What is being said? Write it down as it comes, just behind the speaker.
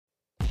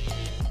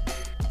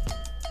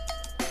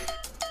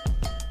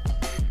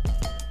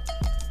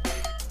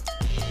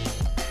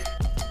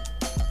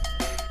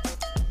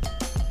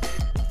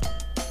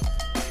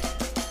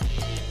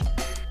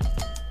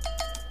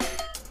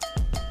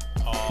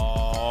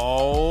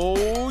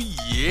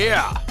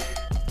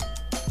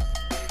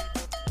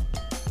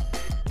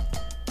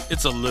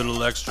It's a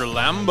little extra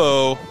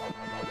Lambo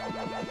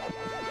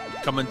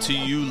coming to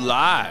you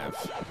live.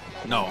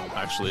 No,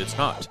 actually it's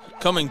not.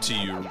 Coming to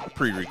you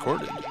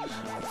pre-recorded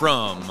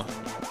from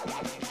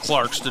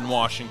Clarkston,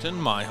 Washington,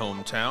 my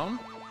hometown.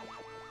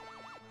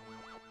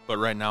 But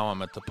right now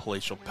I'm at the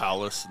Palatial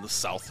Palace in the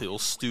South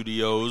Hills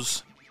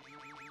Studios,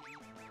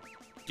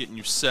 getting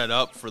you set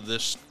up for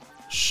this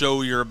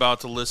show you're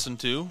about to listen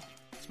to.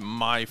 It's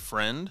my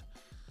friend.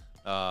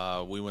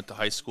 We went to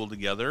high school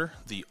together.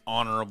 The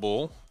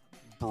Honorable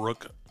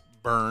Brooke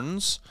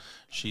Burns.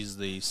 She's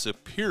the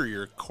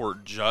Superior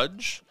Court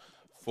Judge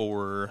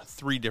for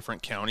 3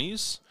 different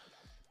counties.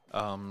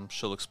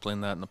 She'll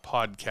explain that in the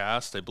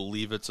podcast. I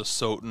believe it's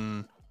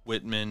Asotin,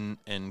 Whitman,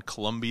 and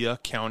Columbia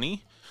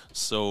County.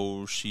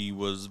 So she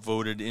was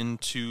voted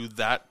into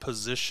that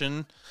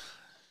position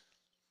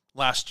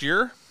last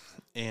year,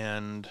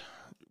 and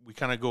we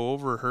kind of go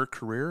over her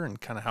career and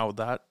kind of how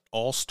that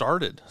all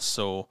started.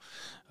 So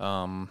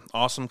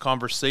awesome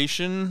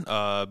conversation.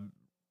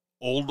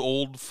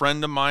 Old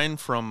friend of mine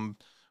from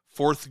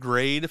 4th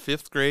grade,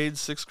 5th grade,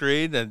 6th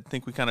grade. I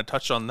think we kind of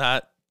touched on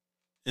that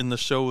in the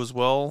show as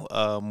well,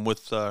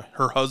 with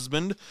her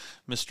husband,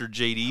 Mr.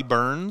 J.D.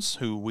 Burns,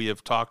 who we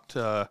have talked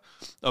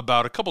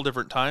about a couple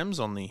different times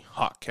on the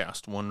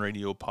Hotcast One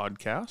Radio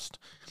podcast.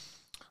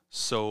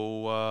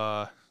 So,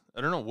 I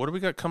don't know. What do we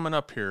got coming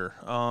up here?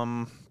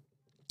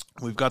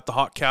 We've got the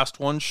Hotcast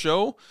One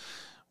show.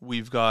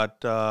 We've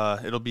got,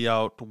 it'll be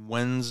out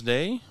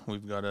Wednesday.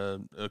 We've got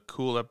a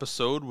cool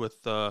episode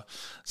with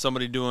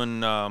somebody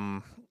doing,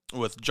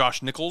 with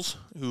Josh Nichols,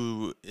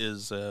 who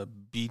is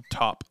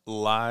B-Top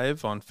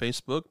Live on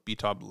Facebook,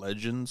 B-Top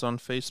Legends on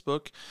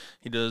Facebook.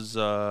 He does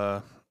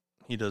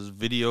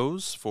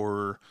videos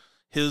for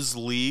his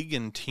league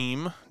and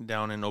team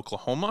down in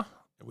Oklahoma.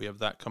 We have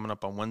that coming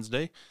up on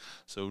Wednesday,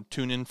 so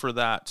tune in for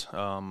that.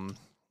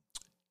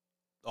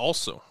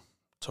 Also,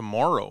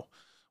 tomorrow,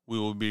 we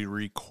will be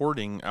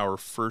recording our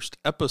first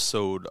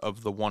episode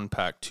of the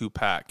 1-Pack,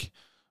 2-Pack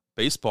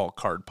baseball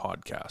card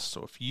podcast.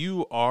 So if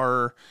you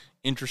are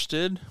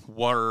interested,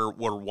 were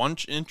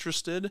once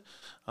interested,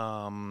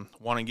 want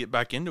to get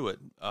back into it,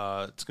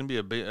 it's gonna be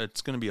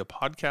a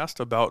podcast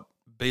about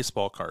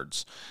baseball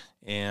cards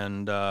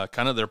and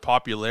kind of their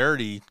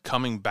popularity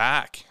coming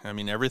back. I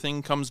mean,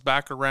 everything comes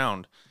back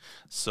around.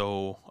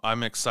 So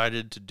I'm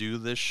excited to do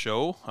this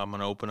show. I'm going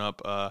to open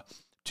up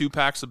 2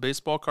 packs of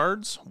baseball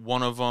cards.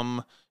 One of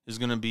them is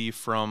going to be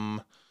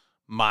from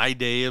my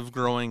day of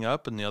growing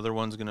up, and the other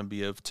one's going to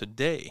be of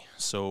today.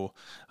 So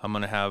I'm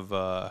going to have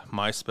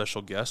my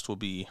special guest will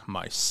be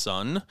my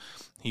son.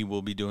 He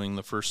will be doing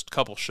the first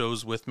couple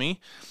shows with me,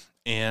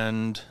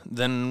 and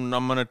then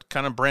I'm going to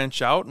kind of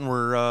branch out, and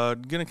we're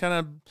going to kind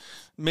of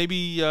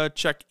maybe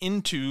check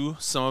into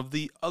some of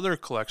the other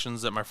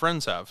collections that my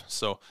friends have.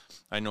 So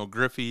I know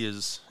Griffey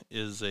is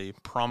a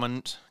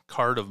prominent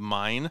card of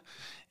mine,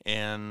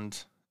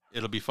 and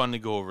it'll be fun to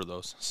go over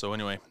those. So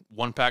anyway,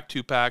 1-Pack,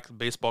 2-Pack,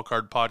 baseball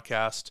card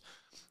podcast.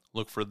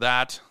 Look for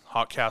that.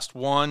 Hotcast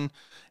 1,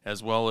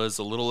 as well as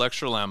a little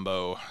extra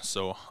Lambo.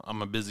 So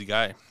I'm a busy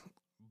guy.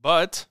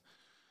 But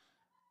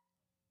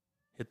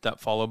hit that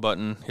follow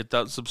button, hit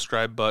that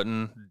subscribe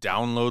button,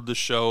 download the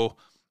show.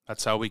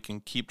 That's how we can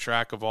keep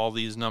track of all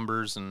these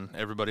numbers and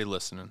everybody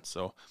listening.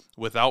 So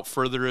without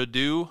further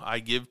ado, I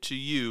give to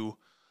you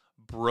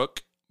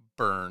Brooke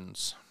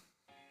Burns.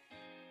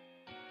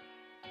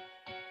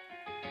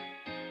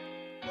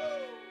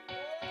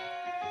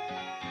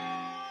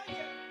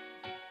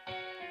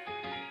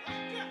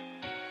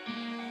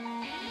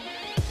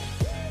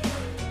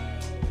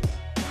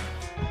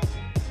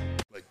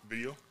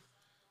 Video?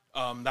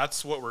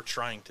 That's what we're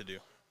trying to do.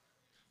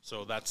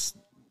 So that's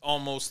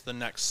almost the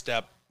next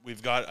step.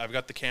 I've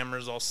got the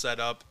cameras all set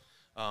up.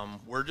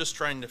 We're just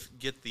trying to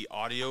get the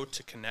audio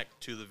to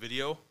connect to the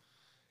video,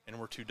 and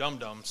we're 2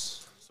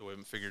 dum-dums, so we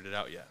haven't figured it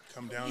out yet.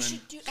 Come down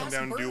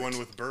and do one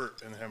with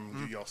Bert and have him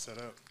get y'all set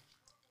up.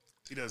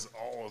 He does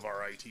all of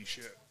our IT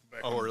shit.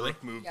 Back when really?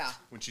 Brooke moved,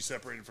 when she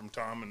separated from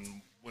Tom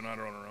and went out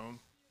on her own.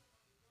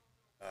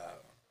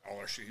 All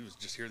our shit. He was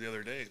just here the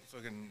other day,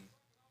 fucking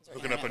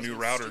hooking up a new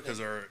router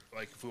because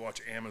if we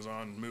watch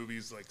Amazon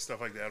movies, like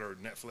stuff like that, or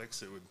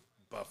Netflix, it would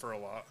buffer a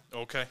lot.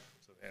 Okay.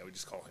 So yeah, we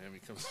just call him. He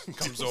comes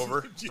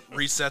over,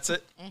 resets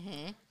it.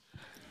 Mm-hmm.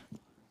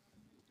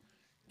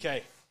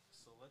 Okay.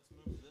 So let's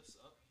move this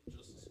up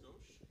just a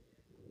skosh.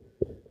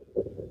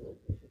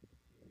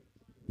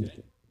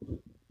 Okay.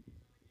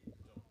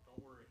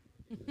 Don't worry.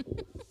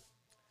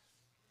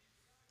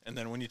 And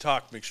then when you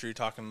talk, make sure you're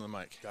talking to the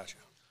mic. Gotcha.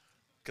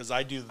 Because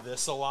I do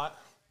this a lot.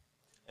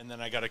 And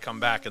then I got to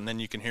come back, and then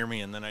you can hear me,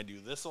 and then I do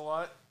this a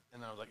lot,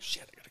 and I was like,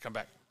 shit, I got to come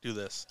back, do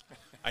this.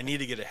 I need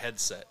to get a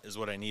headset is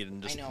what I need.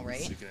 And just, I know, right?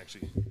 So you can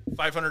actually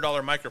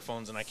 $500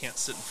 microphones, and I can't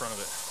sit in front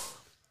of it.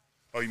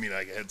 Oh, you mean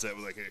like a headset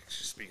with like an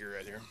extra speaker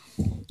right here?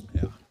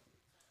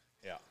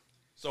 Yeah.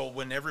 So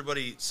when I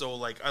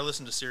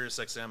listen to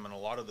SiriusXM, and a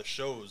lot of the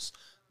shows,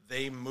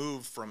 they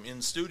move from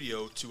in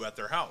studio to at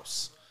their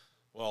house.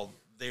 Well,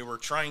 they were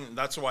trying,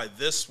 that's why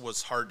this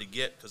was hard to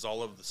get, because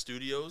all of the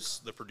studios,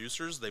 the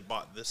producers, they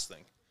bought this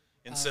thing.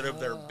 Instead of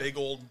their big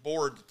old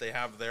board that they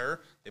have there,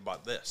 they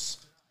bought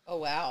this. Oh,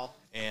 wow.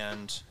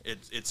 And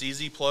it's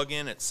easy plug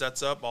in. It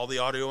sets up. All the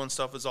audio and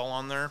stuff is all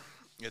on there.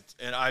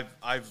 And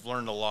I've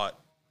learned a lot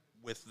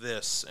with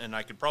this. And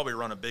I could probably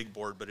run a big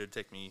board, but it'd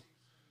take me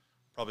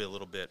probably a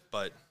little bit.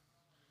 But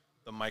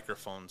the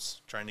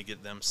microphones, trying to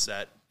get them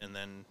set. And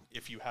then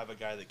if you have a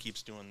guy that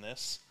keeps doing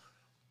this,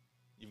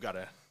 you've got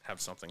to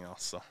have something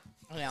else. So.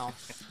 Yeah.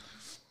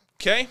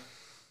 Okay.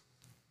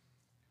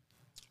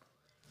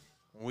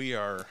 We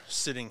are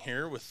sitting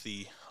here with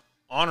the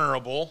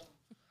Honorable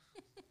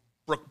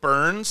Brooke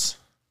Burns.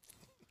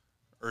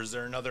 Or is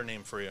there another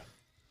name for you?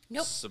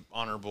 Nope.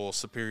 Honorable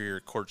Superior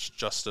Court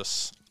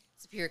Justice.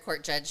 Superior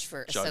Court Judge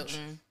for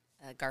Asotin,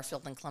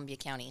 Garfield, and Columbia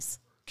counties.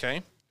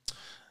 Okay.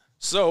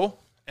 So,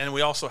 and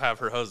we also have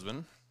her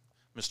husband,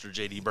 Mr.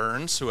 J.D.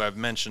 Burns, who I've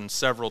mentioned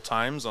several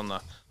times on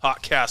the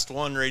Hotcast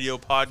One radio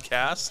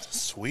podcast.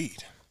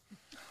 Sweet.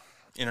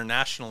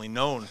 Internationally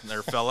known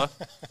there, fella.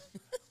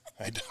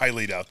 I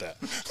highly doubt that.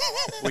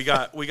 We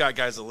got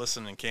guys that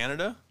listen in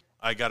Canada.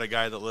 I got a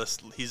guy that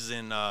listens. He's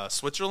in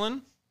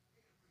Switzerland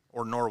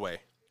or Norway.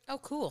 Oh,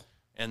 cool.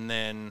 And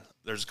then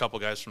there's a couple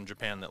guys from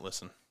Japan that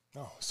listen.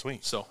 Oh,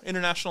 sweet. So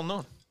international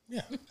known.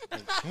 Yeah,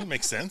 that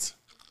makes sense.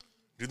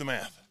 Do the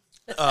math.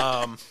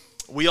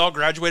 We all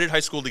graduated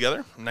high school together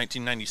in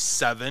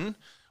 1997.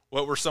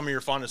 What were some of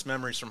your fondest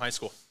memories from high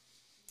school?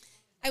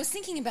 I was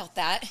thinking about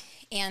that,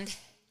 and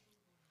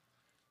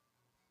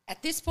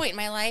at this point in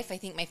my life, I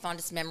think my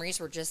fondest memories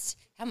were just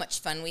how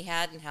much fun we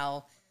had and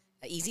how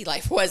easy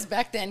life was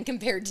back then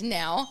compared to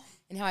now,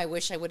 and how I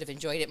wish I would have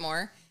enjoyed it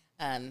more.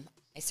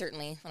 I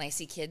certainly, when I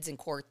see kids in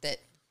court that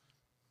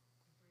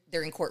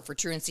they're in court for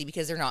truancy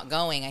because they're not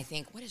going, I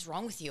think, what is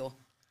wrong with you?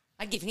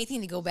 I'd give anything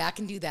to go back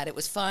and do that. It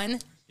was fun.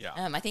 Yeah.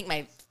 I think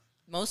my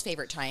most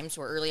favorite times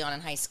were early on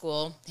in high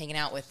school, hanging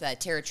out with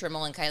Tara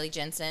Trimmel and Kylie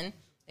Jensen.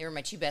 They were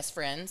my two best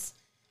friends.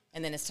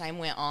 And then as time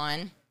went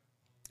on,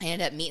 I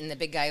ended up meeting the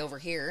big guy over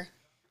here,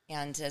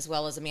 and as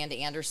well as Amanda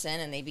Anderson,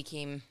 and they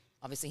became,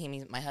 obviously,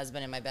 he my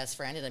husband and my best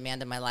friend, and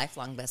Amanda my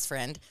lifelong best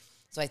friend.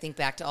 So I think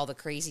back to all the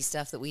crazy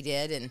stuff that we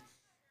did, and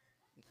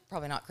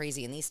probably not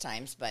crazy in these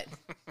times, but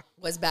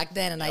was back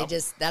then, and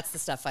that's the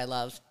stuff I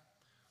love.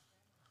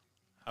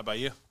 How about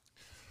you?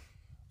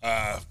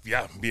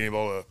 Yeah, being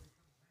able to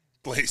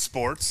play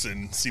sports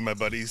and see my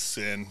buddies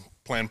and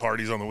plan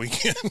parties on the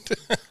weekend.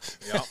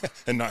 Yeah.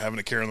 And not having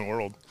a care in the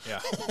world. Yeah,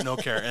 no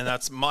care. And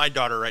that's my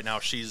daughter right now.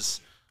 She's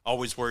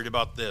always worried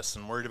about this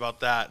and worried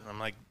about that. And I'm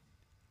like,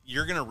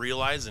 you're going to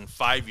realize in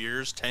 5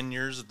 years, 10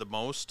 years at the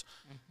most,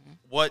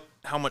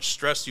 how much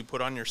stress you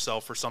put on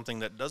yourself for something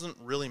that doesn't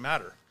really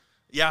matter.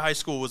 Yeah, high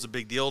school was a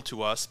big deal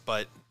to us,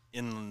 but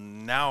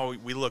now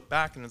we look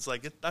back and it's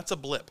like, that's a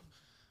blip.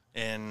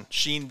 And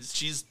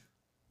she's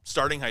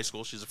starting high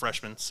school. She's a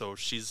freshman, so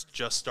she's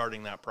just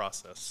starting that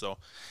process. So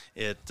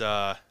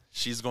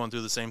she's going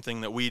through the same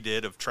thing that we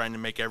did of trying to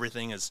make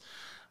everything as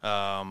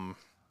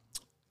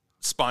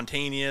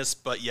spontaneous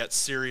but yet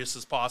serious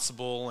as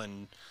possible,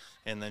 and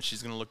then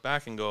she's going to look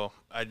back and go,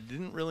 I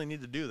didn't really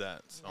need to do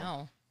that. So.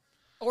 No.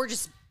 Or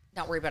just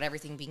not worry about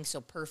everything being so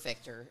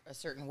perfect or a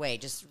certain way.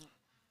 Just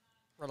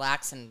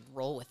relax and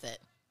roll with it.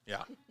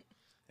 Yeah.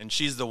 And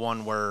she's the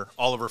one where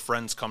all of her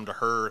friends come to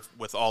her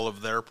with all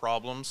of their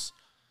problems.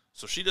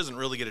 So she doesn't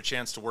really get a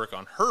chance to work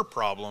on her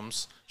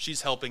problems.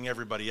 She's helping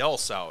everybody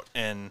else out.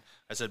 And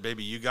I said,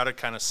 baby, you got to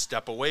kind of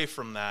step away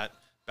from that,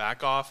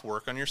 back off,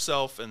 work on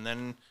yourself. And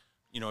then,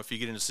 if you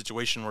get in a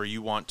situation where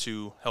you want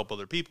to help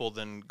other people,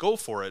 then go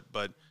for it.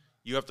 But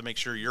you have to make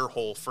sure you're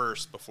whole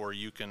first before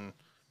you can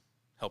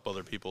help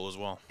other people as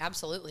well.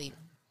 Absolutely.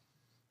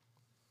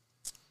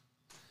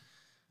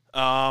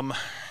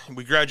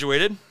 We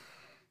graduated.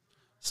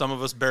 Some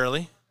of us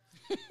barely.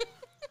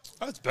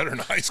 That's better in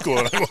high school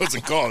than I was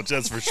in college,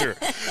 that's for sure.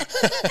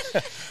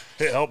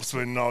 It helps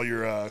when all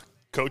your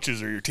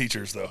coaches are your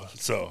teachers, though.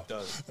 So it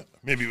does.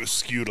 Maybe it was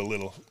skewed a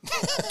little.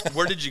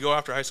 Where did you go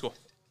after high school?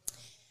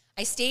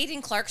 I stayed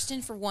in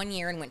Clarkston for 1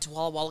 year and went to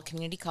Walla Walla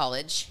Community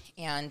College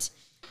and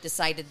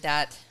decided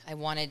that I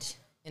wanted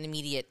an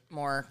immediate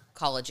more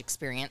college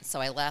experience. So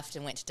I left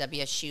and went to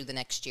WSU the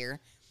next year.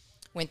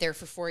 Went there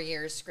for 4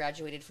 years,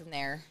 graduated from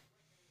there.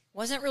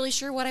 Wasn't really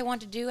sure what I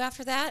wanted to do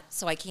after that,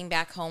 so I came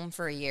back home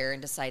for a year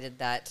and decided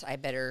that I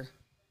better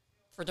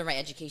further my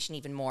education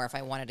even more if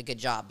I wanted a good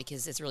job,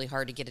 because it's really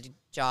hard to get a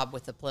job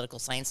with a political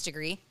science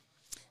degree.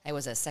 I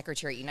was a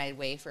secretary at United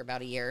Way for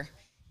about a year,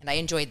 and I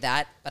enjoyed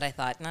that, but I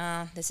thought,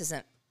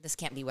 this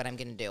can't be what I'm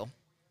going to do.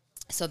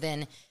 So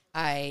then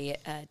I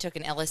took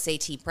an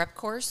LSAT prep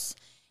course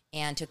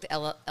and took the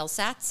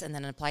LSATs, and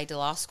then applied to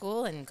law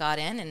school and got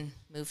in and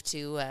moved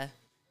to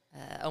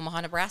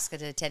Omaha, Nebraska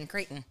to attend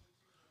Creighton.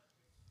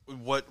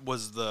 What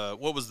was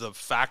the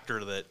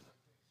factor that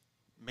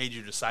made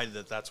you decide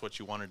that that's what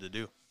you wanted to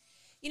do?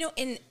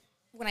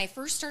 When I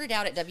first started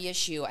out at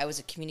WSU, I was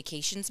a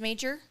communications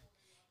major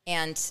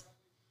and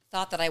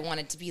thought that I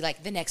wanted to be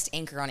like the next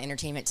anchor on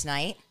Entertainment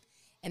Tonight.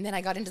 And then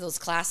I got into those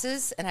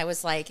classes and I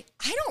was like,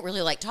 I don't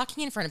really like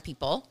talking in front of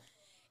people.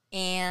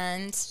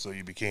 And so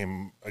you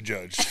became a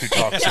judge who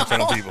talks in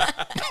front of people.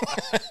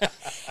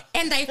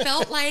 And I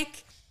felt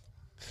like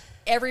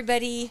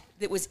everybody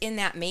that was in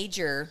that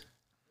major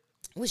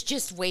was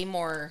just way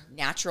more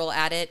natural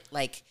at it.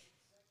 Like,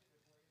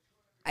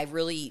 I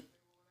really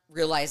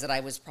realized that I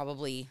was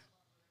probably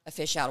a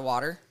fish out of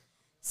water.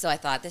 So I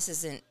thought,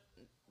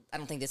 I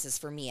don't think this is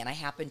for me. And I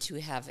happened to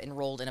have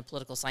enrolled in a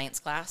political science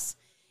class,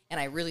 and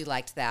I really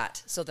liked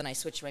that. So then I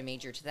switched my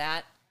major to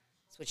that,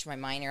 switched my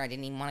minor. I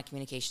didn't even want a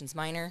communications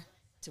minor,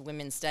 to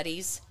women's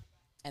studies,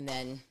 and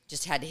then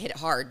just had to hit it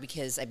hard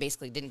because I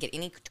basically didn't get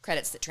any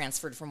credits that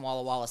transferred from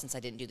Walla Walla since I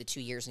didn't do the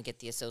 2 years and get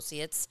the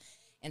associates.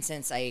 And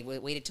since I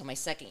waited till my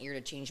second year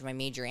to change my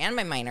major and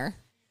my minor,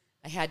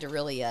 I had to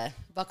really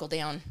buckle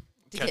down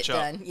to Catch get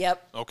up. done.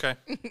 Yep. Okay.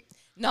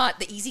 Not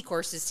the easy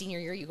courses senior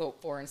year you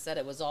hope for. Instead,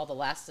 it was all the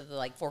last of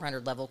the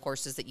 400 level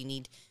courses that you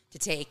need to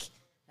take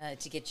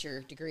to get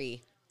your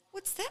degree.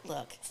 What's that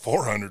look?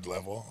 400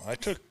 level. I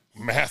took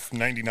math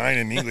 99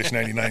 and English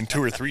 99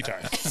 2 or 3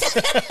 times.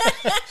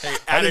 Hey,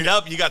 add it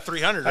up, you got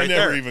 300 right I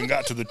never there. even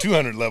got to the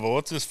 200 level.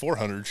 What's this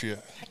 400 shit?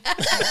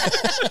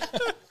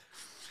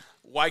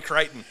 Why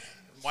Crichton?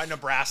 Why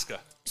Nebraska?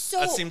 So-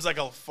 that seems like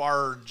a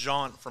far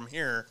jaunt from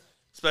here,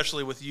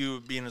 especially with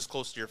you being as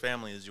close to your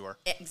family as you are.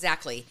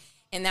 Exactly.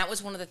 And that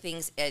was one of the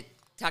things,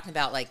 talking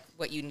about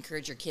what you'd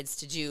encourage your kids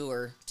to do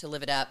or to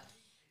live it up.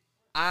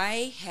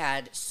 I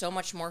had so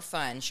much more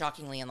fun,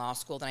 shockingly, in law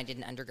school than I did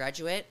in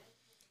undergraduate.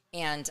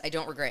 And I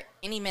don't regret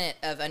any minute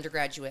of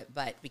undergraduate,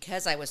 but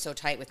because I was so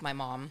tight with my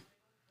mom,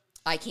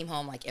 I came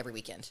home every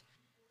weekend,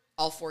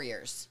 all 4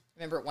 years. I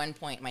remember at one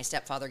point my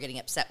stepfather getting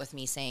upset with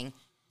me saying,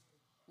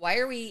 "Why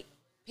are we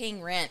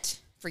paying rent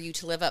for you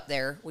to live up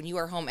there when you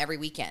are home every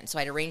weekend?" So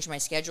I'd arrange my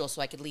schedule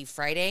so I could leave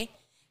Friday,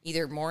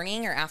 either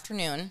morning or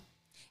afternoon,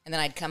 and then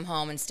I'd come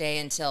home and stay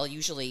until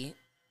usually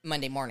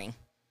Monday morning.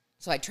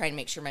 So I'd try to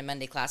make sure my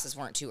Monday classes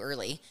weren't too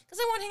early because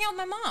I want to hang out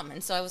with my mom.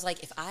 And so I was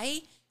like, if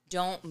I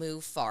don't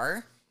move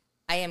far,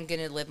 I am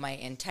going to live my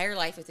entire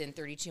life within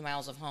 32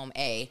 miles of home,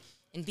 A.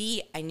 And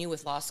B, I knew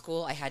with law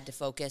school I had to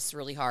focus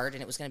really hard,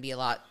 and it was going to be a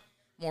lot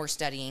more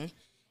studying.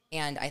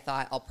 And I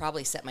thought I'll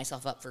probably set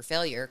myself up for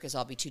failure because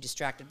I'll be too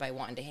distracted by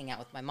wanting to hang out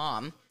with my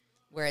mom.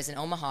 Whereas in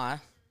Omaha,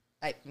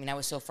 I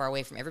was so far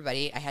away from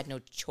everybody, I had no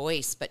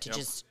choice but to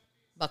just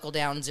buckle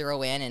down,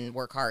 zero in, and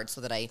work hard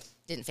so that I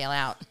didn't fail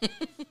out.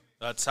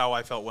 That's how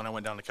I felt when I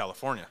went down to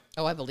California.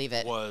 Oh, I believe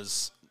it.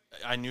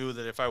 I knew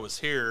that if I was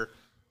here,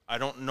 I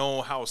don't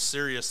know how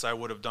serious I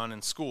would have done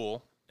in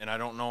school, and I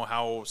don't know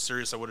how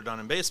serious I would have done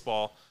in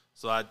baseball.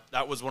 So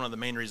that was one of the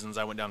main reasons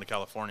I went down to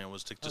California,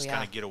 was to just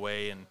kind of get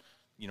away and,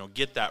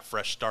 get that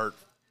fresh start,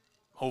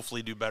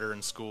 hopefully do better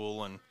in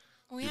school and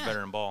do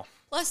better in ball.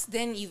 Plus,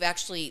 then you've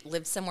actually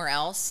lived somewhere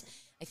else.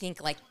 I think,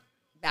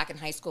 back in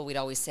high school, we'd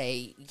always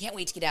say, you can't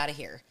wait to get out of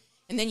here.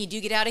 And then you do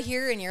get out of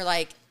here, and you're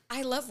like,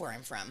 I love where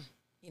I'm from.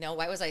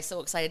 Why was I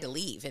so excited to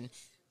leave? And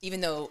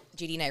even though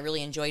JD and I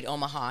really enjoyed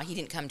Omaha, he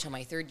didn't come till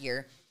my third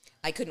year.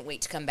 I couldn't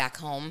wait to come back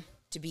home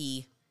to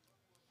be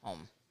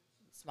home.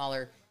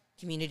 Smaller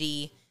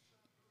community.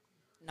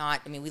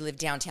 We lived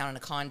downtown in a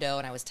condo,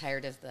 and I was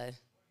tired of the,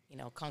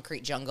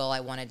 concrete jungle.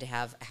 I wanted to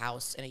have a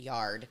house and a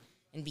yard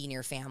and be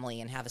near family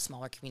and have a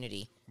smaller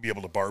community. Be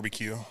able to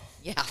barbecue.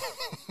 Yeah.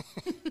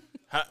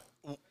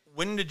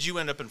 When did you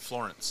end up in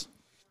Florence?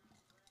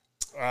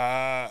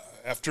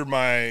 After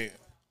my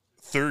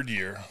third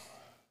year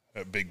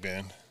at Big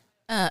Bend.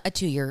 A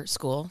 2-year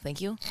school,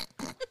 thank you.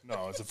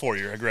 No, it's a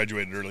 4-year. I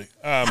graduated early.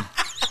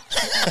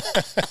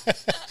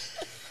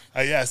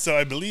 So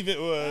I believe it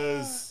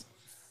was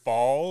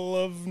fall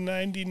of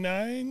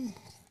 99.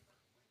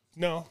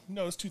 No,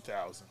 it was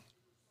 2000.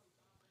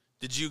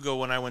 Did you go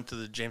when I went to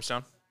the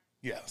Jamestown?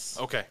 Yes.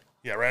 Okay.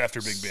 Yeah, right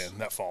after Big Bend,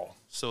 that fall.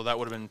 So that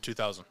would have been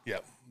 2000.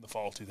 Yep, the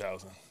fall of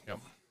 2000. Yep.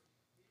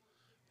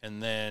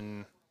 And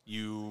then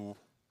you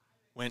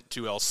went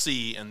to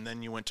LC, and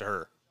then you went to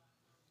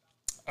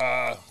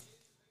her.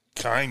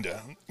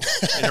 Kinda.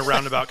 In a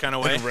roundabout kind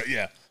of way?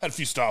 Yeah. Had a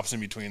few stops in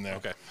between there.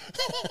 Okay.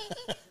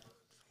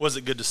 Was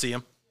it good to see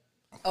him?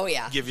 Oh,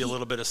 yeah. Give you a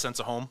little bit of sense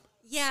of home?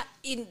 Yeah,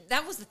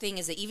 that was the thing,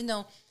 is that even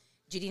though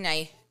Judy and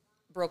I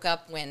broke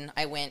up when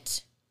I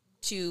went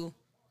to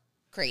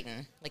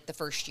Creighton, the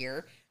first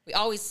year, we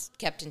always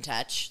kept in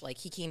touch.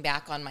 He came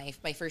back on my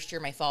first year,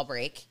 my fall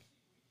break.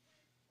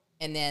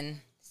 And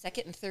then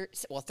third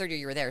year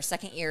you were there.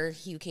 Second year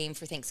he came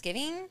for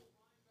Thanksgiving.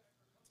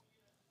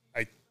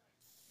 I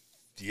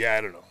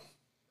don't know.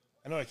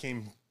 I know I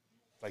came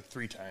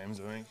 3 times,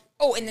 I think.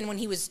 Oh, and then when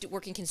he was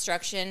working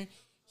construction,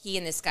 he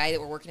and this guy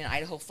that were working in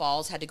Idaho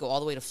Falls had to go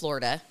all the way to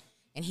Florida,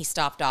 and he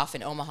stopped off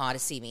in Omaha to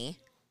see me.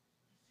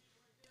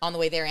 On the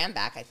way there and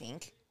back, I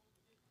think.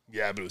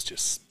 Yeah, but it was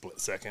just split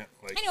second.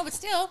 I know, but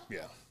still.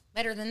 Yeah.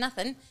 Better than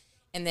nothing.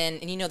 And then,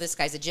 this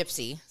guy's a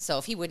gypsy, so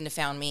if he wouldn't have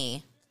found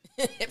me,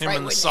 it Him probably and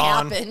the wouldn't son.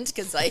 have happened,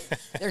 because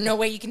there's no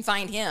way you can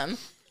find him.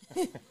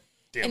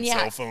 Damn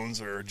cell phones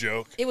are a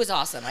joke. It was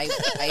awesome.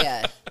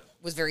 I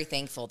was very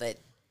thankful that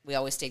we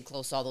always stayed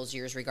close all those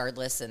years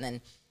regardless. And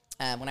then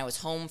when I was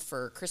home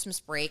for Christmas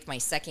break, my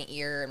second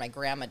year, and my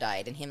grandma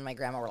died, and him and my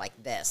grandma were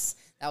like this.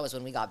 That was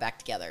when we got back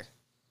together.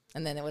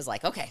 And then it was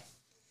like, okay.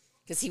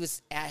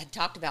 Because I had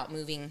talked about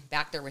moving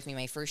back there with me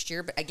my first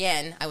year. But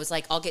again, I was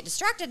like, I'll get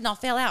distracted and I'll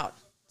fail out.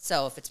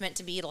 So if it's meant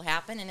to be, it'll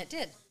happen. And it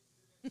did.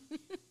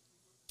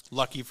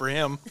 Lucky for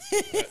him.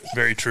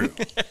 Very true.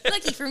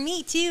 Lucky for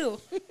me, too.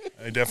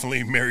 I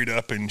definitely married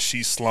up, and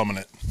she's slumming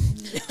it.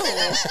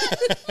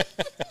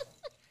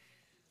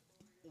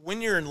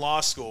 When you're in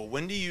law school,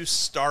 when do you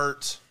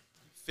start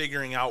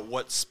figuring out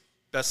what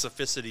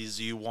specificities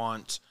you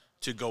want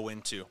to go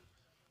into?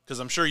 Because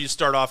I'm sure you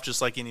start off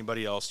just like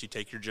anybody else. You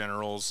take your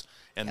generals,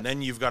 and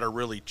then you've got to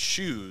really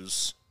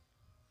choose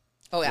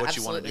what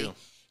absolutely. you want to do.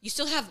 You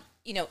still have,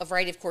 a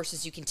variety of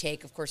courses you can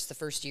take. Of course, the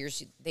first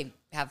years, they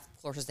have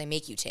courses they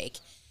make you take.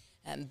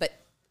 But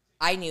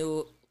I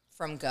knew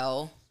from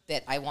go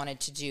that I wanted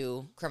to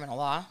do criminal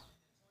law.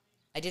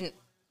 I didn't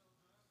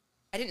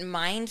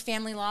mind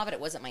family law, but it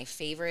wasn't my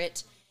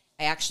favorite.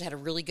 I actually had a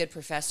really good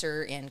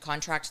professor in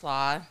contract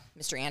law,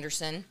 Mr.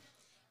 Anderson,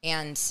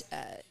 and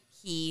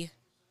he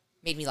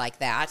made me like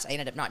that. I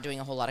ended up not doing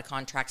a whole lot of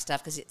contract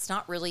stuff because it's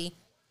not really,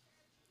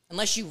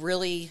 unless you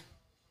really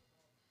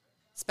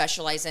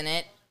specialize in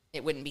it,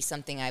 it wouldn't be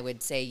something I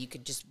would say you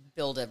could just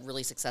build a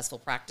really successful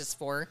practice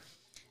for.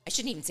 I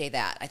shouldn't even say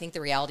that. I think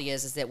the reality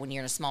is that when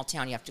you're in a small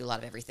town, you have to do a lot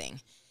of everything.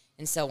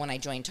 And so when I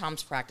joined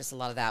Tom's practice, a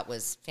lot of that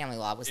was family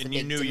law was the big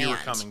demand. And you knew you were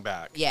coming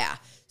back. Yeah.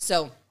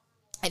 So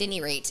at any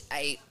rate,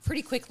 I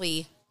pretty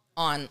quickly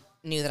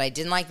knew that I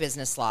didn't like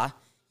business law.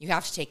 You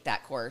have to take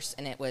that course,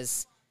 and it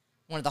was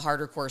one of the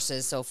harder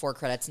courses, so 4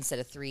 credits instead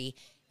of 3,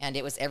 and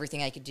it was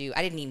everything I could do.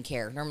 I didn't even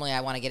care. Normally, I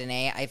want to get an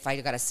A. If I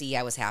got a C,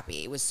 I was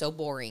happy. It was so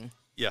boring.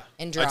 Yeah.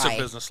 And dry. I took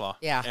business law.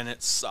 Yeah. And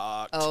it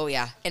sucked. Oh,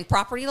 yeah. And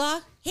property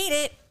law? Hate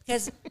it,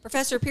 because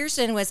Professor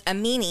Pearson was a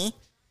meanie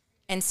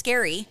and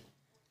scary.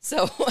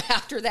 So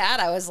after that,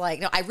 I was like,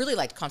 no, I really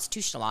liked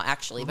constitutional law,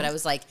 actually, but I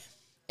was like,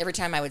 every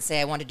time I would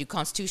say I wanted to do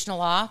constitutional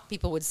law,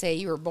 people would say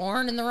you were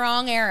born in the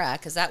wrong era,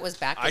 because that was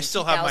back in I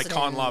still have my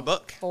con law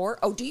book.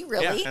 Oh, do you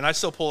really? Yeah, and I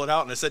still pull it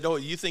out, and I said, oh,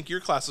 you think your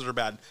classes are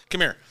bad?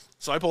 Come here.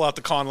 So I pull out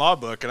the con law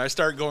book, and I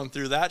start going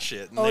through that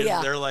shit. And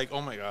they're like,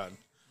 oh, my God.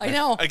 I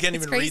know. I can't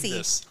it's even crazy. read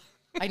this.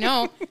 I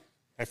know.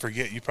 I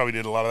forget. You probably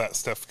did a lot of that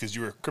stuff because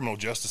you were a criminal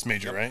justice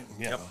major, Yep. right?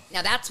 Yeah. Yep.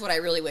 Now, that's what I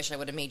really wish I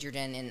would have majored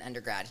in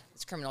undergrad.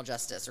 It's criminal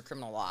justice or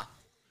criminal law.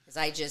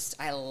 Because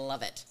I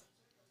love it.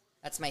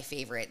 That's my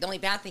favorite. The only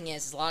bad thing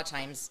is a lot of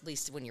times, at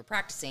least when you're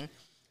practicing,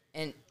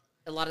 and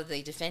a lot of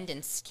the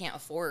defendants can't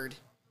afford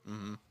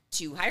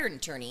to hire an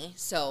attorney,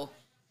 so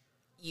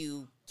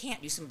you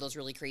can't do some of those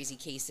really crazy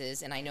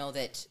cases. And I know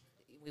that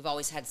we've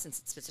always had, since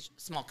it's such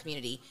a small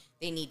community,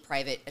 they need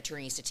private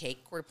attorneys to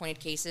take court-appointed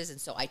cases,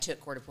 and so I took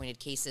court-appointed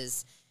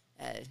cases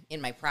in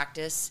my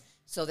practice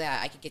so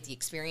that I could get the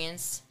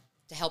experience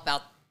to help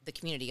out the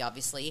community,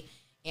 obviously,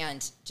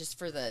 and just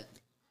for the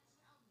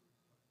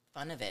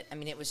fun of it. I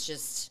mean, it was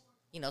just,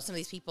 some of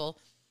these people,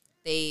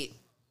 they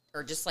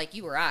are just like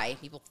you or I.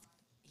 People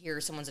hear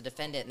someone's a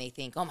defendant and they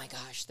think, oh my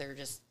gosh, they're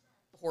just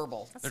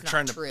horrible. That's They're not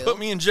trying true. to put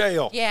me in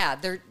jail. Yeah,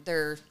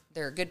 they're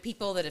good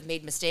people that have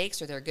made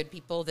mistakes, or they're good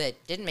people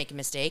that didn't make a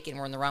mistake and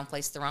were in the wrong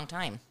place at the wrong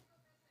time.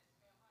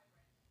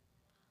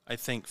 I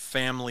think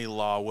family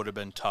law would have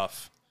been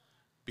tough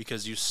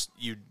because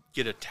you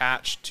get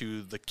attached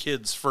to the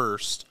kids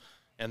first,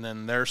 and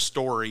then their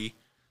story,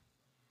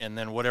 and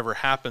then whatever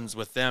happens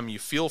with them, you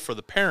feel for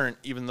the parent,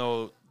 even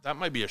though that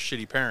might be a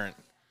shitty parent.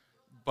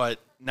 But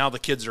now the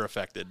kids are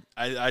affected.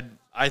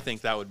 I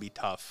think that would be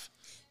tough.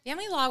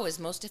 Family law was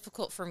most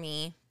difficult for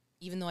me,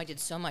 even though I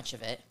did so much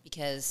of it,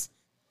 because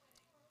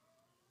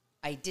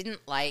I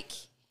didn't like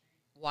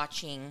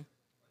watching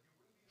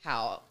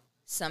how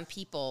some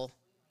people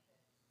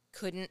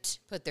couldn't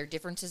put their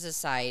differences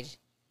aside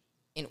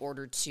in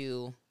order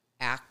to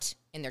act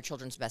in their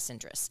children's best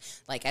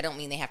interests. Like, I don't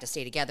mean they have to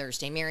stay together or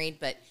stay married,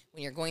 but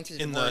when you're going through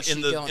the divorce,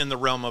 in the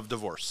realm of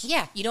divorce.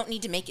 Yeah, you don't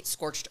need to make it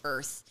scorched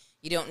earth.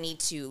 You don't need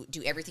to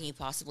do everything you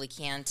possibly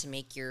can to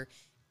make your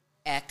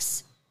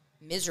ex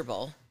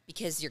miserable,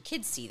 because your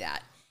kids see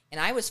that. And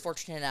I was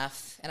fortunate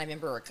enough, and I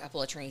remember a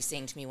couple attorneys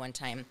saying to me one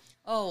time,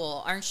 oh,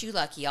 well, aren't you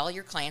lucky? All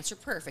your clients are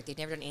perfect. They've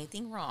never done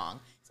anything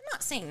wrong. So I'm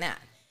not saying that.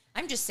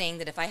 I'm just saying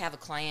that if I have a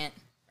client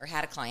or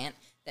had a client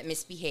that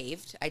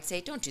misbehaved, I'd say,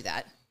 don't do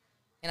that.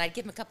 And I'd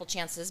give them a couple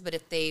chances, but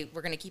if they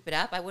were going to keep it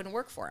up, I wouldn't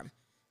work for them.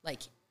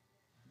 Like,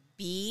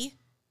 be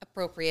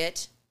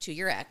appropriate to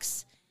your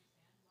ex.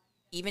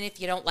 Even if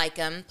you don't like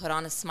them, put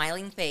on a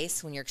smiling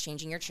face when you're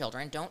exchanging your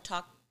children. Don't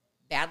talk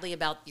badly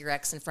about your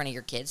ex in front of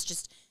your kids.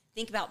 Just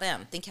think about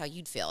them. Think how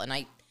you'd feel. And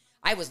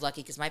I was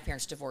lucky because my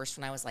parents divorced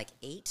when I was like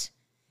 8,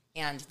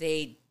 and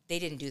they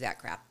didn't do that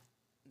crap.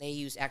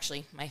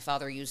 My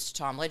father used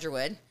Tom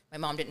Ledgerwood. My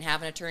mom didn't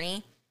have an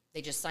attorney.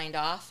 They just signed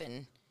off,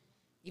 and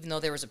even though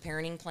there was a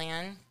parenting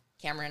plan,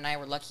 Cameron and I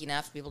were lucky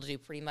enough to be able to do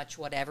pretty much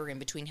whatever in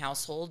between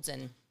households,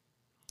 and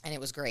it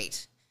was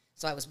great.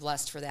 So I was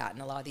blessed for that.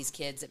 And a lot of these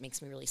kids, it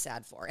makes me really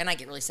sad for. And I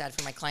get really sad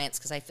for my clients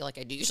because I feel like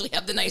I do usually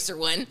have the nicer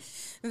one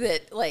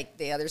that, like,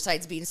 the other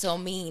side's being so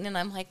mean. And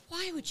I'm like,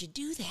 why would you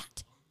do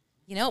that?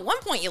 You know, at one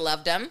point you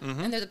loved them,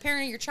 and they're the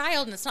parent of your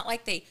child, and it's not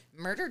like they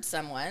murdered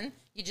someone.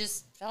 You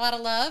just fell out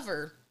of love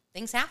or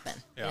things happen.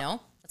 Yeah. You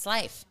know, it's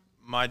life.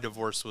 My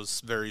divorce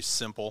was very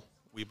simple.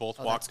 We both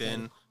Oh, walked that's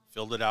good. in,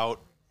 filled it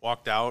out,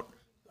 walked out,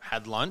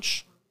 had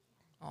lunch,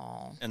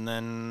 Oh, and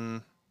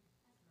then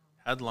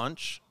had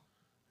lunch,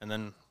 and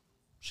then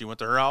she went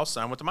to her house,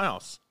 and I went to my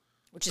house.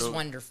 which is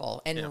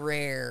wonderful and yeah.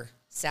 rare,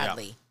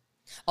 sadly.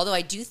 Although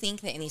I do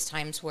think that in these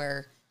times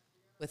where,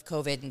 with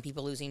COVID and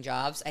people losing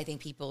jobs, I think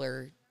people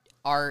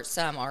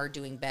some are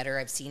doing better.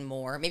 I've seen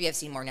more. Maybe I've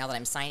seen more now that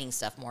I'm signing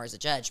stuff more as a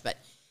judge, but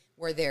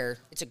where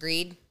it's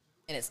agreed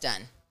and it's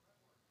done.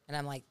 And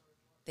I'm like,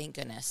 thank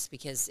goodness,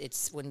 because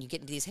it's when you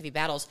get into these heavy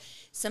battles,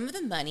 some of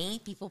the money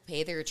people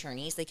pay their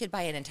attorneys, they could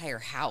buy an entire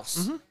house.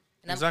 And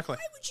I'm Exactly. like,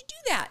 why would you do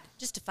that?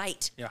 Just to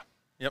fight. Yeah.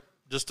 Yep.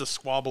 Just to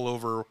squabble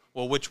over,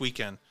 well, which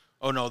weekend?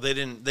 Oh no, they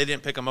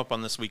didn't pick them up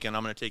on this weekend.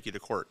 I'm going to take you to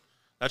court.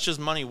 That's just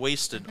money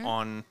wasted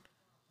on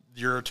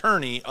your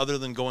attorney, other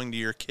than going to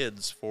your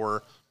kids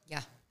for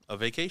Yeah. a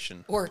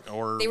vacation Or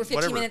they were 15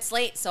 whatever. minutes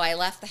late, so I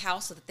left the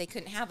house so that they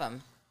couldn't have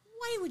them.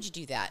 Why would you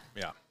do that?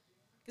 Yeah.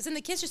 Because then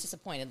the kid's just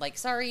disappointed. Like,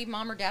 sorry,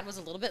 mom or dad was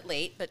a little bit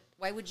late, but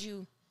why would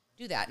you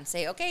do that and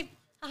say, okay,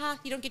 haha,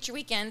 you don't get your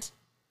weekend?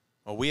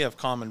 Well, we have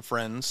common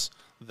friends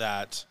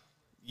that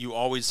you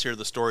always hear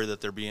the story that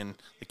the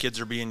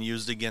kids are being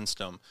used against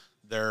them.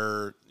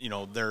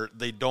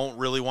 They don't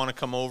really want to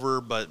come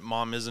over, but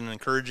mom isn't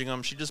encouraging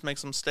them. She just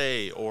makes them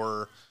stay.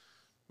 Or,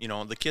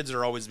 the kids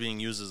are always being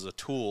used as a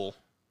tool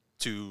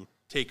to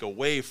take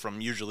away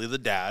from usually the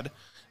dad.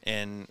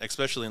 And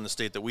especially in the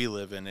state that we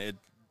live in,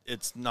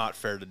 it's not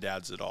fair to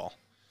dads at all.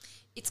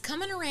 It's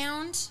coming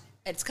around.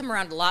 It's come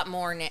around a lot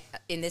more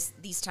in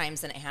these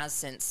times than it has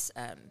since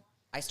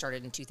I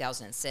started in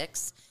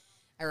 2006.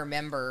 I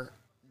remember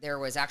there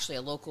was actually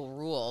a local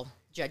rule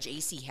Judge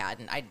Acey had,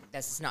 and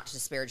this is not to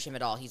disparage him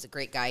at all. He's a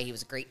great guy. He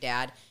was a great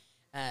dad.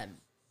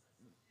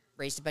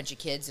 Raised a bunch of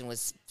kids and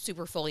was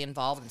super fully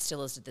involved and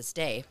still is to this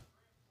day.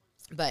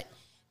 But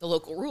the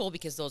local rule,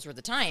 because those were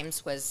the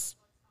times, was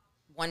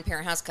one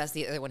parent has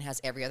custody, the other one has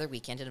every other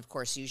weekend. And, of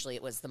course, usually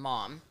it was the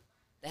mom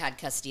that had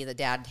custody, the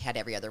dad had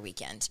every other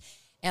weekend.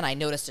 And I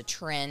noticed a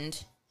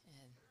trend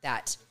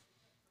that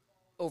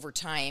over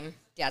time,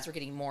 dads were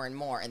getting more and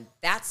more. And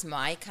that's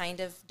my kind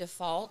of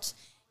default,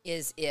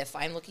 is if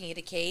I'm looking at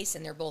a case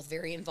and they're both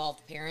very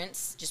involved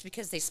parents, just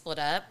because they split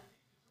up,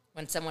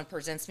 when someone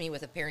presents me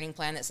with a parenting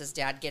plan that says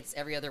dad gets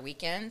every other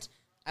weekend,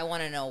 I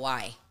want to know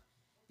why.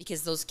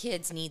 Because those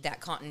kids need that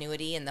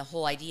continuity, and the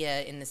whole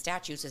idea in the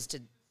statutes is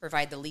to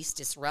provide the least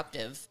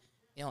disruptive,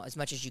 as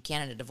much as you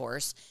can in a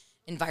divorce,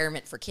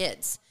 environment for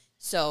kids.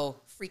 So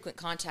frequent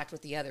contact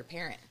with the other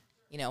parent,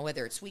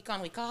 whether it's week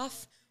on, week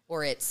off,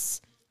 or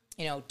it's,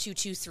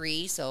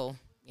 2-2-3, so,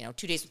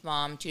 2 days with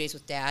mom, 2 days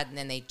with dad, and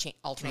then they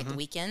alternate the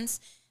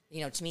weekends.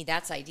 To me,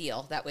 that's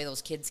ideal. That way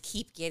those kids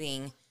keep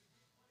getting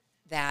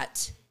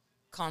that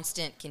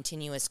constant,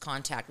 continuous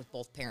contact with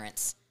both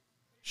parents.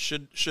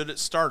 Should it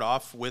start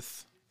off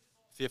with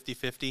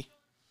 50-50,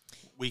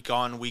 week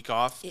on, week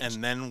off,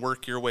 and then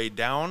work your way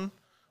down?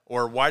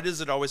 Or why does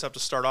it always have to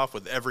start off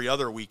with every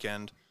other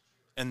weekend,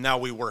 and now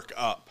we work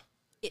up?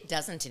 It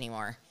doesn't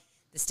anymore.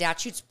 The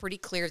statute's pretty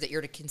clear that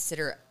you're to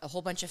consider a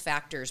whole bunch of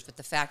factors, but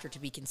the factor to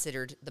be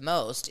considered the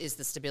most is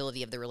the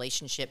stability of the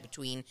relationship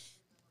between,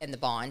 and the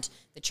bond,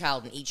 the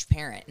child and each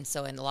parent. And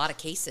so in a lot of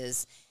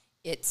cases,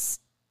 it's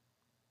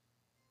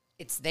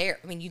there.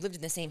 I mean, you lived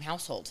in the same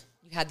household.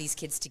 You had these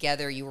kids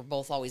together. You were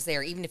both always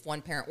there. Even if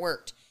one parent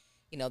worked,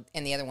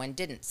 and the other one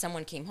didn't.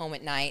 Someone came home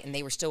at night and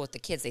they were still with the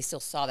kids. They still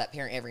saw that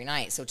parent every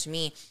night. So to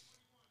me,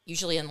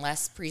 usually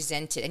unless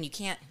presented, and you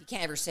can't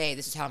ever say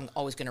this is how I'm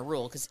always going to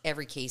rule, because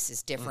every case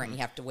is different. You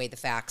have to weigh the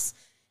facts,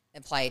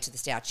 apply it to the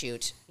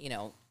statute,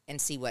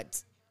 and see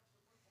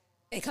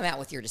and come out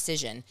with your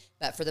decision.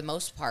 But for the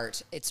most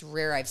part, it's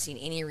rare I've seen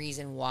any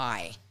reason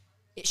why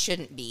it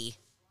shouldn't be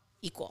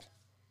equal.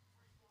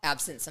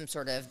 Absent some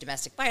sort of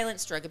domestic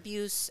violence, drug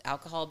abuse,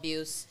 alcohol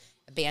abuse,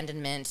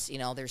 abandonment,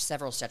 there's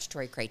several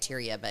statutory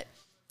criteria, but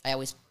I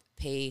always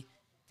pay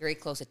very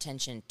close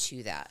attention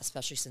to that,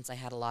 especially since I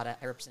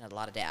represented a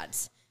lot of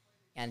dads.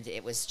 And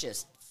it was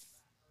just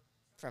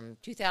from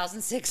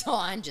 2006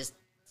 on, just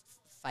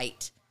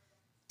fight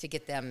to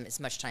get them as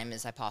much time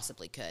as I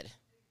possibly could.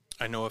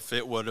 I know if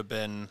it would have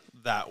been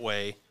that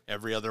way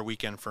every other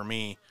weekend for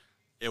me,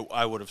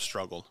 I would have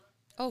struggled.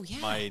 Oh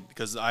yeah.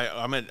 Because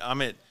I'm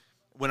at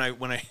when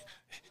I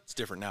it's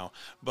different now,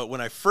 but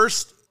when I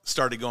first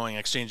started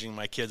exchanging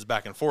my kids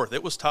back and forth,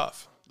 it was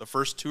tough. The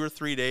first 2 or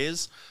 3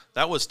 days,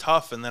 that was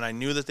tough, and then I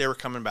knew that they were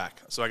coming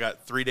back. So I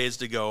got 3 days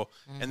to go,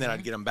 and then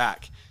I'd get them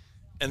back.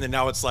 And then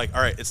now it's like,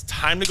 all right, it's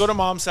time to go to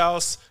mom's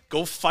house,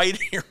 go fight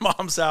at your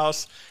mom's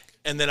house,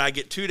 and then I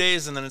get 2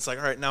 days, and then it's like,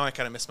 all right, now I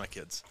kind of miss my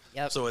kids.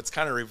 Yep. So it's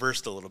kind of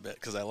reversed a little bit,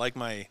 because I like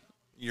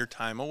your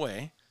time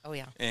away. Oh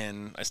yeah.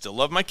 And I still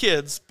love my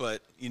kids,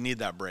 but you need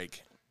that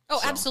break. Oh,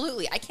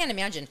 absolutely. I can't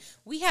imagine.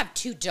 We have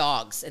 2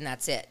 dogs, and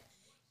that's it.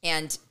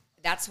 And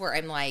that's where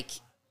I'm like,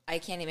 I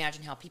can't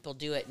imagine how people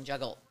do it and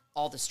juggle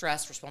all the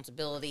stress,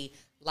 responsibility,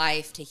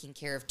 life, taking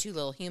care of 2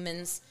 little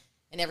humans,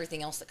 and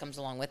everything else that comes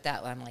along with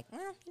that. I'm like,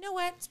 well, you know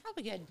what? It's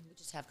probably good. We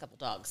just have a couple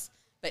dogs.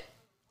 But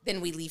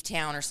then we leave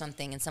town or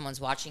something, and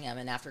someone's watching them,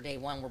 and after day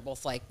 1, we're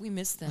both like, we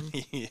miss them.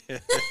 Yeah.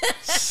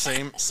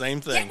 Same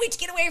thing. Can't wait to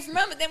get away from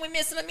them, but then we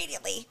miss them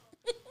immediately.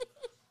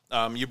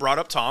 You brought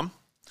up Tom.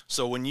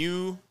 So when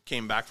you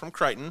came back from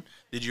Crichton,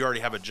 did you already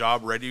have a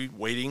job ready,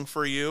 waiting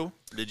for you?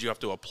 Did you have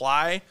to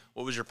apply?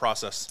 What was your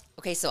process?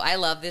 Okay, so I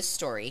love this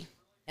story,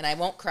 and I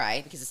won't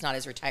cry because it's not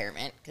his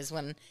retirement, because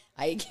when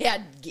I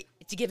had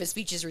to give a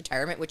speech his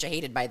retirement, which I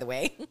hated, by the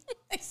way,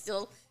 I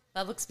still,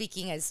 public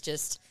speaking is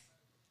just,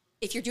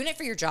 if you're doing it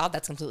for your job,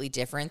 that's completely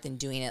different than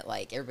doing it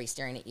like everybody's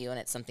staring at you and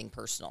it's something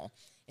personal.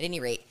 At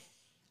any rate,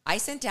 I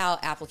sent out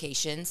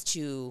applications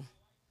to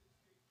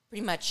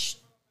pretty much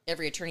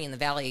every attorney in the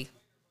Valley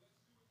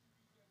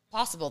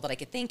possible that I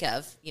could think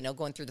of,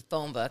 going through the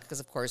phone book, because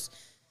of course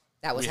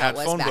that was how it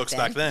was phone books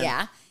back then.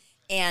 Yeah.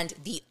 And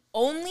the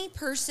only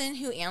person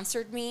who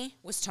answered me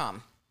was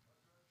Tom.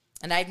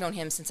 And I've known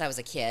him since I was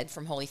a kid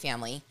from Holy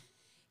Family.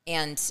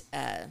 And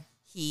I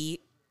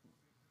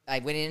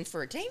went in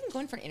for, did I even go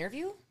in for an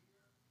interview?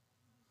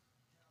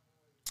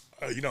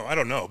 I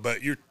don't know,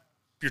 but you're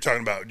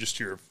talking about just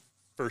your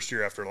first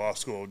year after law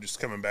school, just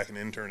coming back and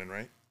interning,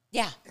 right?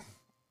 Yeah.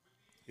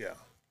 Yeah.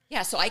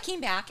 Yeah, so I came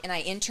back and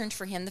I interned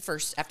for him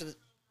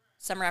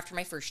summer after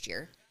my first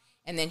year.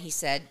 And then he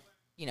said,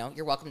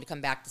 you're welcome to come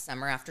back the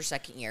summer after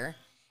second year.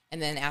 And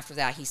then after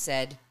that, he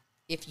said,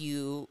 if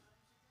you,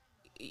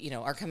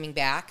 are coming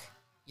back,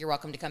 you're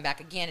welcome to come back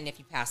again. And if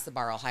you pass the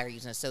bar, I'll hire you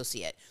as an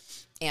associate.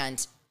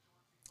 And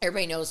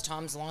everybody knows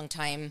Tom's a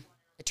longtime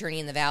attorney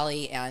in the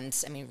Valley and,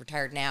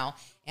 retired now,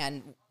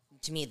 and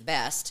to me, the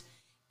best.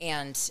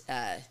 And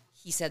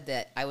he said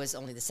that I was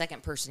only the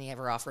second person he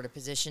ever offered a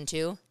position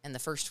to, and the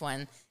first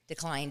one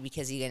declined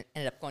because he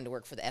ended up going to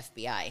work for the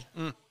FBI.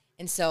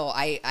 And so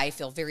I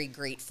feel very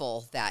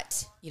grateful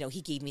that,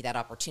 he gave me that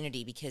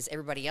opportunity, because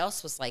everybody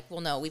else was like,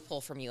 well, no, we pull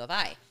from U of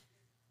I.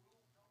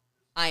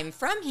 I'm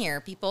from here,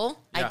 people.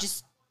 Yeah. I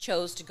just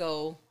chose to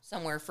go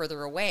somewhere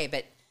further away,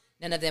 but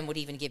none of them would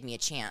even give me a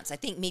chance. I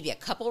think maybe a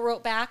couple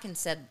wrote back and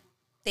said,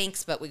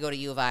 thanks, but we go to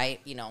U of I,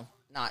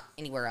 not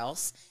anywhere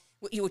else,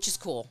 which is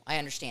cool. I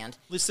understand.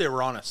 At least they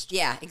were honest.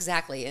 Yeah,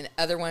 exactly. And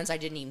other ones I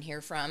didn't even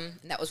hear from.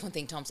 And that was one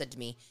thing Tom said to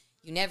me,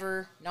 you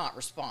never not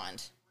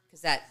respond,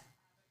 because that,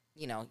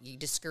 you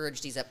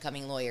discourage these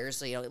upcoming lawyers.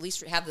 So, at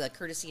least have the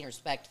courtesy and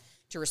respect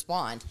to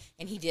respond.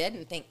 And he did,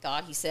 and thank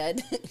God he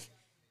said,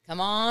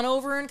 come on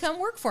over and come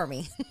work for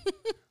me.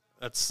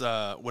 That's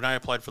when I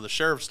applied for the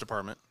sheriff's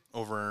department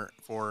over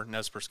for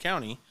Nez Perce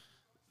County,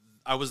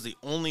 I was the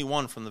only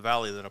one from the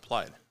Valley that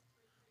applied.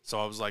 So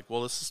I was like,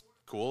 well, this is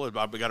cool. We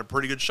got a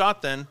pretty good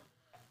shot then.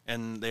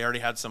 And they already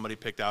had somebody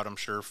picked out, I'm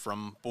sure,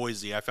 from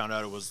Boise. I found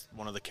out it was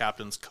one of the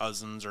captain's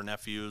cousins or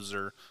nephews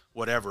or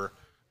whatever.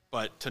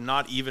 But to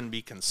not even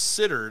be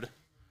considered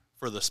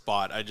for the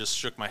spot, I just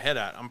shook my head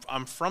at.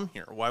 I'm from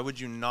here. Why would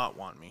you not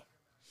want me?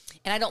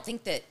 And I don't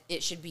think that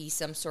it should be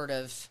some sort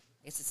of,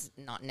 I guess it's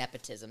not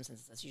nepotism,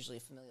 since that's usually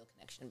a familial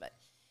connection, but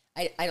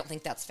I don't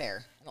think that's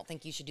fair. I don't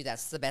think you should do that.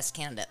 It's the best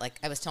candidate. Like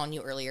I was telling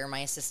you earlier, my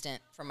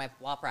assistant from my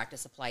law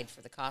practice applied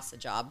for the CASA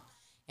job,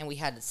 and we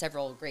had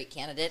several great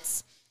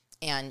candidates,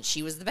 and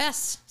she was the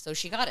best, so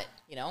she got it.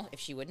 If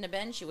she wouldn't have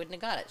been, she wouldn't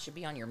have got it. It should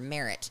be on your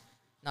merit,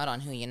 not on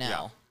who you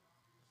know.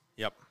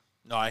 Yeah. Yep.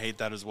 No, I hate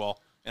that as well.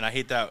 And I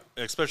hate that,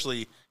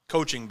 especially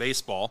coaching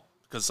baseball,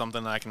 because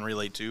something that I can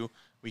relate to,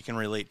 we can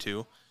relate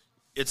to.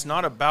 It's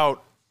not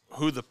about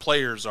who the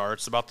players are.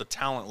 It's about the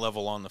talent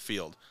level on the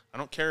field. I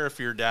don't care if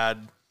your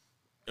dad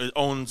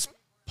owns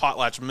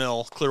Potlatch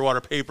Mill,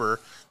 Clearwater Paper.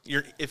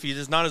 If he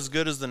is not as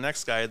good as the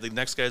next guy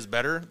is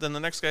better, then the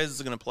next guy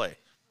is going to play,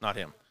 not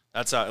him.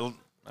 That's how, I don't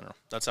know.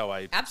 That's how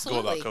I go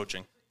about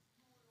coaching.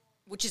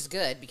 Which is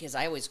good, because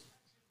I always,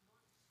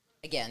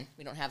 again,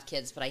 we don't have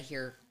kids, but I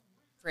hear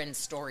friends'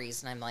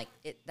 stories, and I'm like,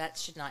 that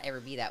should not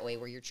ever be that way,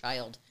 where your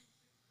child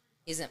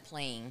isn't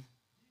playing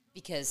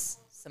because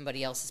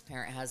somebody else's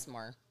parent has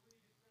more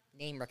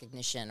name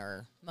recognition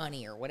or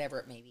money or whatever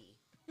it may be.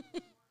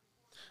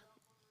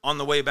 On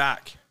the way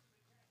back,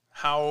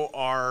 what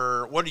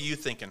are you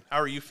thinking? How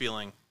are you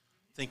feeling,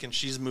 thinking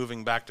she's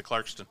moving back to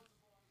Clarkston?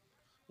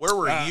 Where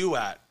were you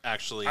at,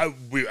 actually?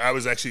 I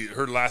was actually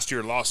her last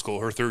year at law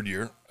school, her third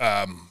year.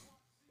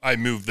 I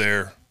moved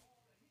there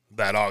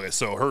that August.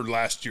 So her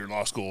last year in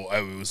law school, I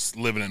was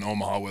living in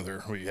Omaha with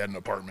her. We had an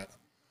apartment.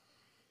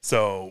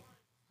 So,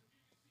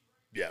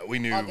 yeah, we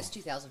knew. August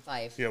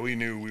 2005. Yeah, we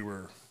knew we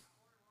were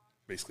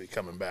basically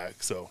coming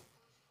back. So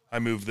I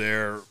moved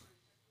there,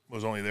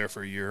 was only there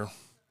for a year.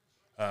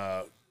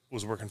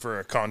 Was working for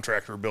a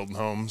contractor building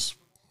homes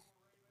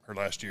her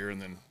last year.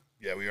 And then,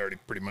 yeah, we already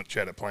pretty much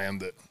had it planned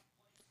that.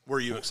 Were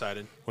you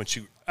excited? When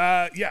she,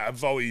 yeah,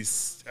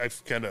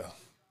 I've kind of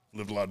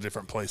lived a lot of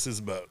different places,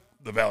 but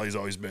the Valley's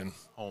always been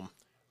home.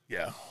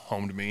 Yeah,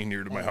 home to me,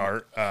 near to my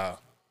heart.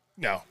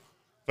 Now,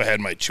 if I had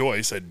my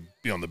choice, I'd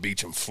be on the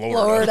beach in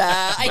Florida. Florida.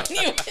 I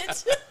knew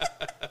it.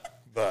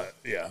 But,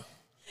 yeah.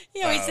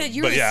 He always said,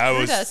 you But, really yeah,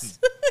 screwed us.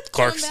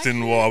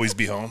 Clarkston will always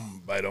be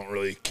home. But I don't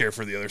really care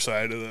for the other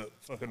side of the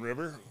fucking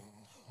river.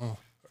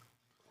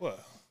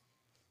 What?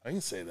 I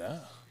can say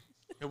that.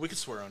 Yeah, we could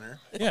swear on here.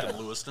 Yeah.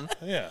 Lewiston.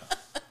 Yeah.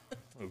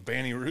 A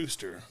Banny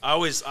Rooster. I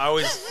always,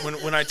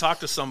 when I talk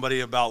to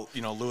somebody about,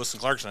 Lewis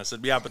and Clarkson, I said,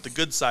 yeah, but the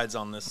good side's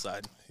on this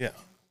side. Yeah.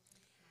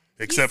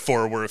 Except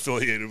for we're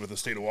affiliated with the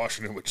state of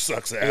Washington, which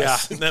sucks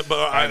ass. Yeah, but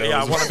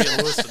I want to be in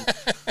Lewiston.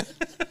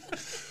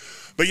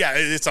 But yeah,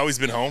 it's always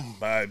been home.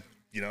 I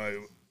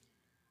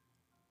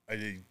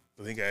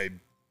think I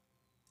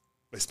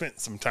spent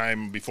some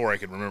time before I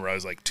could remember. I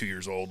was like 2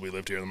 years old. We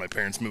lived here, and then my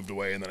parents moved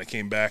away, and then I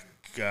came back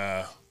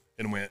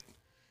and went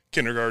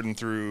kindergarten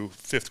through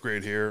 5th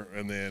grade here,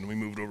 and then we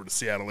moved over to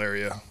Seattle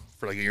area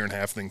for like a year and a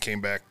half, and then came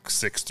back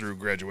 6th through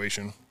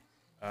graduation.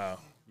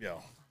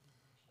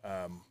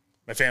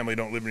 My family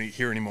don't live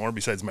here anymore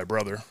besides my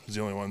brother. He's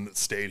the only one that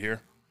stayed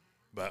here.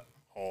 But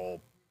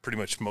pretty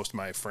much most of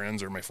my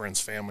friends or my friends'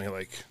 family,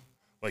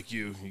 like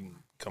you can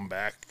come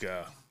back.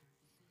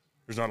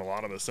 There's not a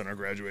lot of us in our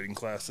graduating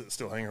class that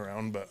still hang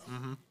around, but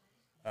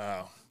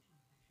yeah,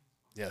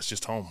 it's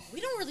just home. We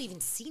don't really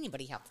even see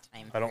anybody half the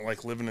time. I don't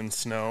like living in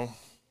snow.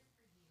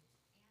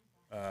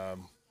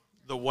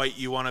 The white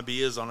you want to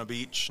be is on a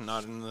beach,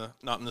 not in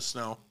the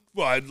snow.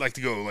 Well, I'd like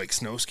to go like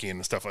snow skiing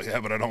and stuff like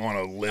that, but I don't want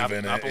to live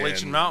in it.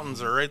 Appalachian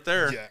Mountains are right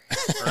there. Yeah.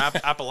 Or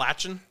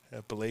Appalachian?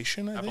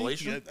 Appalachian, I think?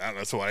 Appalachian? Yeah,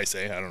 that's what I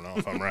say. I don't know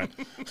if I'm right.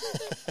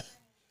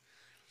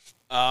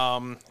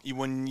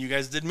 When you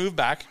guys did move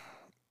back,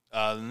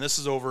 and this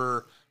is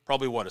over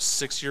probably, a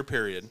 6-year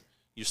period.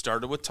 You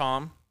started with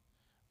Tom,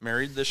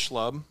 married this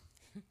schlub.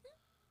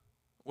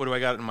 What do I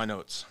got in my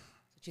notes?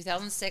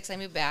 2006, I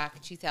moved back.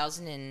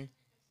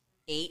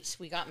 2008,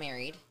 we got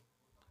married.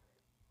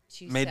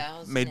 Made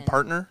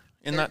partner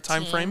in that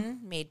time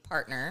frame? Made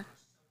partner.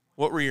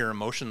 What were your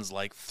emotions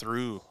like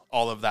through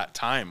all of that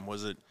time?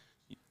 Was it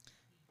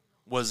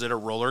a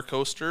roller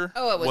coaster?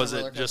 Oh, it was a roller Was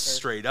it coaster. just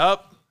straight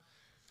up?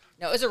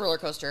 No, it was a roller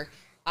coaster.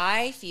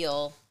 I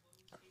feel...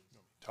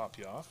 Top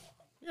you off?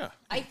 Yeah.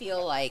 I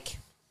feel like...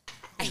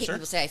 I hate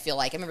people say I feel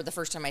like. I remember the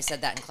first time I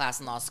said that in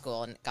class in law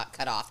school and got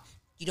cut off.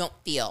 You don't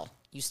feel.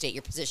 You state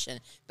your position.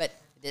 But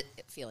the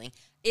feeling.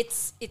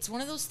 It's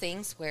one of those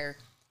things where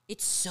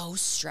it's so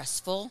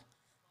stressful.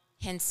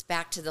 Hence,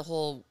 back to the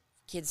whole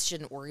kids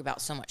shouldn't worry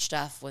about so much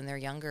stuff when they're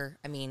younger.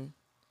 I mean,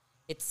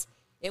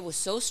 it was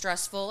so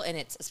stressful, and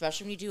it's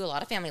especially when you do a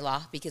lot of family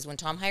law, because when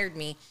Tom hired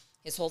me,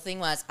 his whole thing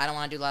was, I don't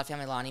want to do a lot of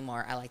family law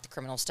anymore. I like the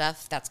criminal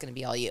stuff. That's going to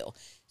be all you.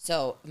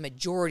 So the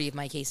majority of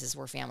my cases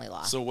were family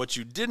law. So what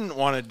you didn't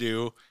want to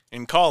do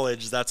in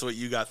college, that's what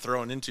you got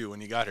thrown into when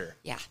you got here.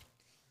 Yeah.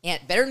 And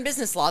better than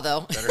business law,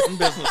 though. Better than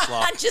business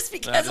law. Just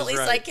because at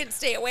least I could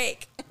stay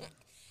awake.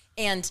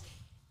 And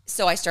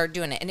so I started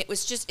doing it. And it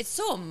was just, it's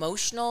so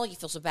emotional. You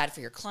feel so bad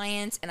for your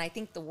clients. And I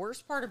think the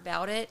worst part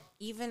about it,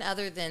 even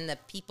other than the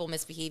people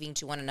misbehaving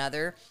to one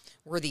another,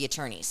 were the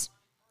attorneys.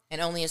 And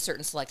only a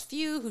certain select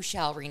few who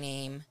shall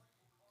remain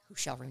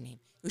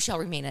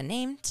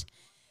unnamed,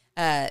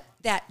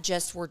 that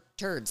just were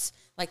turds.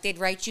 Like, they'd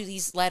write you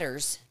these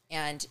letters,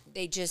 and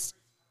they just,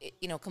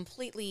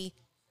 completely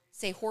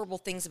say horrible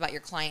things about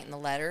your client in the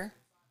letter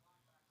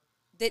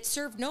that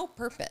serve no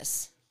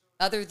purpose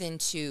other than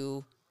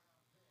to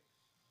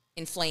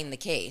inflame the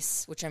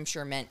case, which I'm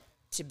sure meant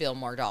to bill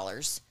more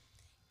dollars.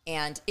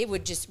 And it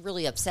would just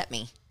really upset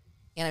me.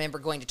 And I remember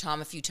going to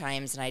Tom a few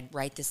times, and I'd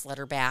write this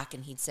letter back,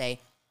 and he'd say,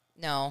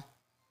 no,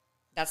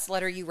 that's the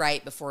letter you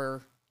write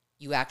before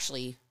you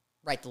actually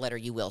write the letter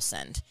you will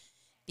send.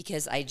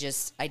 Because I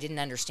didn't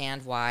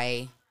understand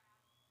why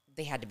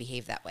they had to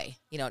behave that way.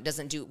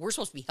 We're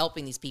supposed to be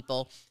helping these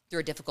people through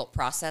a difficult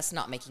process,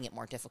 not making it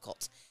more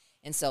difficult.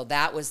 And so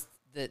that was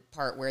the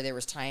part where there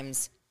was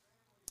times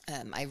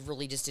I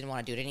really just didn't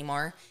want to do it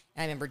anymore.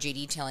 And I remember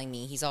JD telling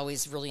me, he's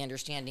always really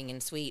understanding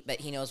and sweet,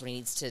 but he knows when he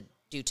needs to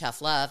do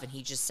tough love. And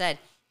he just said,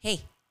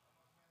 hey,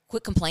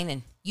 quit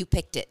complaining. You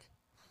picked it.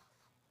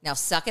 Now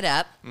suck it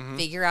up,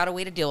 figure out a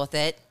way to deal with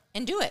it,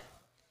 and do it.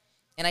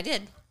 And I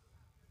did.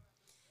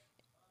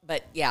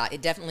 But, yeah,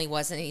 it definitely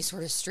wasn't any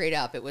sort of straight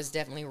up. It was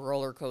definitely a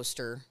roller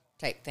coaster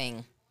type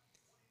thing.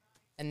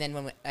 And then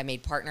when I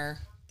made partner,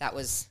 that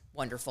was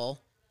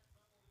wonderful.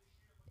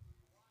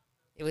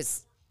 It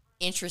was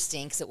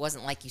interesting because it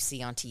wasn't like you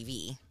see on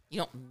TV. You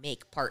don't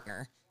make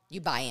partner. You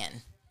buy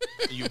in.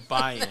 You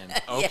buy in.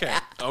 Okay. Yeah,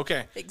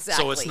 okay.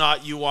 exactly. So it's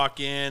not you walk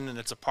in and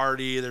it's a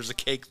party, there's a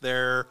cake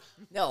there.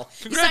 No.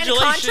 You sign a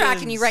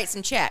contract and you write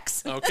some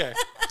checks. Okay.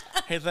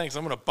 Hey, thanks.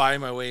 I'm going to buy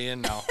my way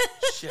in now.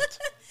 Shit.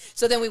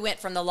 So then we went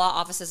from the law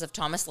offices of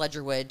Thomas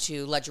Ledgerwood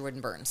to Ledgerwood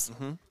and Burns.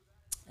 Mm-hmm.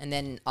 And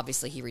then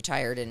obviously he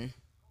retired in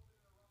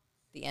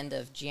the end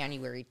of the end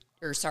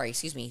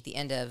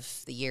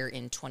of the year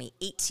in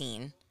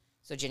 2018.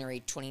 So January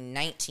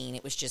 2019,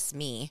 it was just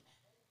me.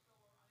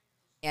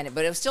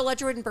 But it was still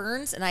Ledgerwood and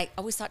Burns, and I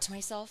always thought to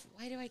myself,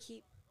 why do I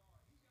keep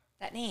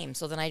that name?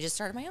 So then I just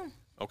started my own.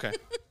 Okay.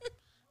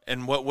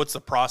 And what's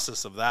the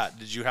process of that?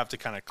 Did you have to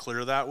kind of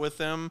clear that with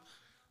him?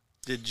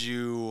 Did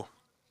you?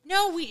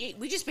 No, we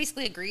just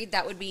basically agreed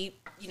that would be,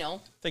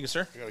 Thank you,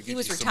 sir. he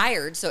was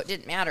retired, so it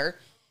didn't matter.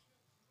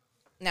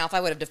 Now, if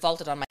I would have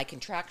defaulted on my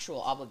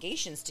contractual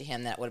obligations to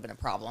him, that would have been a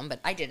problem. But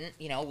I didn't.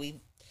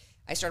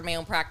 I started my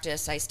own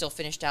practice. I still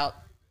finished out,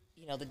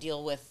 the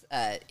deal with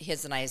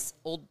his and I's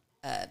old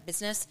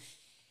business.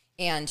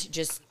 And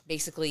just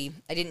basically,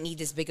 I didn't need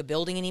this big a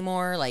building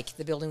anymore. Like,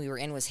 the building we were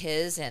in was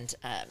his, and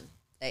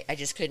I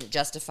just couldn't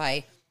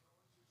justify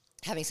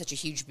having such a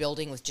huge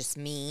building with just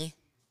me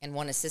and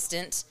one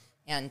assistant,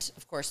 and,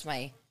 of course,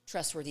 my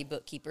trustworthy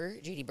bookkeeper,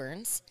 Brooke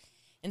Burns.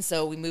 And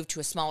so we moved to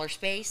a smaller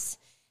space,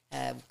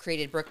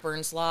 created Brooke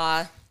Burns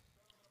Law,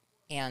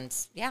 and,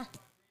 yeah,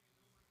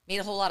 made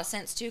a whole lot of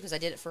sense, too, because I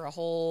did it for a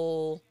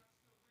whole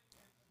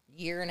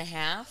year and a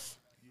half.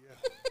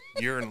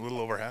 Year and a little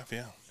over half,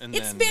 yeah. And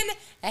it's been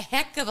a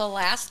heck of a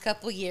last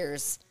couple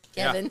years,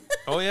 Kevin. Yeah.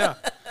 Oh, yeah.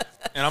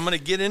 And I'm going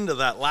to get into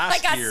that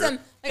last year.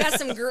 I got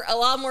a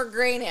lot more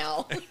gray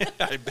now.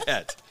 I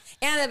bet.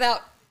 And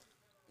about,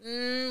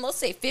 let's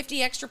say,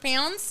 50 extra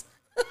pounds.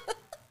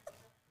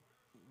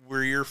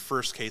 Were your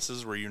first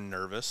cases, were you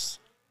nervous?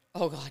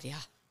 Oh, God, yeah.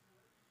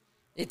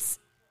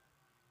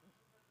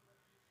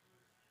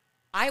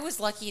 I was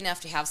lucky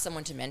enough to have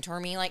someone to mentor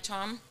me like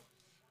Tom,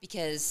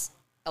 because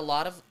a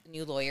lot of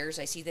new lawyers,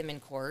 I see them in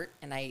court,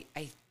 and I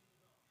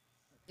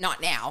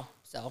not now,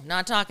 so I'm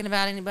not talking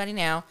about anybody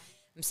now.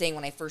 I'm saying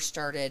when I first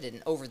started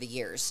and over the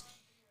years.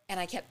 And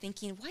I kept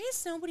thinking, why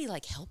is nobody,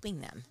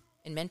 helping them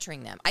and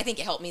mentoring them? I think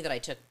it helped me that I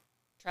took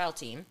trial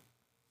team,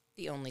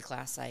 the only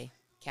class I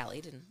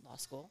callied in law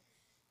school,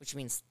 which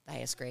means the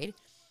highest grade.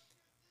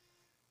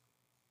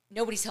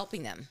 Nobody's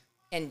helping them.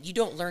 And you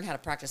don't learn how to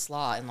practice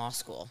law in law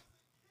school.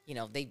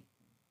 They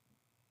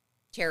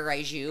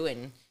terrorize you,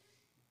 and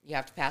you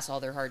have to pass all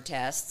their hard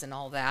tests and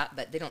all that,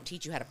 but they don't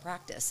teach you how to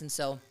practice. And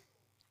so,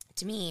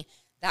 to me,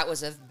 that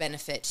was of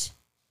benefit,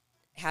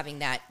 having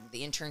the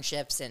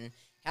internships and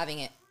having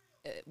it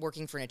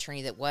working for an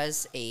attorney that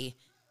was a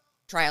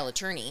trial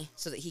attorney,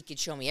 so that he could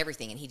show me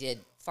everything. And he did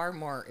far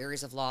more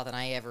areas of law than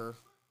I ever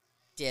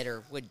did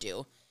or would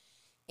do.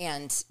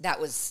 And that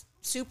was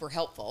super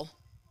helpful,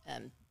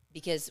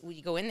 because when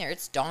you go in there,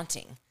 it's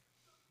daunting.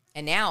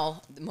 And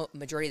now the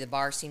majority of the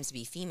bar seems to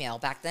be female.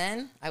 Back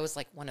then, I was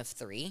like one of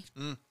three.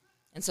 And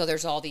so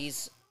there's all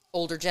these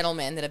older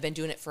gentlemen that have been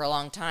doing it for a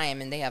long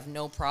time, and they have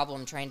no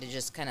problem trying to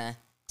just kind of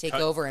take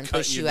over and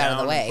push you out of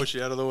the way. Push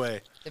you out of the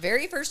way. The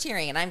very first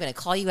hearing, and I'm going to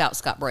call you out,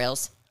 Scott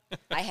Broyles,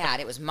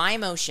 it was my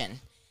motion,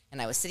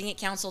 and I was sitting at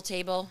counsel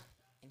table,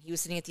 and he was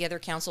sitting at the other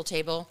counsel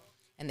table,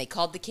 and they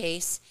called the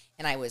case,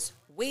 and I was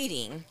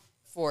waiting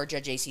for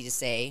Judge AC to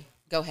say,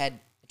 go ahead,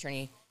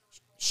 Attorney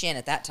Shin,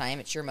 at that time,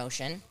 it's your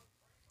motion.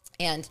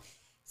 And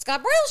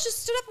Scott Broyles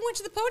just stood up and went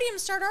to the podium and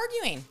started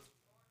arguing.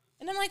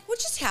 And I'm like, what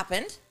just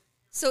happened?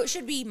 So it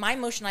should be my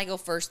motion, I go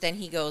first, then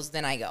he goes,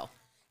 then I go.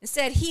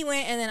 Instead, he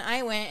went, and then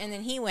I went, and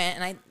then he went,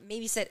 and I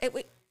maybe said, hey,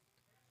 wait,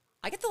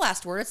 I get the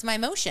last word, it's my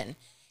motion.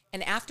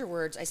 And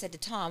afterwards, I said to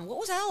Tom, what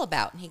was that all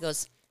about? And he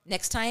goes,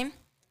 next time,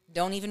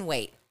 don't even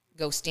wait.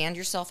 Go stand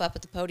yourself up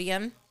at the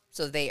podium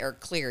so they are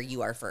clear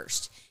you are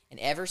first. And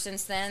ever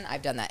since then,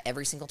 I've done that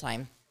every single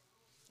time.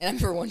 And I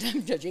remember one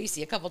time, Judge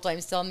AC, a couple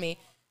times telling me,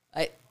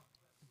 I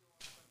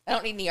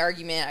don't need any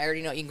argument. I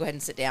already know you can go ahead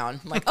and sit down.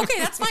 I'm like, okay,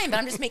 that's fine, but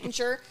I'm just making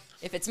sure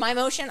if it's my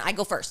motion, I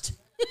go first.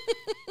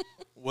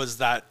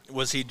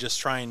 Was he just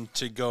trying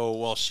to go,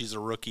 well, she's a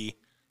rookie,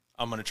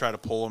 I'm going to try to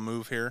pull a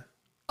move here?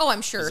 Oh,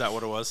 I'm sure. Is that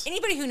what it was?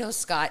 Anybody who knows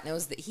Scott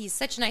knows that he's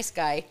such a nice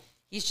guy.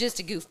 He's just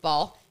a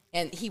goofball,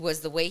 and he was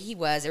the way he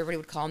was. Everybody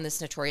would call him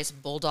this notorious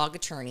bulldog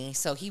attorney,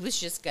 so he was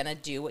just going to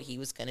do what he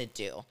was going to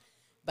do.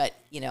 But,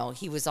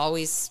 he was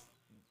always,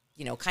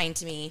 kind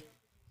to me,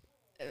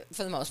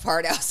 for the most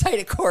part, outside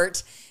of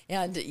court,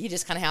 and you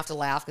just kind of have to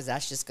laugh because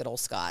that's just good old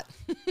Scott.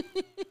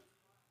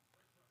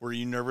 Were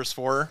you nervous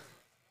for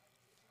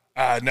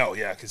her? No,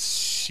 yeah, because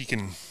she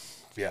can,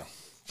 yeah.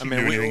 She can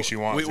do anything she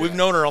wants. We've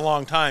known her a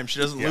long time. She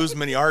doesn't lose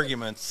many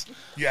arguments.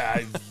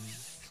 Yeah.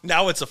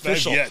 Now it's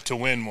official. I've yet to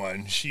win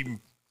one.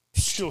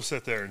 She'll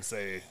sit there and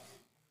say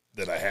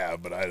that I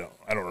have, but I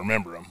don't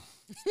remember them.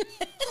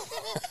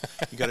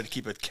 You got to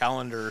keep a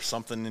calendar or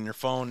something in your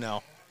phone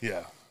now.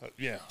 Yeah.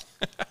 Yeah.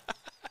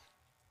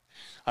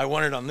 I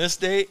won it on this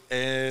date,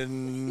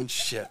 and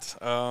shit.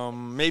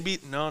 Maybe,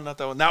 no, not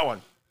that one. That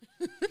one.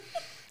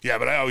 Yeah,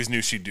 but I always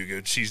knew she'd do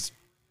good. She's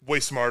way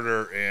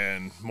smarter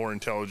and more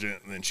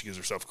intelligent than she gives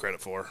herself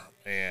credit for.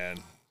 And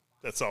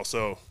that's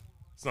also,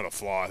 it's not a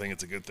flaw. I think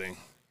it's a good thing.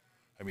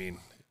 I mean,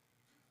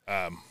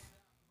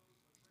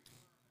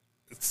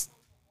 it's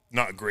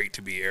not great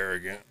to be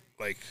arrogant,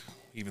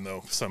 even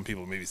though some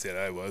people maybe said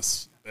I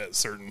was at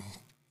certain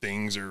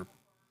things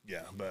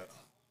but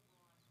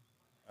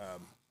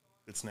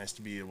it's nice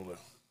to be able to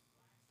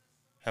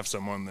have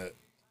someone that,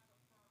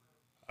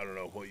 I don't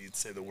know what you'd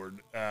say the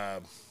word,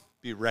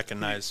 be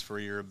recognized for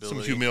your ability.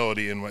 Some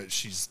humility in what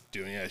she's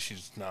doing. Yeah,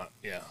 she's not,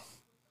 I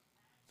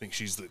think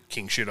she's the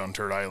king shit on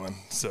Turd Island.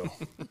 So,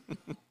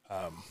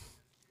 but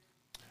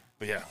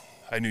yeah,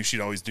 I knew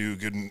she'd always do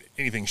good in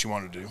anything she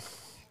wanted to do.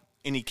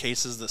 Any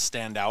cases that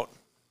stand out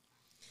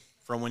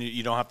from when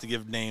you don't have to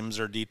give names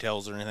or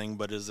details or anything,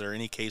 but is there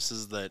any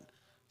cases that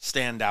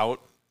stand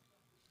out?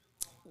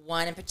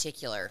 One in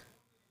particular,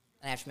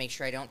 and I have to make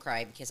sure I don't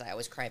cry because I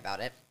always cry about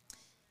it.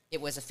 It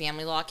was a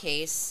family law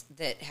case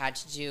that had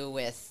to do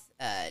with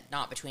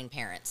not between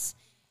parents.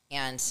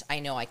 And I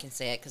know I can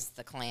say it because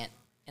the client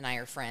and I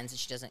are friends and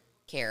she doesn't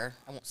care.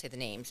 I won't say the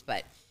names,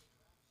 but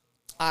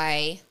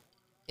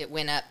it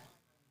went up.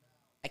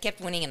 I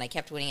kept winning and I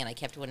kept winning and I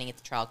kept winning at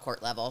the trial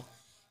court level.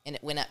 And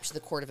it went up to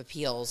the Court of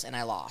Appeals and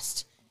I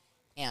lost.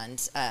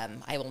 And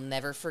I will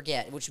never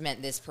forget, which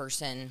meant this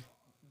person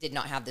did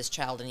not have this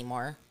child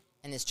anymore.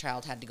 And this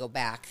child had to go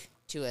back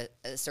to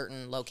a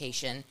certain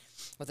location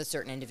with a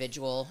certain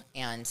individual.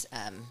 And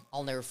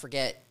I'll never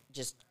forget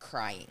just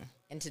crying.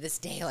 And to this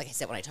day, like I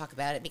said, when I talk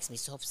about it, it makes me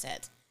so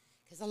upset.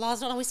 Because the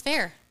law's not always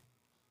fair.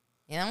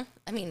 You know?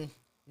 I mean,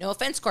 no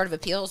offense, Court of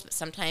Appeals, but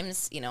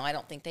sometimes, I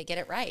don't think they get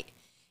it right.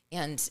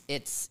 And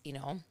it's, it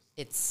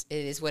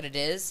is what it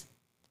is.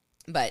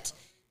 But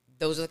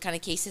those are the kind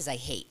of cases I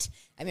hate.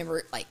 I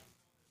remember,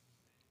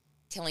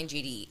 telling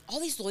JD, all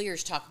these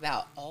lawyers talk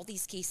about all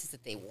these cases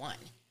that they won.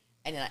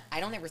 And I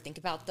don't ever think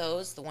about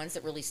those. The ones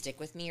that really stick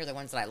with me are the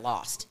ones that I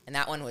lost. And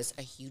that one was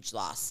a huge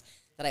loss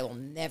that I will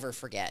never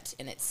forget.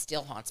 And it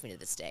still haunts me to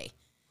this day.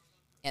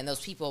 And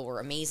those people were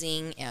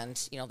amazing. And,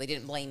 they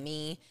didn't blame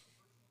me.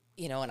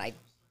 And I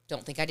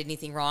don't think I did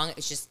anything wrong. It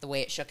was just the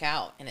way it shook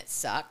out. And it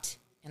sucked.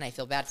 And I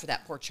feel bad for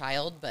that poor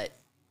child. But,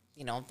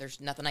 there's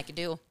nothing I could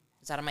do.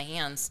 It's out of my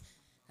hands.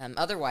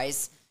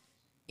 Otherwise,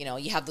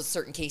 you have those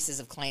certain cases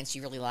of clients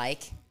you really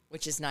like,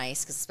 which is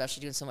nice, because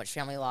especially doing so much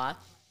family law,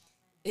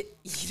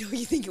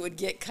 you think it would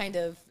get kind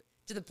of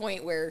to the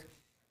point where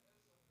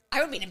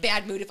I would be in a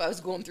bad mood if I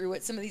was going through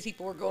what some of these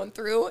people were going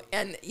through.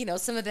 And,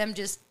 some of them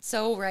just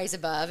so rise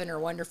above and are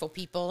wonderful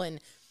people. And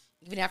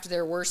even after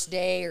their worst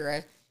day or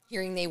a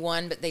hearing they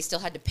won, but they still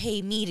had to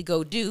pay me to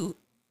go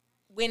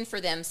win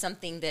for them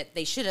something that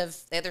they should have,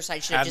 the other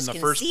side should have just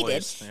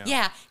conceded.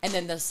 Yeah. And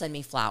then they'll send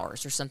me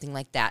flowers or something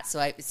like that. So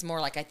it's more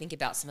like I think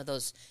about some of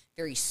those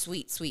very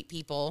sweet, sweet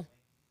people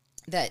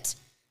that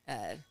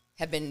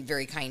have been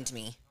very kind to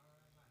me.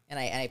 And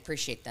I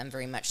appreciate them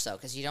very much so,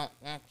 because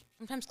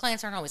sometimes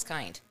clients aren't always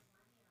kind.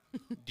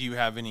 Do you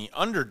have any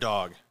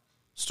underdog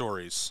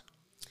stories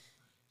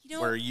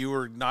where you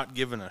were not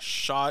given a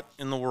shot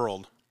in the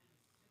world?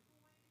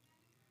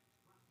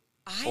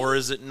 Or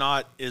is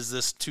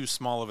this too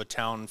small of a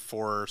town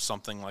for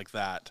something like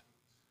that?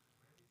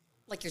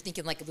 Like you're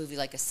thinking like a movie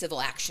like a Civil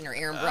Action or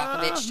Aaron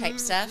Brockovich type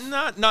stuff?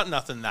 Not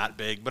nothing that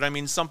big, but I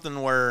mean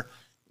something where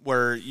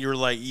you're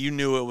like, you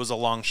knew it was a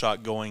long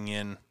shot going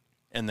in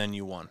and then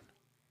you won.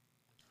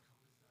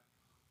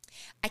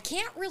 I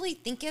can't really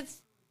think of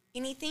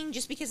anything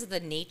just because of the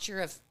nature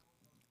of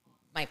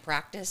my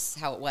practice,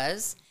 how it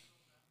was.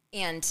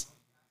 And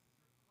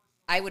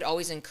I would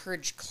always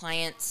encourage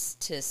clients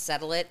to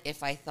settle it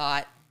if I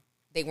thought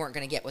they weren't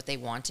going to get what they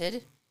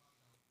wanted.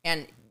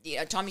 And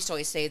Tom used to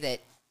always say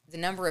that the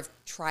number of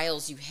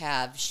trials you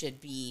have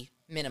should be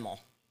minimal.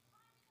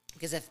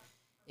 Because if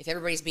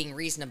everybody's being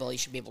reasonable, you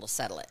should be able to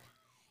settle it.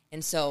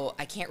 And so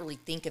I can't really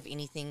think of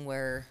anything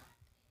where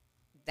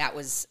that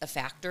was a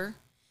factor.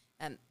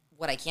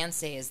 What I can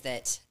say is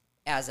that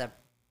as a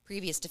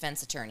previous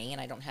defense attorney,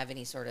 and I don't have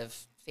any sort of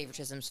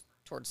favoritisms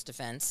towards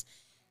defense,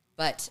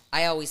 but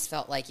I always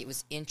felt like it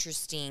was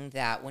interesting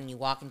that when you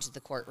walk into the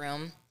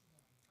courtroom,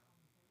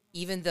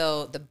 even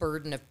though the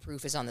burden of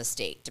proof is on the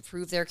state to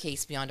prove their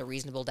case beyond a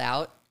reasonable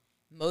doubt,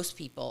 most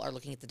people are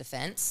looking at the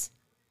defense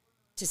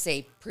to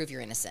say, prove you're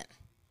innocent.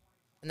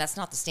 And that's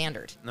not the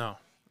standard. No.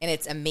 And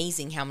it's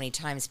amazing how many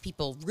times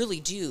people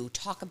really do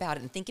talk about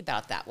it and think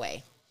about it that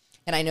way.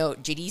 And I know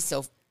JD's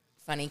so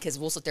funny because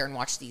we'll sit there and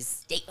watch these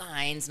state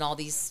lines and all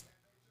these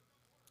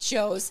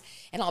shows,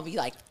 and I'll be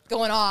like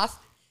going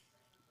off.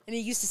 And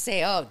he used to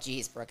say, oh,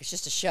 geez, Brooke, it's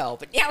just a show.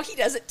 But now he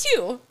does it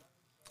too.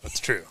 That's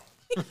true.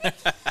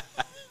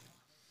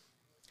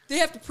 They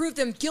have to prove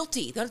them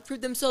guilty. They have to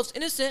prove themselves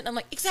innocent. And I'm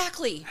like,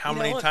 exactly. How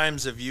many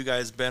times have you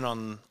guys been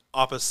on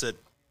opposite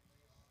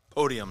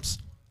podiums?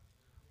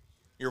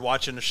 You're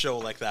watching a show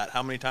like that.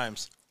 How many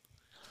times?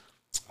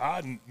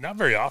 Not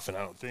very often, I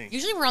don't think.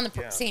 Usually we're on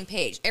the same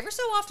page. Every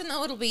so often,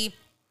 though, it'll be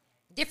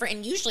different.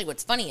 And usually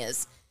what's funny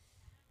is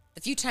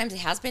the few times it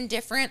has been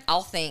different,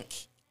 I'll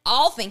think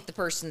the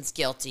person's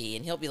guilty.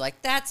 And he'll be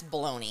like, that's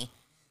baloney.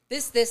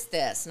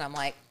 This. And I'm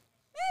like,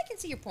 I can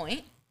see your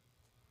point.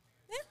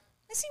 Yeah,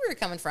 I see where you're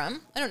coming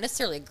from. I don't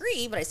necessarily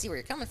agree, but I see where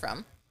you're coming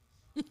from.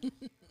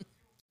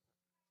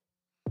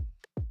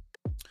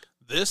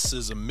 This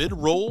is a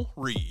mid-roll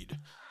read.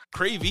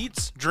 Crave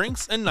Eats,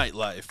 Drinks, and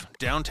Nightlife,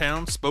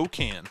 downtown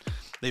Spokane.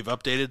 They've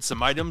updated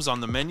some items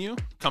on the menu.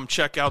 Come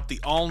check out the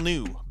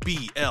all-new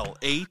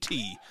BLAT.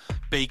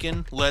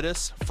 Bacon,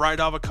 lettuce, fried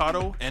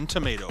avocado, and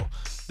tomato.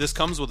 This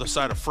comes with a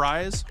side of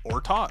fries or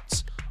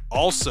tots.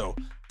 Also,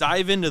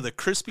 dive into the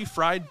crispy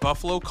fried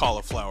buffalo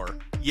cauliflower.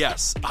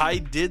 Yes, I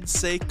did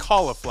say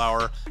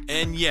cauliflower,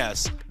 and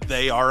yes,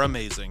 they are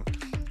amazing.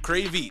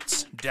 Crave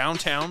Eats,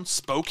 downtown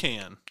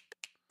Spokane.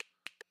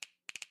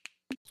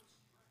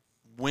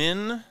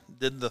 When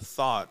did the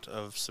thought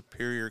of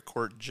Superior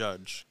Court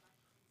judge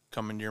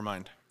come into your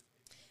mind?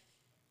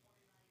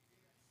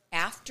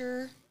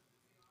 After,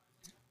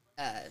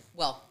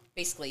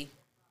 basically,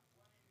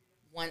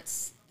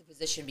 once the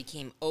position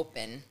became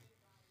open,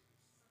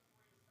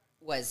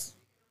 was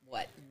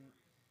what?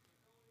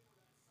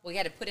 We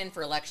had to put in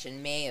for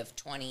election May of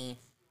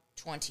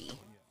 2020.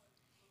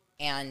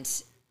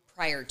 And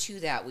prior to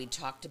that, we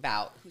talked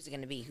about who's it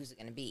going to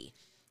be.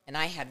 And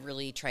I had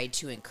really tried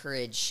to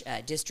encourage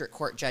District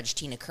Court Judge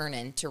Tina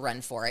Kernan to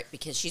run for it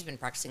because she's been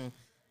practicing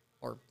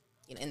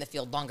in the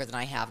field longer than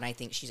I have, and I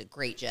think she's a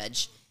great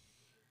judge.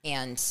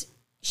 And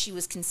she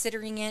was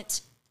considering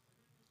it,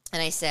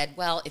 and I said,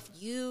 well, if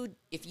you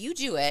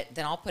do it,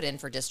 then I'll put in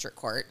for District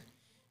Court.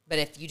 But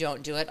if you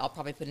don't do it, I'll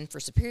probably put in for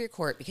Superior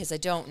Court because I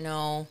don't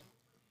know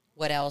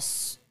what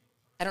else.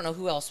 I don't know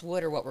who else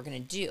would or what we're going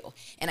to do.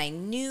 And I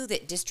knew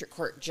that District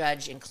Court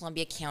Judge in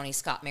Columbia County,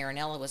 Scott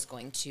Marinella, was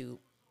going to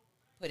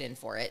put in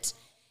for it.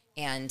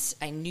 And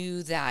I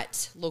knew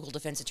that local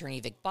defense attorney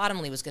Vic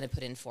Bottomley was going to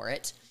put in for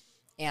it.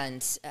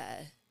 And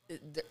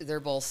they're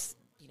both,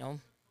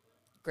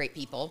 great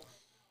people.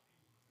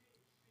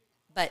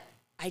 But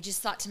I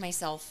just thought to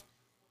myself,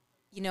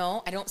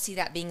 I don't see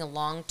that being a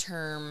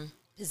long-term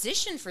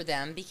position for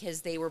them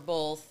because they were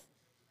both,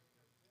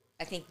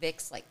 I think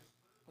Vic's like,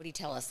 what do you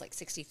tell us, like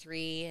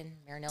 63 and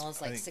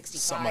Marinella's like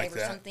 65 or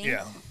something?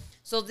 Yeah.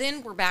 So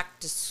then we're back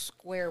to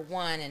square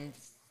one and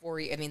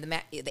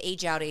the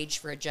age-out age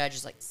for a judge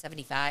is like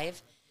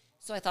 75.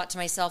 So I thought to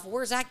myself, well,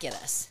 where does that get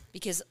us?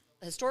 Because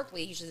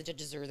historically, usually the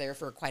judges are there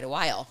for quite a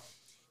while.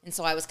 And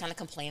so I was kind of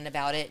complaining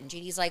about it. And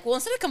JD's like, well,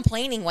 instead of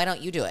complaining, why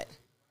don't you do it?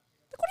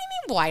 Like, what do you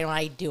mean, why don't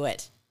I do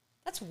it?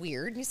 That's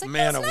weird. And he's like,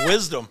 man of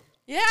wisdom.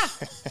 Yeah.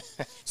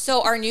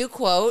 So our new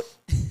quote,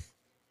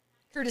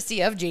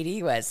 courtesy of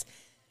JD, was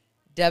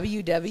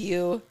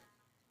WWJDD.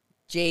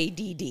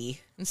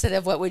 Instead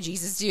of what would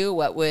Jesus do,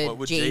 what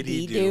would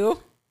JD do?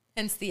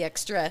 Hence the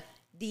extra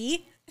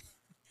D.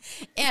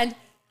 And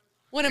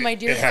one of my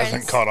dear friends. It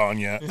hasn't caught on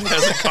yet.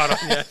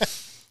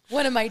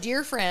 One of my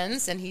dear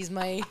friends, and he's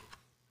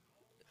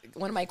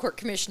one of my court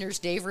commissioners,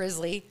 Dave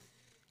Risley,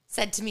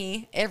 said to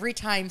me every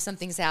time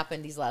something's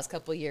happened these last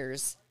couple of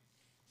years,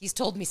 he's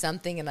told me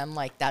something, and I'm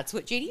like, that's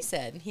what JD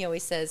said. And he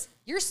always says,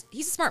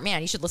 he's a smart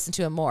man. You should listen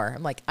to him more.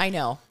 I'm like, I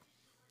know.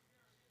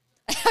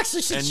 I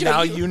actually should show you. And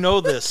now you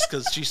know this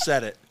because she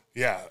said it.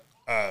 Yeah.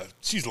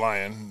 She's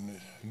lying.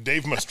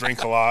 Dave must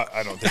drink a lot.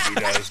 I don't think he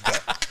does.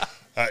 But,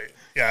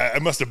 I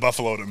must have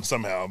buffaloed him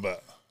somehow.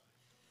 But,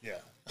 yeah.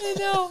 I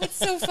know. It's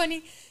so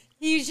funny.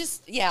 He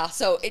just,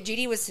 so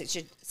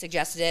JD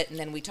suggested it, and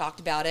then we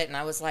talked about it, and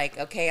I was like,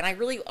 okay. And I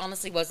really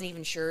honestly wasn't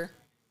even sure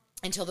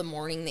until the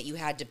morning that you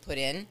had to put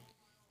in.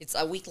 It's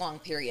a week-long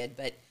period,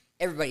 but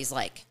everybody's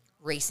like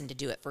racing to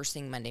do it first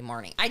thing Monday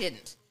morning. I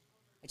didn't.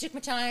 I took my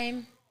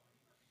time.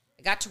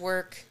 I got to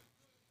work.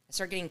 I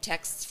started getting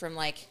texts from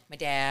like my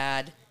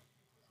dad,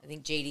 I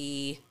think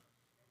JD,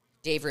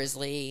 Dave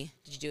Risley.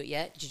 Did you do it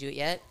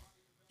yet?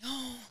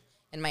 No.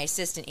 And my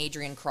assistant,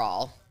 Adrienne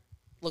Kroll.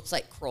 Looks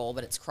like Kroll,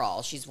 but it's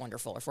Kroll. She's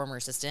wonderful, our former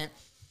assistant.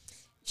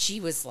 She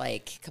was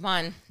like, come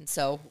on. And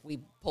so we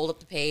pulled up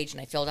the page,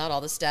 and I filled out all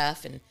the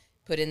stuff and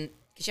put in,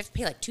 because you have to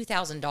pay like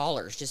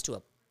 $2,000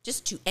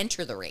 just to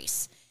enter the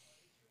race.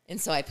 And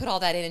so I put all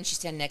that in, and she's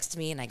standing next to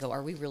me, and I go,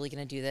 are we really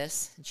going to do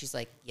this? And she's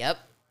like, yep.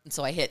 And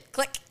so I hit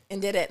click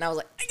and did it, and I was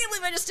like, I can't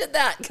believe I just did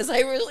that, because I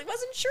really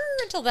wasn't sure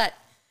until that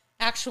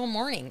actual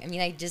morning. I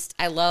mean,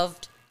 I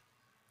loved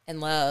and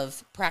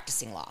love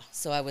practicing law.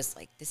 So I was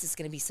like, this is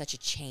going to be such a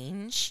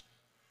change.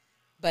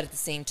 But at the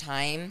same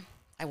time,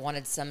 I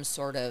wanted some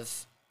sort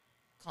of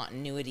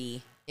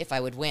continuity if I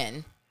would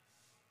win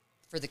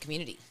for the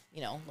community.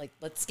 Like,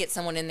 let's get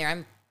someone in there. I'm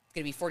going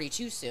to be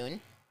 42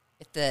 soon.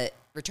 If the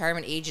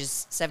retirement age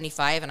is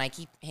 75 and I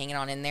keep hanging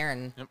on in there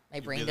and my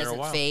brain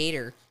doesn't fade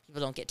or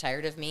people don't get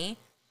tired of me,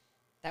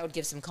 that would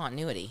give some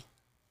continuity.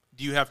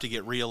 Do you have to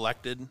get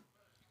reelected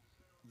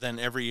then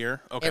every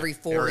year? Okay. Every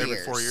 4 years.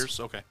 Every 4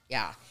 years, okay.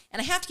 Yeah.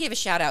 And I have to give a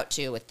shout out,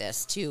 too, with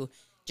this, to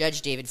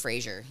Judge David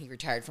Frazier. He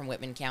retired from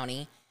Whitman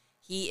County.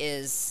 He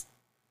is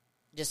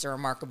just a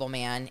remarkable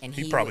man. And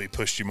he probably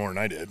pushed you more than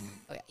I did.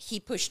 Oh, yeah. He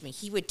pushed me.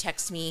 He would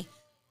text me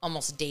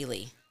almost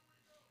daily.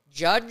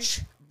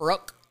 Judge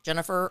Brooke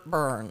Jennifer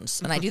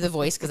Burns. And I do the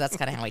voice because that's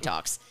kind of how he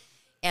talks.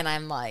 And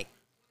I'm like,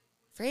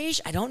 Frage,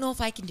 I don't know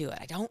if I can do it.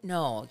 I don't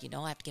know.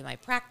 I have to get my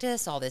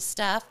practice, all this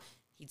stuff.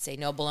 He'd say,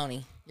 no,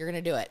 baloney. You're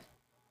going to do it.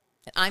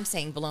 And I'm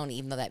saying baloney,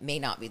 even though that may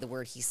not be the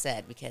word he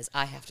said, because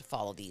I have to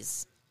follow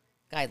these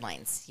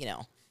guidelines,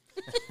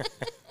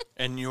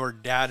 And your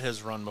dad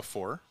has run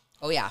before.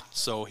 Oh, yeah.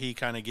 So he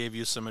kind of gave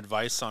you some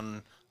advice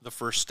on the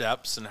first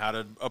steps and how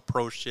to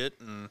approach it.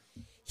 And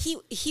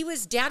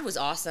Dad was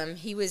awesome.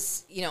 He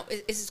was,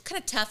 it's kind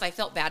of tough. I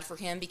felt bad for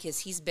him because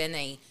he's been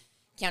a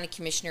county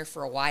commissioner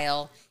for a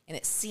while, and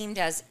it seemed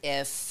as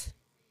if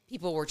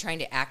people were trying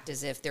to act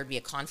as if there'd be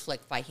a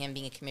conflict by him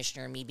being a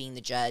commissioner and me being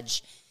the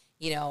judge,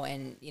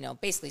 and,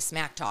 basically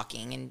smack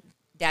talking. And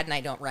Dad and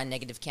I don't run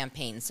negative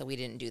campaigns, so we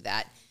didn't do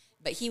that.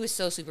 But he was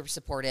so super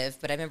supportive.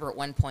 But I remember at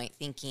one point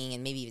thinking,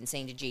 and maybe even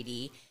saying to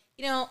JD,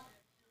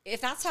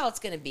 if that's how it's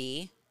going to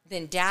be,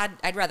 then Dad,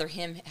 I'd rather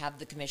him have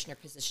the commissioner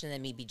position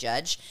than me be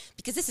judge,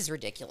 because this is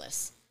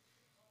ridiculous.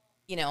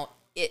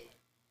 It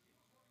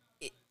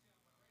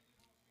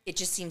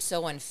just seems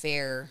so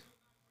unfair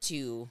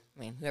to,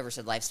 whoever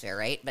said life's fair,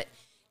 right? But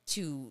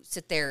to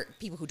sit there,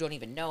 people who don't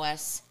even know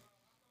us,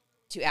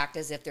 to act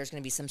as if there's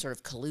going to be some sort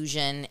of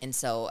collusion. And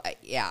so,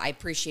 I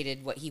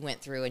appreciated what he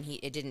went through, and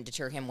it didn't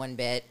deter him one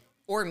bit,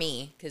 or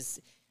me, because,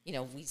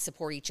 we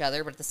support each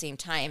other. But at the same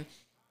time,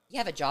 you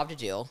have a job to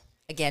do.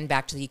 Again,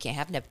 back to you can't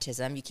have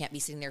nepotism. You can't be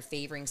sitting there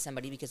favoring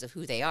somebody because of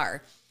who they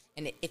are.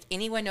 And if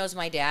anyone knows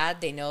my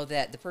dad, they know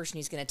that the person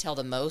he's going to tell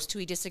the most who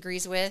he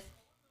disagrees with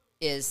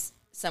is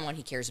someone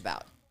he cares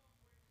about.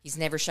 He's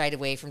never shied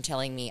away from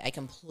telling me, I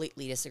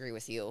completely disagree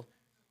with you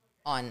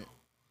on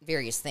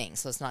various things.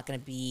 So it's not going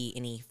to be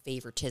any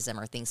favoritism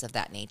or things of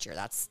that nature.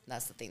 That's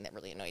the thing that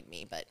really annoyed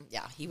me. But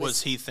yeah,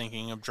 Was he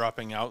thinking of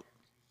dropping out?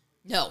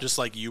 No. Just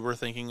like you were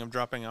thinking of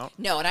dropping out?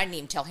 No, and I didn't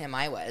even tell him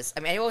I was.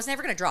 I was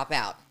never going to drop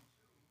out.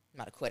 I'm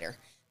not a quitter.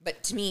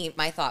 But to me,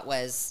 my thought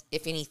was,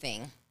 if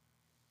anything,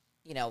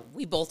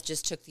 we both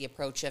just took the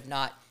approach of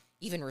not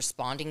even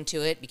responding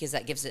to it, because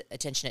that gives it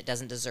attention it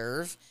doesn't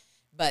deserve.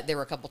 But there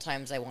were a couple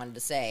times I wanted to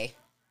say,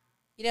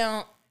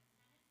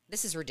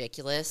 this is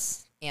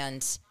ridiculous.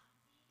 And,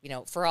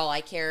 for all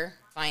I care,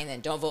 fine,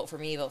 then don't vote for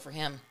me, vote for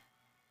him.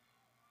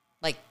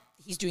 Like,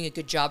 he's doing a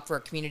good job for our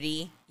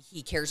community.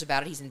 He cares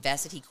about it. He's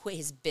invested. He quit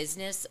his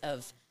business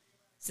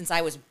since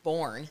I was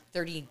born,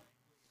 I'm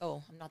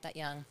not that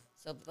young.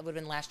 So that would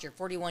have been last year,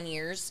 41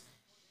 years.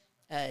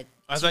 I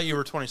thought you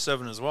were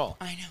 27 as well.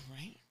 I know,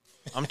 right?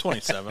 I'm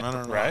 27. I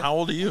don't know. Right? How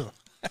old are you?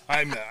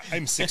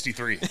 I'm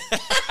 63.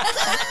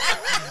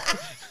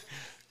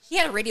 He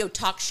had a radio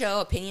talk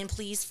show, Opinion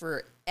Please,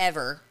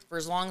 forever, for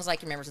as long as I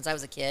can remember, since I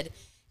was a kid.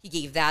 He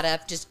gave that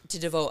up just to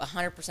devote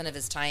 100% of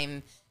his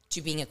time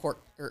to being a court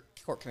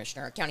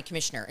commissioner, a county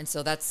commissioner. And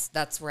so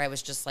that's where I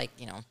was just like,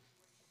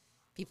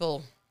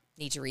 people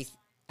need to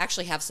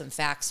actually have some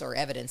facts or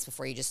evidence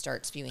before you just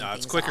start spewing things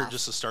it's quicker off.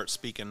 just to start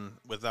speaking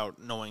without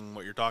knowing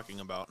what you're talking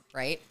about.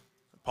 Right?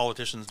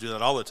 Politicians do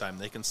that all the time.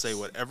 They can say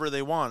whatever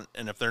they want,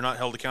 and if they're not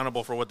held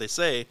accountable for what they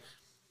say,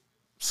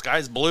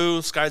 sky's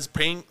blue, sky's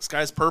pink,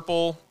 sky's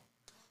purple.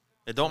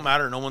 It don't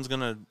matter. No one's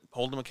going to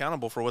hold them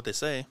accountable for what they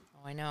say.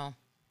 Oh, I know.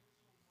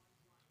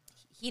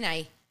 He and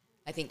I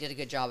think, did a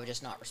good job of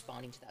just not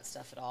responding to that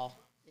stuff at all.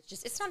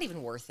 It's not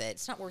even worth it.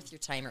 It's not worth your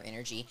time or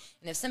energy.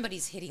 And if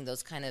somebody's hitting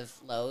those kind of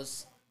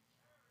lows,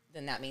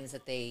 then that means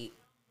that they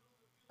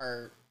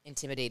are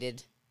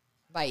intimidated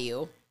by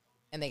you,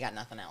 and they got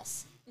nothing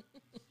else.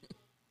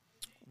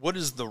 What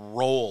is the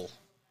role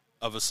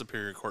of a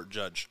Superior Court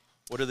judge?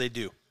 What do they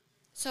do?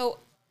 So,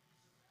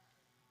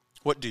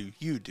 what do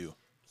you do?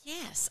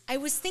 Yes, I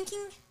was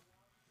thinking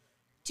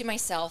to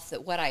myself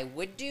that what I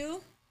would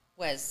do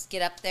was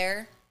get up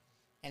there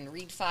and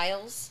read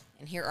files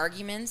and hear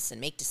arguments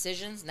and make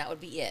decisions, and that would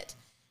be it.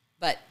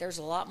 But there's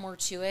a lot more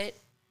to it.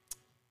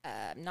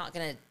 I'm not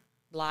going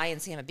to lie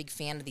and say I'm a big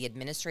fan of the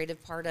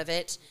administrative part of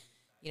it.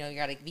 You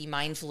got to be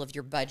mindful of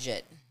your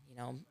budget.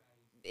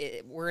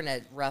 We're in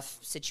a rough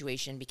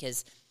situation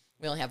because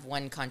we only have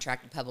one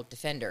contracted public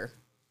defender,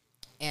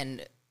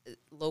 and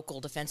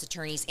local defense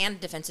attorneys and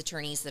defense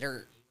attorneys that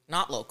are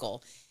not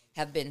local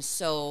have been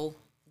so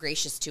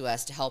gracious to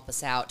us to help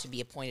us out to be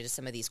appointed to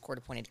some of these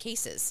court-appointed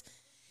cases.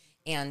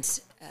 And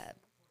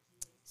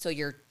so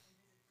you're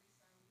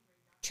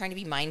trying to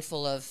be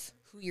mindful of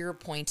who you're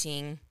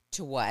appointing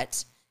to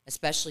what,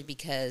 especially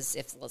because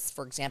if,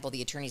 for example,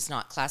 the attorney's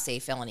not Class A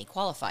felony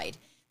qualified,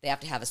 they have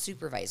to have a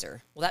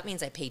supervisor. Well, that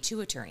means I pay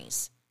 2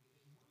 attorneys.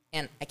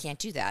 And I can't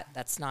do that.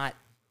 That's not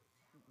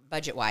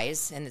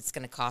budget-wise, and it's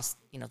going to cost,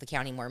 the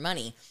county more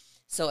money.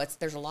 So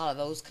there's a lot of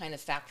those kind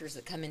of factors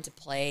that come into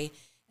play.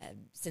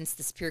 Since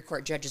the Superior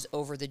Court judge is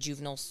over the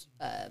juvenile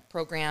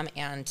program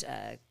and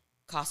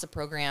CASA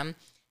program,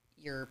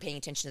 you're paying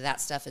attention to that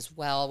stuff as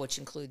well, which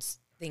includes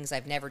things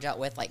I've never dealt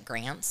with, like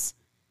grants,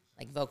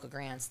 like VOCA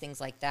grants, things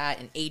like that.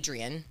 And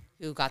Adrian,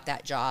 who got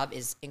that job,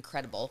 is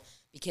incredible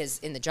because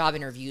in the job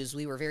interviews,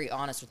 we were very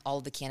honest with all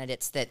of the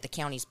candidates that the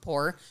county's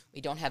poor.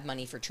 We don't have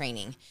money for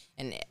training.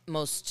 And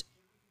most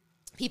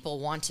people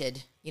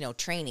wanted,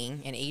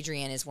 training, and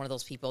Adrian is one of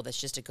those people that's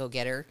just a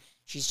go-getter.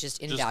 She's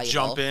just invaluable. Just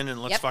jump in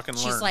and let's fucking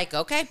learn. She's like,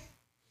 okay,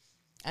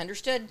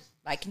 understood.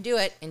 I can do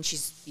it. And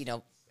she's,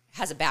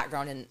 has a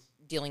background in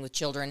dealing with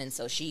children, and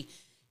so she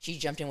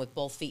jumped in with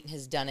both feet and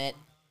has done it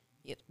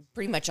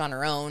pretty much on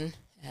her own.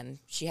 And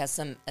she has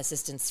some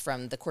assistance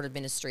from the court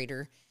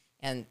administrator,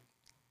 and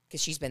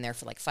because she's been there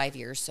for like 5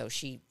 years, so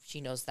she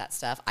knows that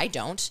stuff. I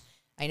don't.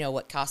 I know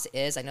what CASA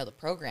is. I know the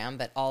program,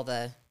 but all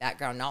the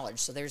background knowledge.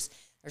 So there's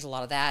a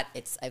lot of that.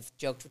 I've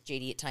joked with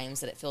JD at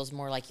times that it feels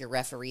more like you're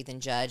referee than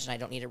judge, and I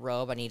don't need a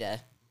robe. I need a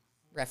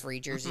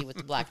referee jersey with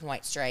the black and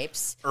white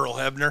stripes. Earl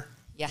Hebner.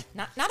 Yeah,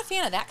 not a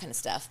fan of that kind of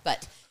stuff,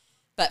 but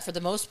for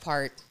the most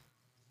part,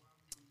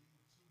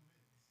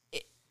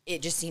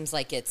 it just seems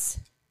like it's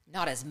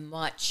not as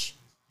much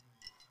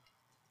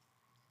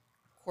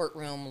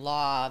courtroom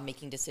law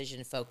making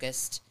decision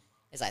focused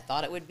as I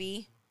thought it would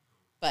be.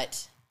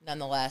 But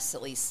nonetheless,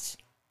 at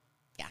least,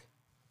 yeah,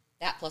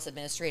 that plus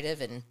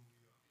administrative, and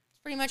it's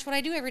pretty much what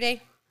I do every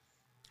day.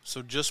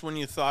 So just when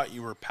you thought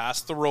you were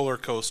past the roller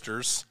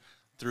coasters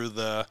through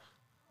the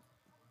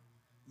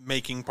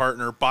making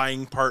partner,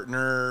 buying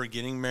partner,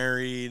 getting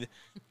married,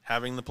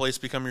 having the place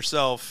become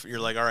yourself, you're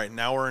like, all right,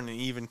 now we're in an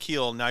even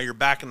keel. Now you're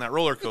back in that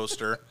roller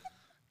coaster.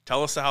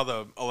 Tell us how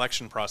the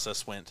election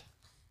process went.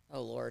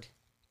 Oh, Lord.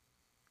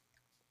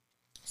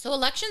 So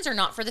elections are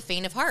not for the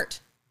faint of heart.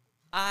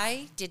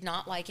 I did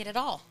not like it at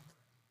all.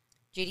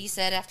 JD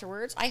said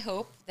afterwards, I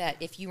hope that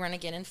if you run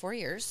again in 4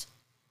 years,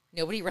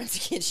 nobody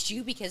runs against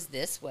you, because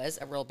this was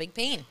a real big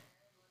pain.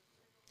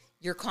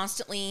 You're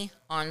constantly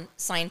on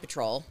sign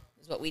patrol,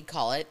 is what we'd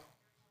call it.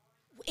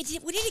 When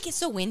did it get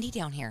so windy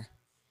down here?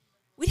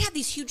 We'd have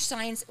these huge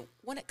signs.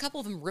 A couple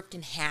of them ripped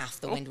in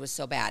half. The wind was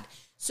so bad.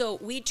 So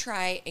we'd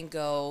try and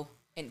go,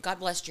 and God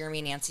bless Jeremy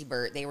and Nancy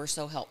Burt. They were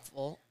so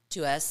helpful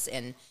to us.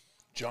 And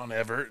John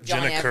Everett,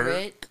 Jenna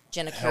Kirk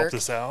Kirk helped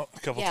us out a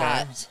couple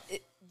times.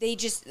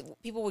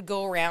 People would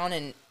go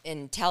around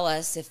and tell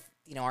us if,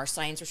 our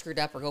signs were screwed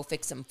up, or go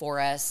fix them for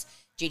us.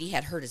 JD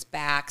had hurt his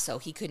back, so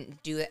he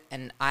couldn't do it,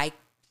 and I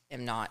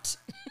am not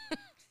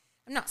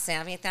I'm not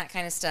savvy at that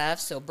kind of stuff,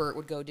 so Bert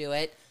would go do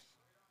it.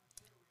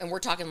 And we're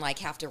talking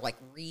have to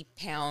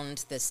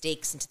repound the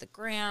stakes into the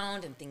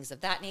ground and things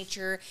of that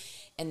nature.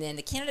 And then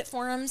the candidate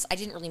forums, I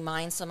didn't really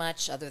mind so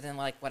much, other than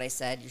what I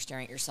said, you're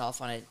staring at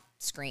yourself on a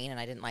screen, and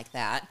I didn't like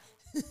that.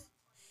 A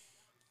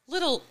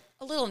little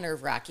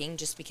nerve-wracking,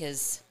 just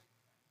because,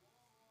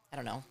 I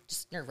don't know,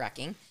 just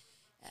nerve-wracking.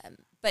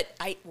 But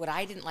what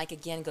I didn't like,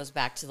 again, goes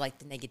back to the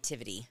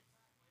negativity.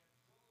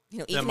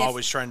 Them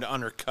always trying to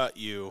undercut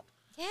you.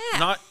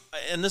 Yeah.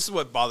 And this is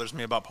what bothers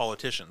me about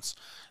politicians,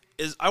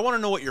 is I want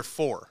to know what you're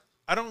for.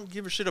 I don't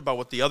give a shit about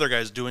what the other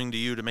guy's doing to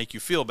you to make you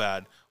feel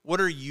bad.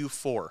 What are you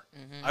for?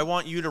 Mm-hmm. I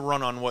want you to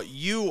run on what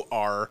you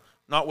are,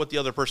 not what the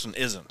other person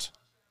isn't.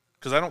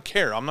 Because I don't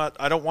care.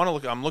 I don't want to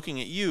look. I'm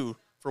looking at you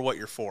for what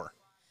you're for.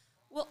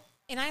 Well,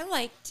 and I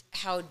liked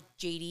how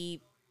JD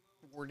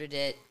worded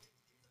it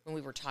when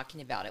we were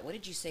talking about it. What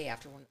did you say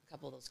after a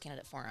couple of those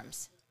candidate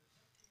forums?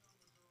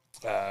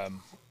 I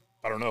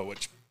don't know.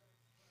 What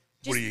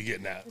are you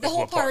getting at? The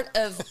whole part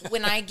of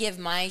when I give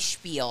my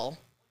spiel,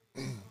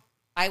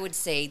 I would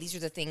say these are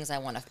the things I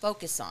want to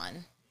focus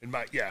on. In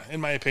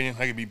my opinion,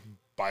 I could be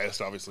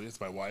biased. Obviously,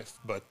 it's my wife,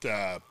 but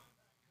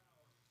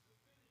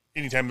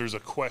anytime there's a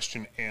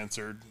question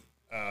answered,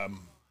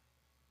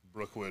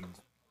 Brooke would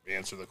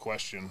answer the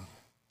question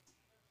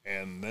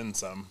and then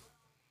some.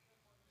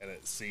 And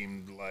it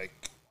seemed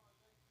like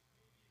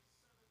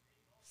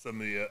some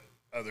of the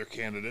other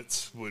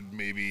candidates would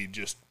maybe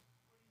just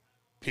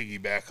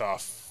piggyback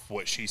off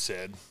what she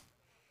said.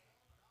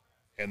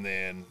 And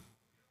then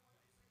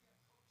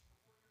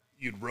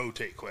you'd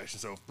rotate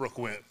questions. So if Brooke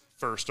went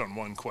first on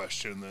one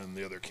question, then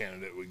the other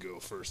candidate would go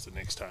first the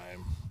next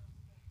time.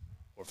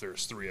 Or if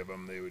there's three of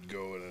them, they would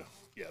go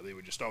they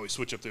would just always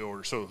switch up the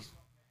order. So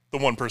the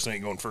one person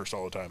ain't going first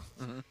all the time.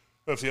 Mm-hmm.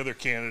 But if the other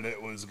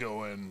candidate was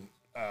going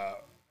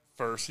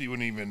first, he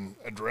wouldn't even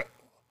address.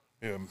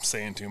 I'm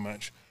saying too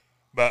much,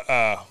 but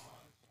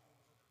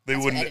they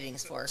That's wouldn't. what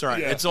editing's for. It's all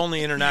right. Yeah. It's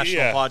only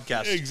international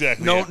podcast.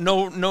 Exactly.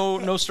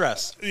 No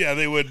stress. Yeah,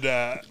 they would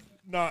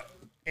not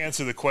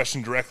answer the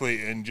question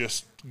directly and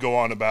just go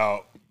on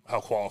about how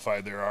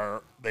qualified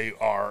they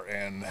are,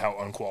 and how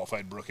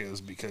unqualified Brooke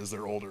is because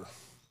they're older.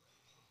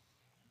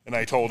 And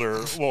I told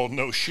her, well,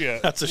 no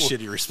shit. That's a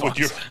shitty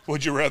response.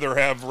 Would you rather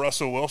have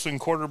Russell Wilson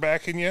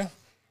quarterbacking you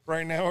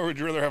right now, or would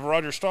you rather have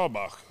Roger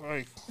Staubach?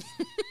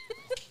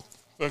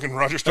 Fucking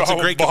Roger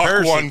Staubach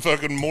won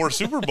fucking more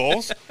Super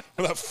Bowls.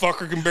 That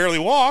fucker can barely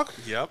walk.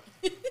 Yep.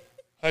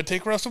 I'd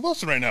take Russell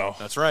Wilson right now.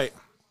 That's right.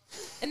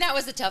 And that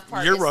was the tough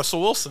part. You're Russell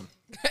Wilson.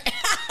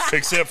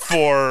 Except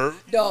for...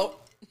 No,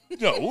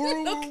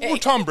 we're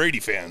Tom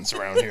Brady fans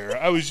around here.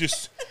 I was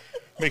just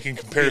making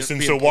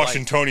comparisons so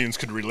Washingtonians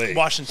could relate.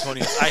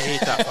 Washingtonians. I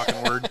hate that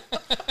fucking word.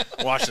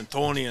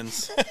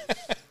 Washingtonians.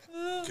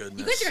 Goodness.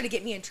 You guys are going to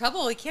get me in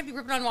trouble. You can't be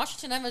ripping on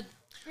Washington. I'm a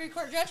Superior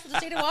Court judge for the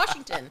state of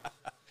Washington.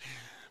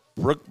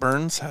 Brooke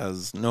Burns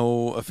has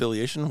no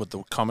affiliation with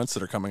the comments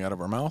that are coming out of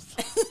her mouth.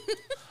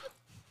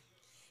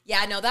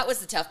 Yeah, no, that was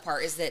the tough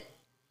part, is that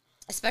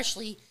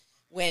especially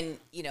when,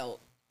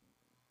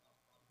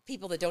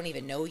 people that don't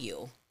even know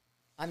you,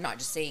 I'm not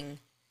just saying...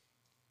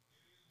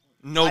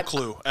 No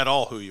clue at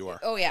all who you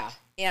are. Oh, yeah.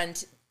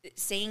 And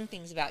saying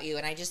things about you,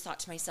 and I just thought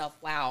to myself,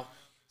 wow.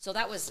 So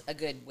that was a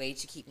good way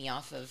to keep me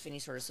off of any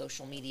sort of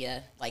social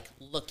media,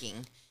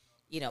 looking,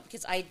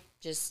 because I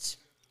just...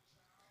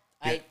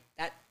 That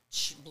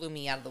blew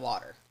me out of the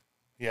water.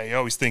 Yeah, you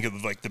always think of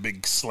the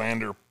big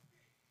slander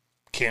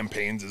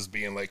campaigns as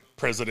being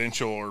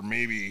presidential or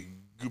maybe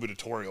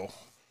gubernatorial,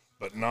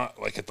 but not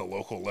at the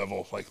local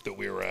level that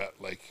we were at.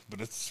 But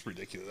it's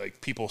ridiculous.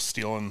 People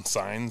stealing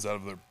signs out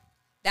of their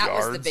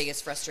yards. Was the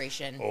biggest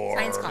frustration.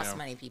 Signs cost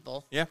money,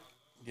 people. Yeah.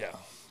 Yeah.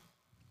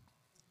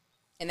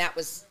 And that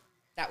was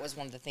that was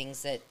one of the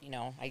things that,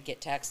 I'd get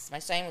texts. My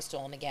sign was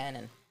stolen again.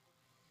 And,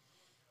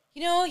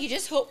 you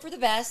just hope for the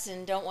best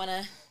and don't want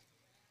to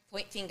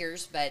point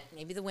fingers, but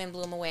maybe the wind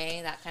blew them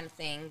away, that kind of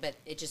thing. But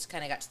it just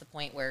kind of got to the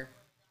point where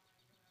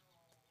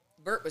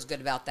Bert was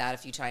good about that a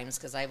few times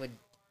because I would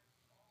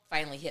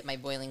finally hit my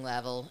boiling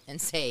level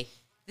and say,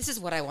 this is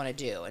what I want to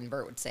do. And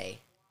Bert would say,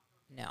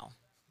 no.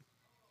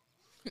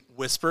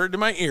 Whisper it to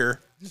my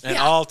ear, and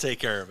I'll take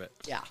care of it.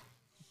 Yeah.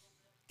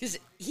 Because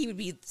he would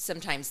be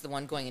sometimes the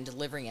one going and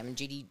delivering them. And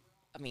JD,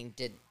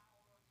 did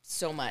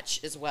so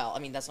much as well.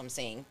 That's what I'm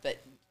saying. But,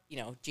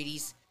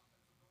 JD's,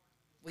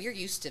 you're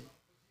used to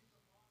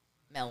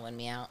mellowing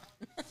me out.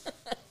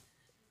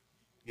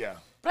 Yeah.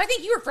 But I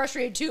think you were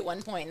frustrated, too, at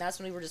one point. And that's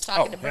when we were just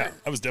talking to Bert.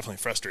 Yeah. I was definitely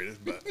frustrated,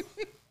 but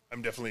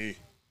I'm definitely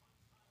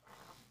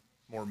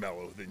more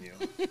mellow than you.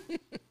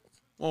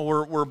 Well,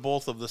 we're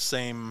both of the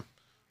same.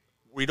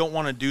 We don't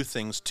want to do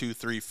things 2,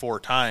 3, 4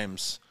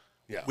 times.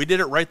 Yeah. We did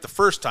it right the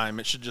first time.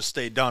 It should just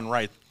stay done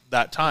right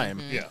that time.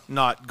 Mm-hmm. Yeah.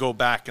 Not go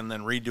back and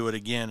then redo it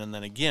again and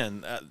then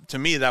again. To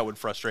me, that would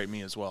frustrate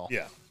me as well.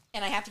 Yeah.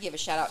 And I have to give a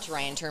shout out to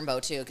Ryan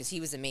Turnbow, too, because he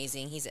was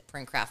amazing. He's at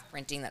Printcraft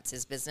Printing. That's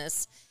his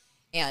business.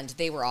 And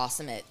they were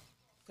awesome at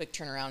quick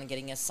turnaround and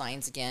getting us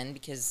signs again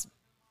because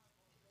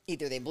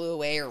either they blew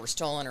away or were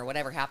stolen or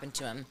whatever happened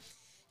to them.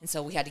 And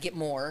so we had to get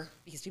more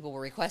because people were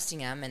requesting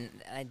them. And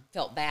I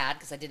felt bad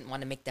because I didn't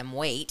want to make them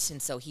wait.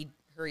 And so he'd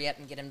hurry up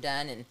and get them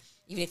done. And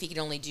even if he could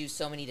only do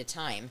so many at a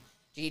time,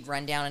 he'd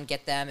run down and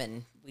get them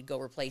and we'd go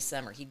replace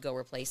them or he'd go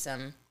replace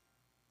them.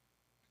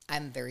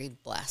 I'm very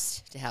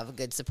blessed to have a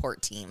good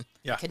support team.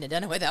 Yeah. Couldn't have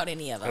done it without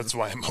any of them. That's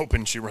why I'm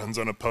hoping she runs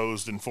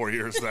unopposed in 4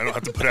 years and I don't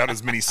have to put out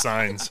as many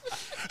signs.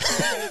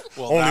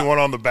 Well, only one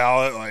on the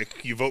ballot.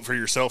 Like, you vote for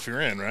yourself,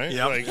 you're in, right?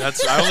 Yeah, Like,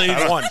 I only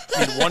need one.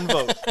 Need one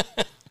vote.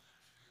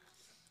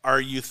 Are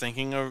you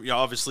thinking of?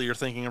 Obviously, you're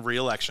thinking of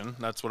re-election.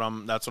 That's what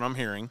I'm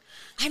hearing.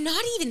 I'm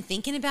not even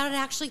thinking about it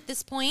actually at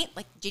this point.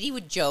 Like Judy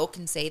would joke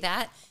and say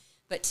that,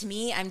 but to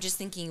me, I'm just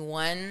thinking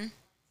one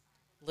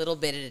little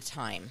bit at a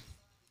time.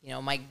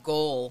 My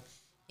goal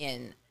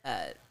in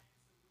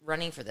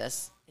running for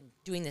this and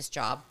doing this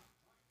job,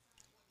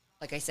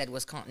 like I said,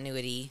 was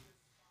continuity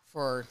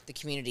for the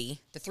community,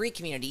 the 3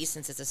 communities,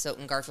 since it's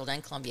Asotin, Garfield,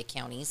 and Columbia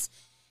counties,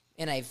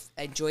 and I've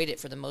enjoyed it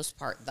for the most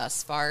part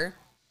thus far.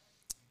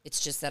 It's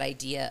just that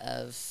idea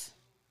of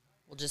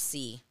we'll just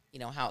see,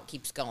 how it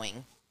keeps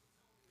going.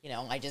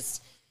 I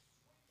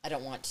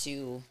don't want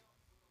to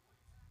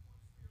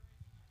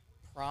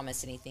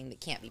promise anything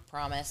that can't be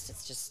promised.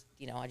 It's just,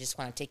 I just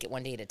want to take it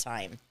one day at a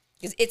time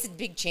because it's a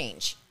big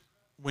change.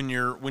 When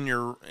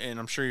you're, and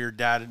I'm sure your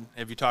dad,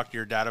 have you talked to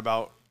your dad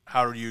about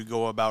how do you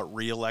go about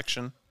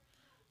re-election?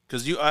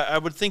 Because I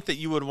would think that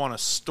you would want to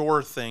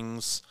store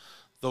things,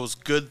 those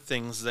good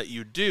things that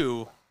you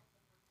do,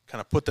 kind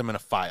of put them in a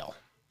file.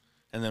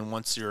 And then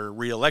once your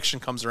re-election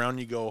comes around,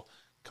 you go,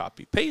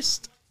 copy,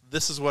 paste,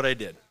 this is what I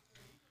did.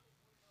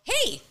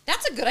 Hey,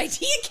 that's a good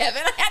idea,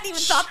 Kevin. I hadn't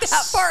even thought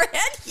that far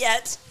ahead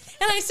yet.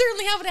 And I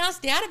certainly haven't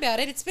asked Dad about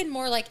it. It's been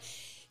more like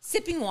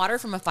sipping water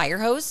from a fire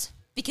hose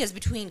because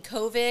between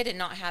COVID and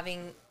not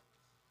having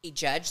a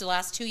judge the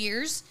last 2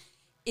 years,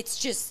 it's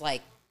just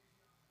like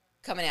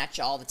coming at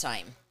you all the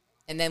time.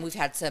 And then we've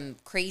had some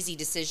crazy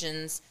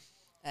decisions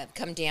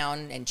come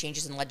down and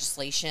changes in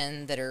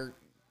legislation that are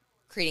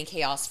creating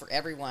chaos for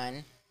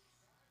everyone.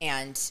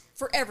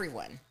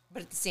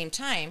 But at the same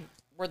time,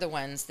 we're the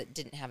ones that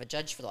didn't have a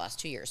judge for the last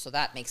 2 years. So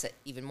that makes it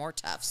even more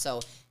tough.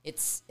 So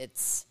it's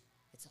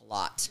a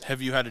lot.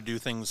 Have you had to do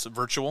things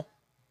virtual?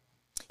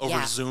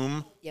 Over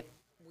Zoom? Yep.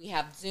 We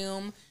have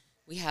Zoom.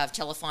 We have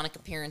telephonic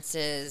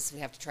appearances. We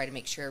have to try to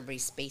make sure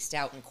everybody's spaced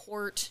out in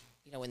court,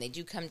 when they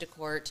do come to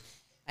court.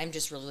 I'm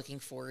just really looking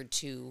forward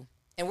to,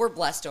 and we're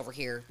blessed over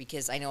here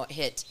because I know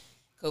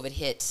COVID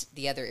hit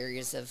the other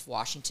areas of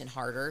Washington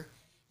harder.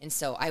 And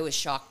so I was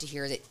shocked to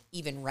hear that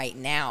even right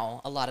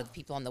now, a lot of the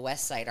people on the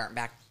west side aren't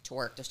back to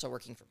work. They're still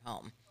working from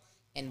home.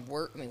 And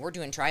we're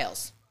doing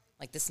trials.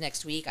 Like this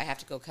next week, I have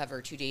to go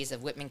cover 2 days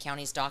of Whitman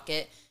County's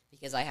docket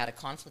because I had a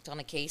conflict on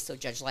a case. So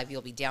Judge Libby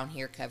will be down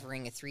here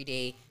covering a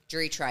 3-day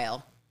jury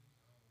trial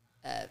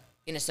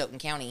in Asotin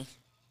County.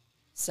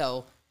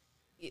 So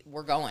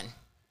we're going.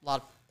 A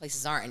lot of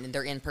places aren't, and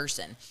they're in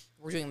person.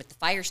 We're doing them at the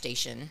fire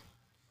station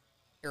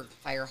or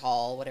fire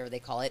hall, whatever they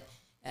call it,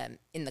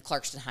 in the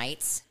Clarkston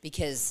Heights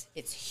because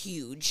it's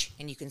huge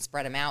and you can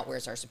spread them out,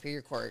 whereas our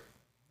Superior Court,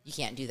 you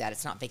can't do that.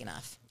 It's not big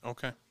enough.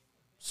 Okay.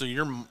 So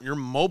you're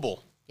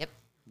mobile. Yep.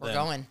 We're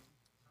going.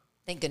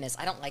 Thank goodness.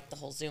 I don't like the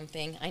whole Zoom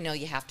thing. I know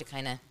you have to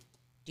kind of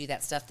do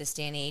that stuff this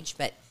day and age,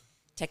 but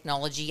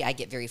technology, I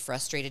get very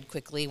frustrated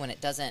quickly when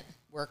it doesn't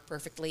work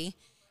perfectly.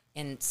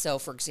 And so,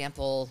 for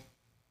example,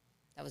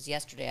 that was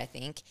yesterday, I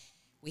think,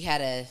 we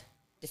had a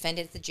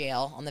defendant at the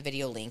jail on the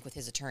video link with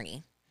his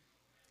attorney.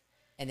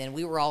 And then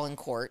we were all in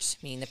court,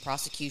 meaning the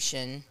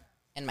prosecution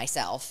and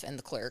myself and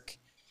the clerk.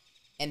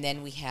 And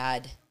then we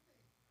had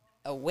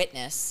a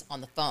witness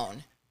on the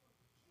phone.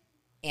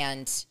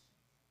 And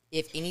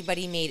if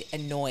anybody made a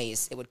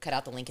noise, it would cut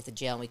out the link at the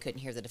jail and we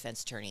couldn't hear the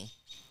defense attorney.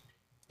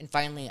 And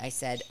finally I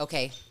said,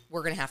 okay,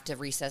 we're going to have to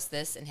recess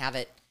this and have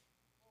it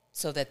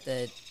so that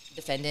the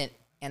defendant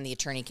and the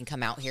attorney can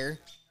come out here,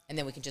 and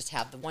then we can just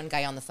have the one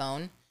guy on the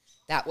phone.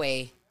 That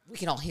way we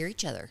can all hear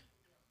each other.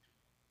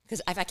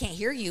 Because if I can't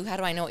hear you, how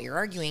do I know what you're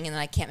arguing, and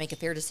then I can't make a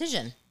fair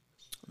decision?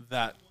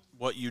 That,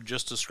 what you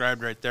just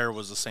described right there,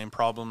 was the same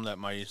problem that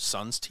my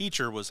son's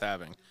teacher was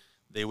having.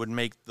 They would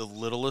make the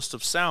littlest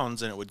of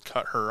sounds, and it would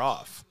cut her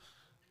off.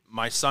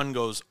 My son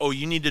goes, oh,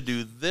 you need to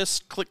do this,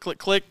 click, click,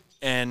 click,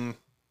 and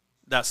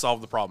that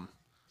solved the problem.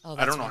 Oh,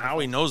 I don't know how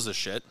he knows this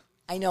shit.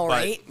 I know, but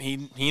right?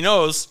 He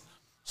knows.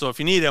 So if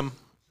you need him,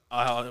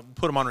 I'll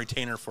put him on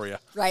retainer for you.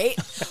 Right?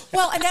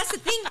 Well, and that's the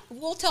thing.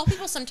 We'll tell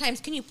people sometimes,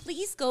 can you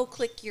please go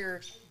click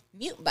your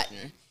mute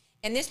button?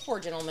 And this poor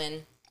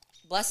gentleman,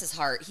 bless his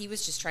heart, he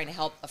was just trying to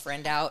help a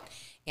friend out,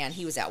 and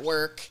he was at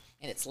work,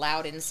 and it's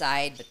loud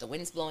inside, but the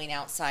wind's blowing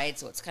outside,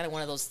 so it's kind of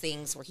one of those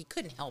things where he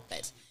couldn't help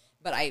it.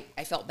 But I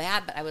felt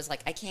bad, but I was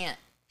like, I can't.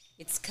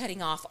 It's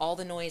cutting off all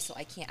the noise, so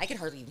I can't. I could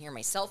hardly even hear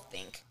myself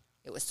think.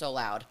 It was so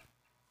loud.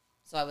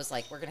 So I was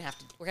like, we're gonna have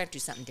to do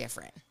something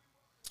different.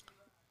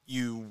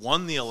 You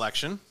won the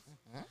election,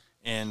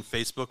 and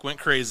Facebook went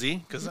crazy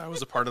because I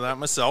was a part of that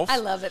myself. I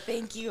love it.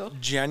 Thank you.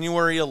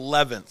 January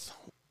 11th.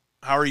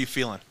 How are you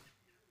feeling?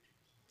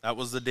 That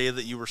was the day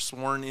that you were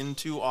sworn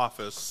into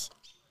office.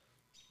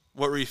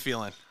 What were you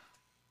feeling?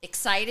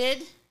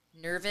 Excited,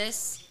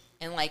 nervous,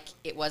 and like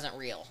it wasn't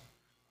real.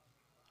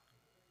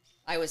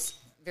 I was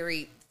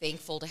very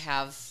thankful to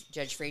have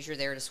Judge Frazier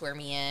there to swear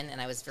me in,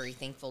 and I was very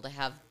thankful to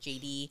have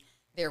JD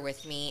there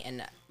with me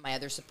and my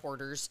other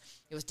supporters.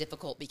 It was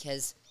difficult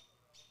because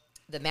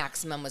the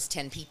maximum was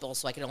 10 people,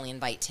 so I could only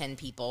invite 10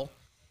 people,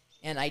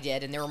 and I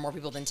did, and there were more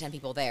people than 10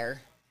 people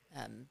there.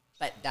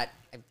 But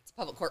it's a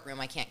public courtroom.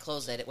 I can't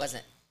close it. It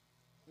wasn't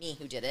me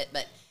who did it,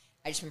 but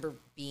I just remember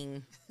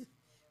being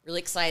really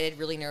excited,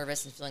 really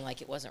nervous, and feeling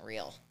like it wasn't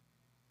real.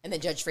 And then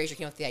Judge Frazier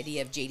came up with the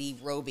idea of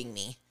JD robing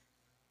me.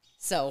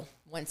 So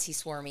once he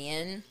swore me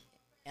in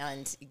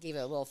and he gave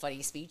a little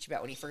funny speech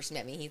about when he first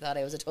met me, he thought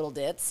I was a total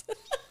ditz.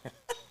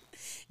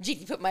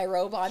 JD put my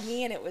robe on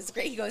me, and it was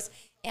great. He goes,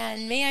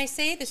 and may I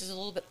say, this is a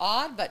little bit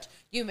odd, but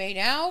you may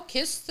now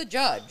kiss the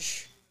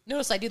judge.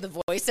 Notice I do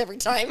the voice every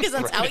time because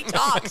that's how he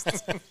talks.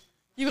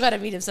 You got to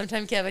meet him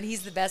sometime, Kevin.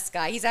 He's the best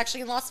guy. He's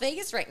actually in Las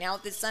Vegas right now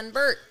with his son,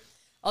 Bert.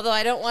 Although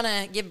I don't want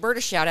to give Bert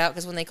a shout out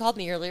because when they called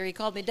me earlier, he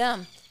called me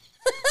dumb.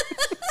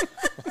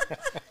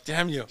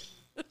 Damn you.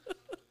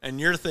 And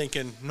you're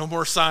thinking, no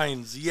more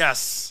signs.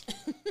 Yes.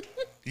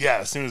 Yeah,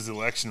 as soon as the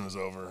election was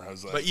over, I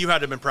was like... But you had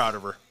to have been proud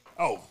of her.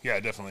 Oh, yeah,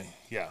 definitely.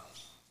 Yeah,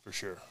 for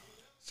sure.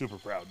 Super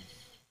proud.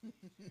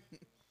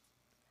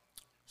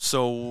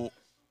 So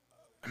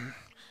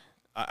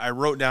I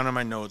wrote down in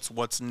my notes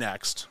what's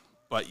next,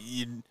 but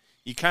you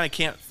kind of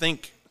can't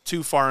think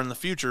too far in the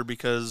future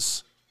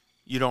because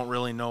you don't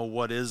really know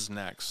what is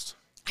next.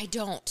 I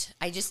don't.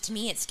 To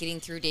me, it's getting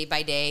through day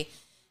by day.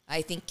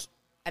 I think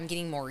I'm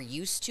getting more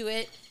used to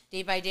it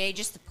day by day,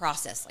 just the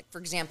process. Like, for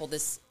example,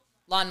 this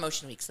law and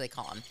motion weeks, they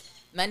call them.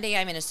 Monday,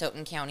 I'm in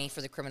Asotin County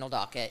for the criminal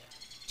docket.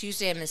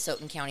 Tuesday, I'm in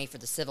Asotin County for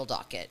the civil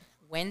docket.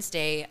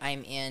 Wednesday,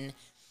 I'm in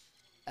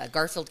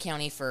Garfield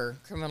County for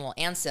criminal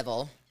and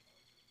civil.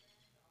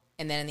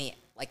 And then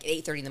at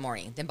 8:30 in the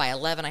morning. Then by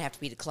 11, I have to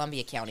be to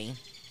Columbia County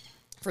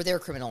for their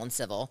criminal and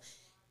civil.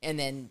 And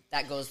then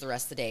that goes the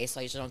rest of the day, so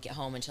I usually don't get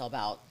home until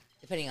about,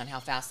 depending on how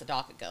fast the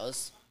docket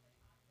goes,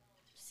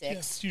 6. Yeah,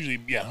 it's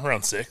usually,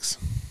 around 6.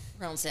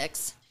 Around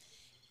 6.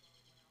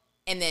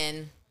 And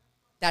then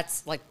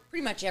that's like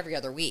pretty much every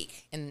other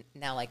week. And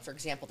now, like, for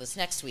example, this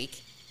next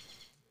week,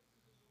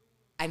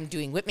 I'm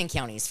doing Whitman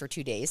counties for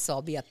 2 days, so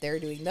I'll be up there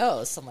doing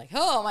those. So I'm like,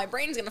 oh, my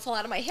brain's going to fall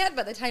out of my head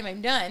by the time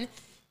I'm done.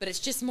 But it's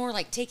just more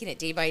like taking it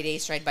day by day,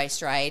 stride by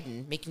stride,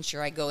 and making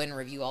sure I go in and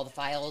review all the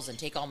files and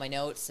take all my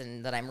notes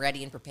and that I'm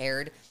ready and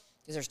prepared.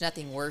 Because there's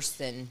nothing worse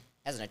than,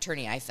 as an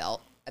attorney, I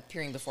felt,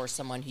 appearing before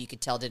someone who you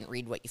could tell didn't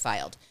read what you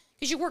filed.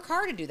 Because you work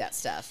hard to do that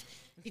stuff.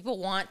 And people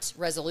want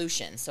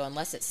resolution. So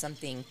unless it's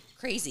something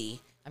crazy,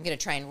 I'm going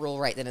to try and rule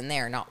right then and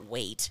there, not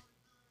wait.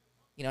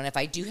 And if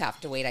I do have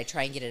to wait, I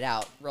try and get it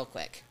out real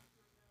quick.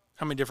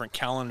 How many different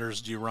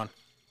calendars do you run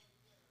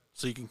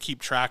so you can keep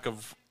track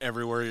of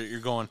everywhere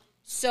you're going?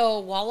 So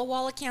Walla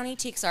Walla County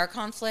takes our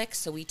conflicts,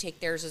 so we take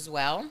theirs as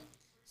well.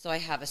 So I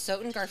have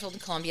Asotin, Garfield,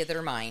 and Columbia that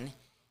are mine.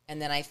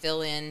 And then I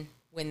fill in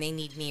when they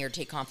need me or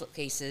take conflict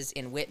cases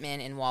in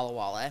Whitman and Walla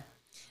Walla.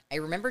 I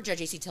remember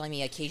Judge AC telling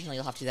me occasionally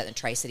you'll have to do that in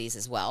Tri-Cities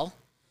as well.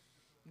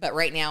 But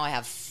right now I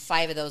have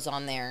 5 of those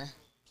on there,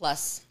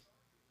 plus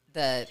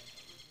the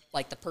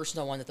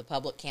personal one that the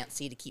public can't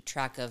see to keep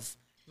track of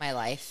my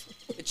life,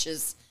 which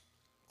is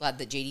glad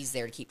that JD's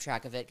there to keep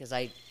track of it because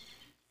I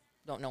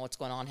don't know what's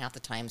going on half the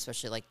time,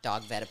 especially like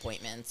dog vet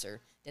appointments or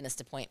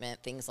dentist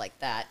appointment, things like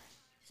that.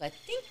 So I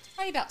think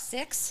probably about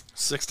 6.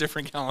 6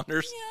 different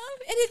calendars?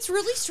 Yeah, and it's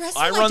really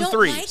stressful. I run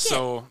 3, like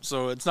so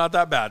it's not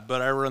that bad,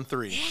 but I run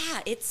 3.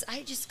 Yeah,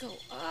 I just go,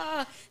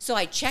 So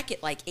I check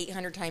it like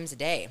 800 times a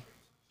day.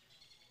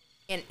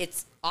 And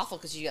it's awful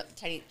because you got the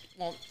tiny,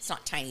 well, it's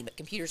not tiny, but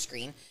computer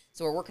screen.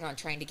 So we're working on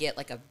trying to get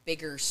like a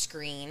bigger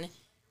screen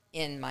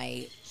in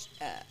my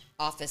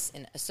office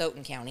in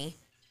Asotin County,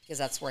 because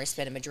that's where I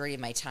spend a majority of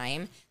my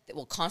time, that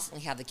will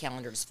constantly have the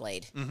calendar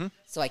displayed. Mm-hmm.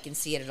 So I can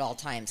see it at all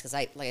times. Because,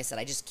 like I said,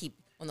 I just keep,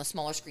 on the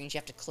smaller screens, you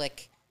have to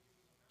click,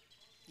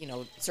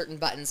 certain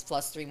buttons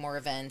plus 3 more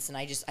events. And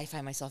I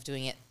find myself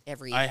doing it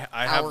every I have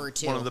hour or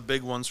two. one of the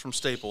big ones from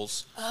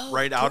Staples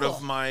cool. out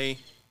of my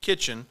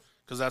kitchen,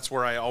 because that's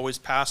where I always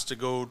pass to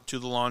go to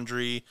the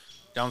laundry,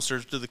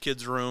 downstairs to the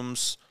kids'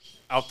 rooms,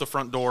 out the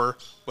front door,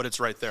 but it's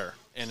right there.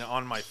 And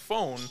on my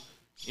phone,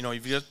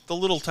 you've got the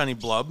little tiny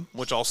blub,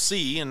 which I'll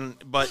see,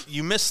 but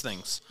you miss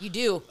things. You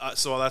do.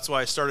 So that's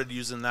why I started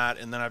using that.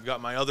 And then I've got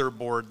my other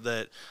board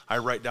that I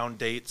write down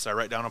dates, I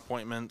write down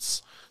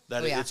appointments,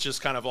 it's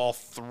just kind of all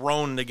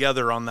thrown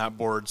together on that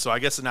board. So I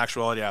guess in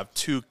actuality I have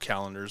 2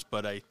 calendars,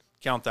 but I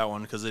count that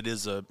one because it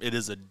is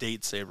a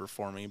date saver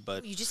for me.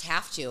 But you just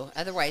have to.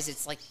 Otherwise,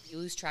 it's like you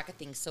lose track of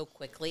things so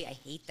quickly. I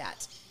hate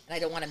that. And I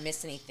don't want to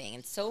miss anything.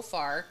 And so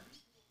far,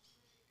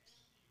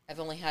 I've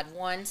only had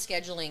one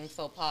scheduling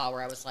faux pas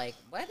where I was like,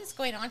 what is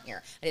going on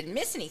here? I didn't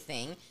miss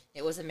anything.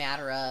 It was a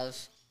matter of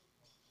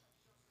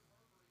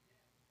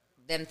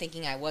them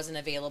thinking I wasn't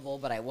available,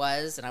 but I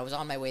was, and I was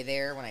on my way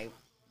there when I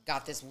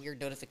got this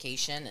weird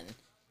notification, and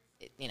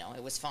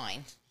it was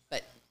fine.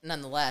 But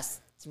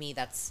nonetheless, to me,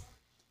 that's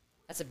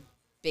a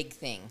big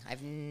thing.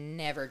 I've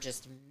never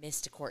just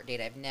missed a court date.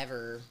 I've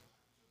never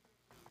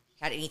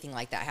had anything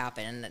like that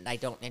happen, and I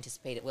don't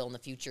anticipate it will in the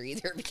future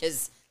either,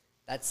 because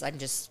I'm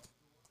just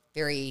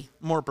very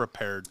more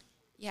prepared.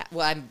 Yeah,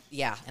 well,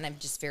 and I'm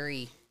just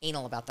very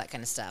anal about that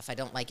kind of stuff. I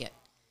don't like it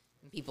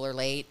when people are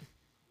late.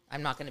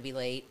 I'm not going to be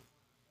late.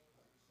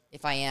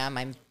 If I am,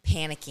 I'm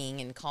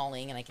panicking and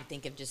calling, and I can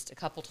think of just a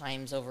couple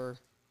times over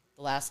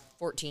the last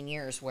 14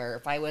 years where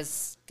if I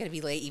was going to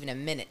be late even a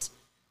minute,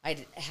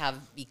 I'd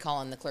be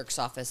calling the clerk's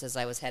office as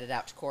I was headed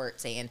out to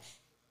court saying,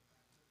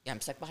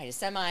 I'm stuck behind a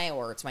semi,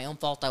 or it's my own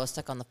fault I was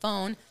stuck on the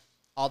phone.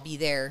 I'll be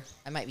there.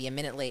 I might be a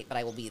minute late, but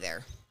I will be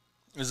there.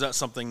 Is that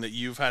something that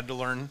you've had to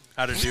learn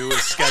how to do, is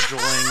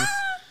scheduling,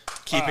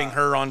 keeping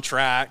her on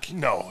track?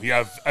 No,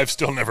 I've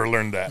still never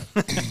learned that.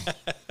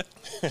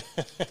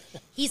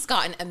 He's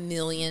gotten a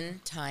million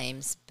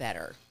times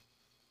better.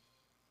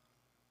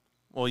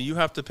 Well, you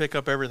have to pick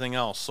up everything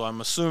else, so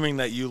I'm assuming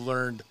that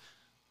you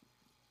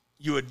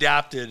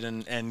adapted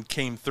and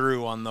came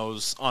through on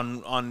those,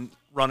 on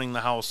running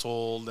the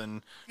household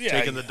and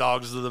taking the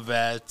dogs to the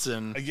vets.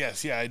 And I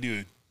guess, I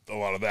do a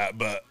lot of that,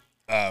 but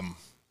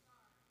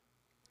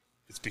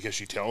it's because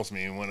she tells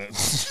me when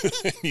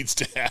it needs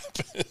to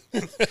happen.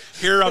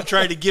 Here I'm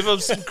trying to give him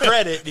some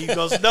credit, and he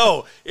goes,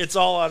 no, it's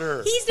all on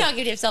her. He's not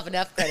giving himself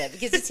enough credit,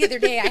 because it's the other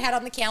day I had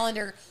on the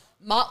calendar,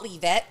 Motley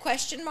Vet, ?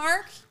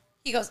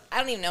 He goes, I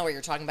don't even know what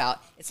you're talking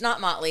about. It's not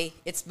Motley,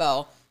 it's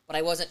Bo. But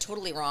I wasn't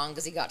totally wrong,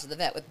 because he got to the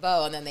vet with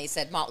Bo, and then they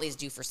said Motley's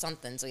due for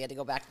something, so he had to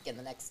go back again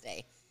the next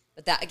day.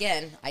 But that,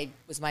 again,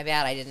 was my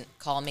bad. I didn't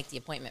call and make the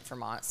appointment for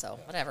Mott, so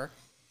whatever.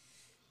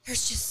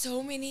 There's just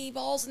so many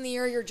balls in the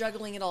air you're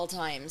juggling at all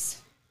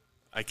times.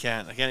 I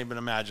can't even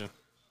imagine.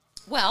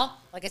 Well,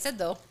 like I said,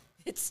 though,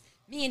 it's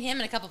me and him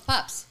and a couple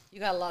pups. You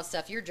got a lot of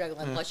stuff you're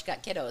juggling, plus you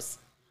got kiddos.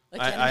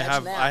 I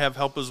have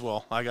help as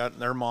well.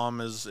 Their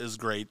mom is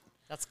great.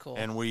 That's cool.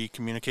 And we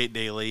communicate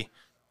daily.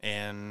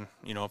 And,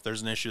 if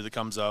there's an issue that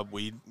comes up,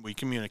 we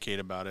communicate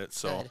about it.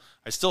 So Good.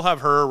 I still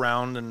have her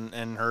around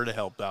and her to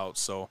help out.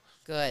 So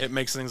Good. It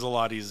makes things a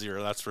lot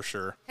easier, that's for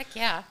sure. Heck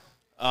yeah.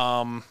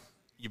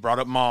 You brought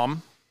up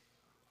mom.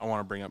 I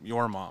want to bring up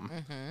your mom,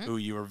 who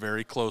you were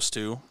very close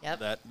to. Yep.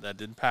 That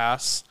did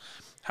pass.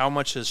 How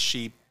much has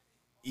she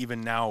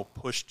even now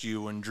pushed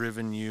you and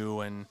driven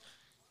you, and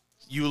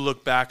you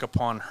look back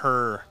upon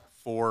her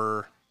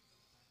for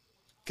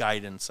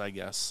guidance, I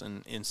guess,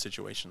 in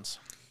situations?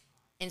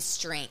 And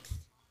strength.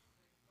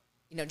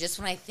 Just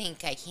when I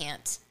think I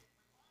can't,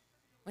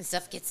 when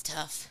stuff gets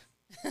tough,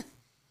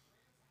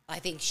 I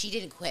think she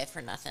didn't quit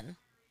for nothing.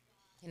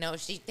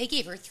 They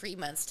gave her 3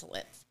 months to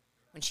live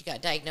when she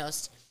got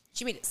diagnosed.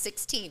 She made it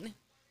 16.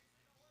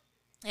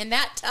 And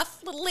that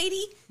tough little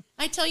lady,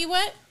 I tell you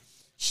what,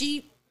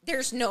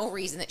 there's no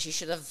reason that she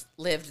should have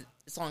lived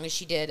as long as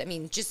she did. I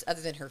mean, just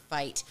other than her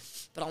fight.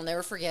 But I'll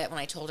never forget when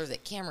I told her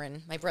that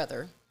Cameron, my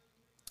brother,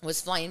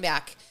 was flying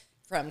back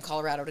from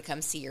Colorado to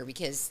come see her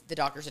because the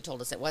doctors had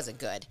told us it wasn't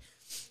good.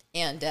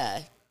 And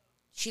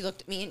she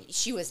looked at me, and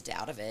she was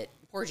out of it.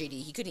 Poor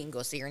JD, he couldn't even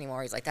go see her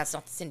anymore. He's like, that's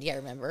not the Cindy I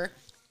remember.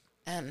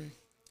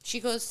 She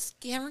goes,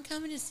 Cameron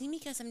coming to see me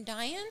because I'm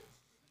dying?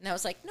 And I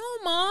was like, no,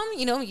 Mom.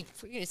 You're going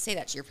to say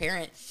that to your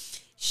parent.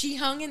 She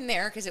hung in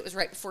there because it was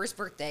right before his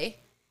birthday,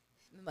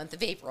 the month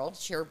of April.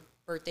 Her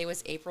birthday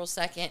was April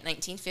 2nd,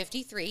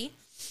 1953.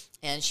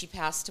 And she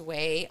passed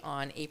away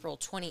on April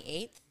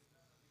 28th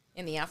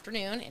in the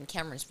afternoon. And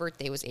Cameron's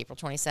birthday was April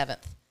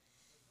 27th.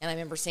 And I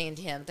remember saying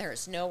to him, there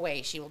is no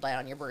way she will die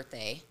on your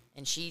birthday.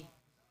 And she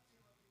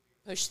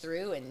pushed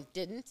through and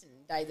didn't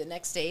and died the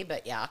next day.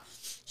 But, yeah,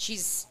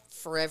 she's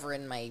forever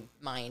in my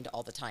mind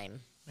all the time.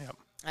 Yep.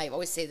 I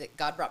always say that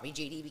God brought me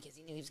JD because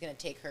he knew he was going to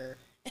take her.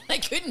 And I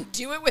couldn't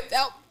do it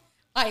without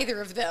either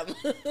of them.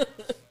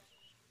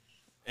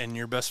 And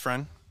your best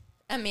friend?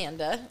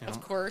 Amanda,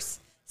 of course.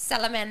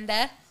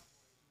 Salamanda.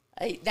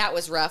 That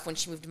was rough when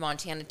she moved to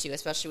Montana, too,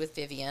 especially with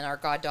Vivian, our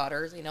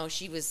goddaughter. You know,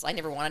 I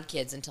never wanted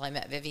kids until I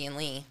met Vivian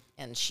Lee,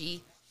 and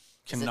she...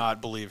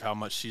 Cannot believe how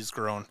much she's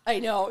grown. I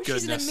know.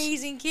 Goodness. She's an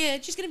amazing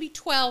kid. She's going to be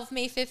 12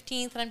 May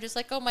 15th, and I'm just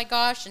like, oh, my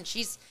gosh. And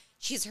she's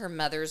her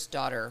mother's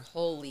daughter.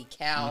 Holy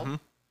cow. Mm-hmm.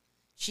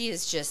 She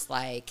is just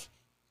like...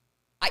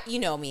 you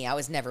know me. I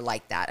was never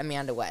like that.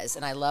 Amanda was,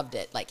 and I loved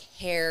it. Like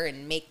hair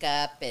and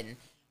makeup and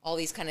all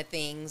these kind of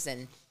things,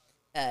 and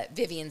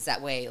Vivian's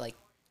that way. Like,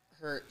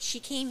 she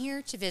came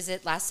here to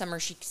visit last summer.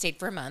 She stayed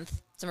for a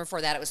month. Summer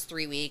before that, it was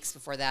 3 weeks.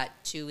 Before that,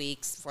 2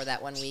 weeks. Before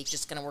that, 1 week.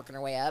 Just kind of working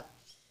her way up.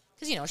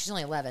 Because, you know, she's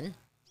only 11.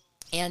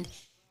 And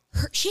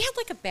she had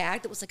like a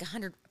bag that was like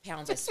 100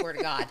 pounds, I swear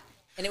to God.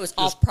 And it was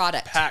all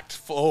product. Packed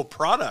full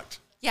product.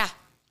 Yeah.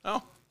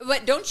 Oh.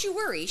 But don't you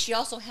worry. She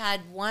also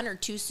had 1 or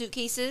 2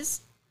 suitcases.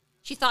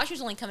 She thought she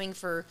was only coming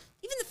for,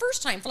 even the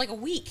first time, for like a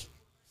week.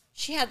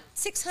 She had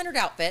 600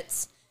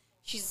 outfits.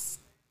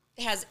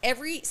 Has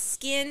every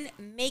skin,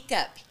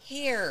 makeup,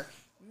 hair,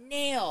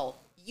 nail,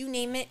 you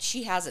name it,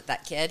 she has it,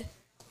 that kid.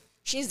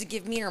 She needs to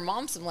give me and her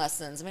mom some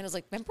lessons. I mean, I was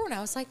like, remember when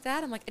I was like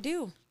that? I'm like, I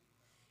do.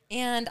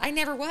 And I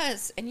never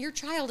was. And your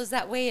child is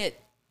that way at,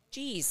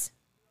 geez.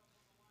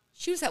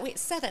 She was that way at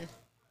 7.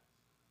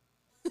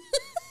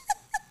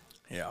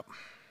 Yeah.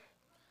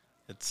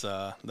 It's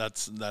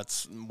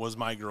that's was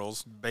my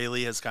girls.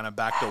 Bailey has kind of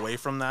backed away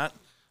from that.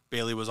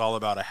 Bailey was all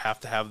about, I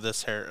have to have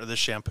this this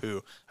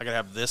shampoo. I gotta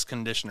have this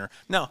conditioner.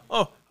 Now,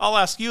 I'll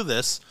ask you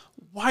this: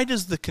 why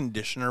does the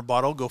conditioner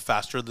bottle go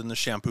faster than the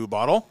shampoo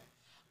bottle?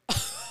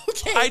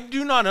 Okay. I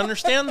do not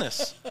understand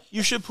this.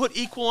 You should put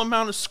equal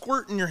amount of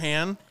squirt in your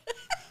hand,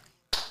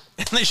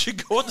 and they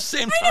should go at the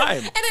same time.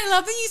 And I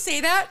love that you say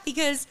that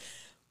because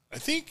I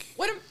think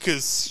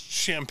because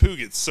shampoo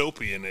gets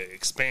soapy and it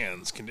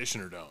expands,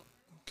 conditioner don't.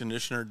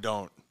 Conditioner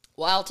don't.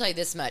 Well, I'll tell you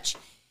this much.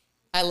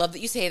 I love that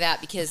you say that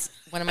because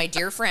one of my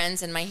dear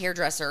friends and my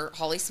hairdresser,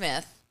 Holly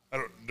Smith.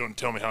 Don't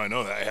tell me how I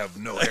know that. I have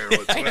no hair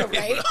whatsoever. I know,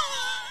 right?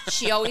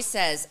 She always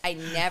says, I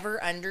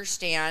never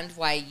understand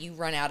why you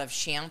run out of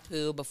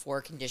shampoo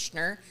before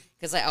conditioner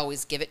because I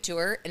always give it to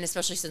her. And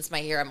especially since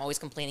my hair, I'm always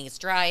complaining it's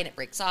dry and it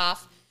breaks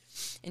off.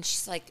 And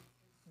she's like,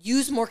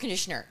 use more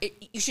conditioner.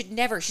 You should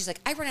never. She's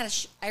like, I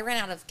ran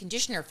out of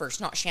conditioner first,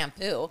 not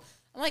shampoo.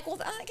 I'm like,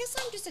 well, I guess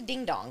I'm just a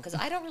ding dong because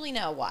I don't really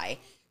know why.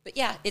 But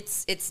yeah,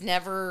 it's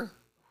never.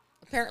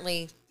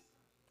 Apparently,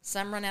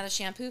 some run out of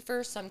shampoo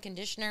first, some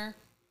conditioner.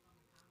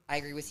 I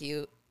agree with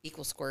you.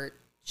 Equal squirt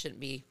shouldn't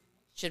be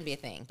a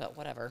thing, but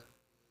whatever.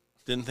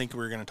 Didn't think we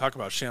were going to talk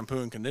about shampoo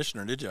and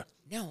conditioner, did you?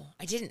 No,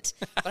 I didn't.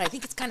 But I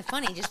think it's kind of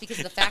funny just because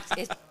of the fact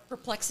it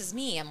perplexes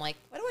me. I'm like,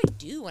 what do I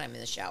do when I'm in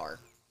the shower?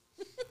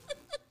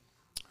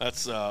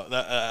 That's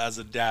as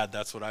a dad,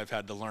 that's what I've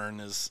had to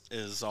learn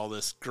is all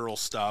this girl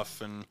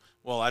stuff. And,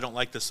 well, I don't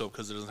like this soap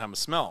because it doesn't have a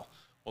smell.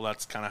 Well,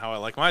 that's kind of how I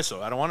like my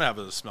soap. I don't want to have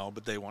a smell,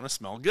 but they want to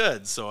smell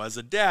good. So as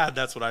a dad,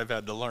 that's what I've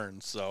had to learn.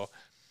 So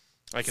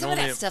I can Some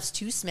only. of that stuff's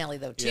too smelly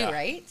though, too, Yeah.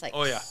 right? It's like,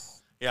 oh yeah,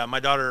 yeah. My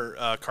daughter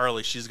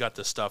Carly, she's got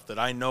this stuff that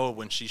I know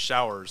when she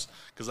showers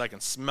because I can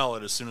smell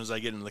it as soon as I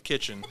get into the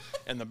kitchen.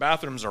 And the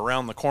bathroom's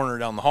around the corner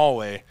down the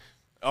hallway.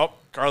 Oh,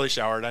 Carly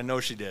showered. I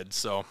know she did.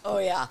 So. Oh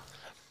yeah,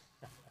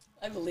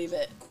 I believe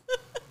it.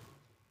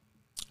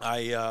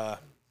 I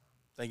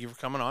thank you for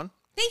coming on.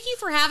 Thank you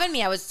for having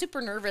me. I was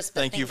super nervous,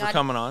 but Thank you for God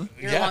coming on.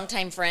 You're a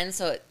longtime friend,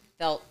 so it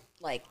felt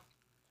like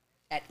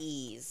at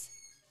ease.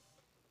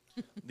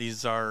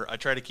 These are, I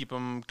try to keep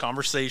them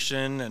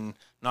conversation and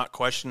not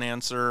question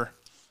answer.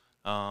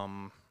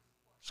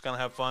 Just kind of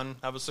have fun,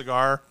 have a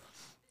cigar,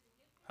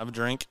 have a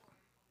drink.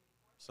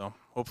 So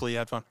hopefully you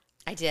had fun.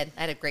 I did.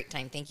 I had a great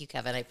time. Thank you,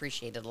 Kevin. I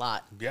appreciate it a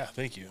lot. Yeah,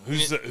 thank you.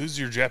 Who's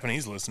your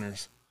Japanese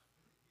listeners?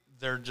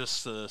 They're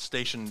just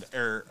stationed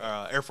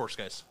Air Force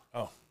guys.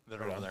 Oh, that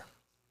are over there.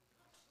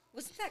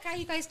 Wasn't that guy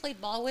you guys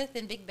played ball with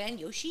in Big Bend,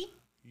 Yoshi?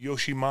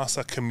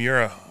 Yoshimasa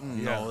Kimura.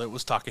 No, it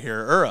was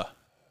Takahiro Ura.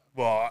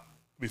 Well,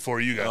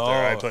 before you got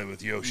there, I played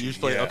with Yoshi. You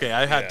played, okay,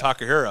 I had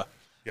Takahiro.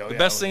 The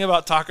best thing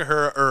about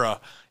Takahiro Ura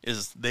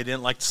is they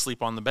didn't like to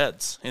sleep on the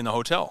beds in the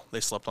hotel. They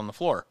slept on the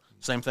floor.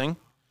 Same thing?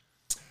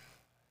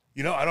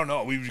 You know, I don't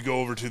know. We would go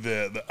over to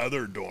the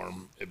other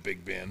dorm at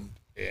Big Bend,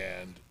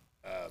 and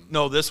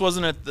no, this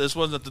wasn't at the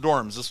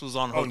dorms. This was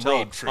on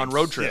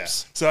road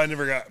trips. Yeah. So I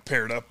never got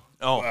paired up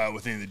Oh.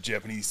 with any of the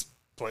Japanese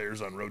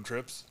players on road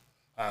trips.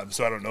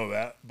 So I don't know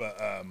that, but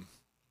I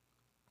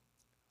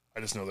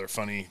just know they're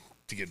funny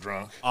to get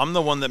drunk. I'm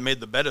the one that made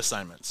the bed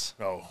assignments.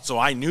 Oh. So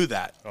I knew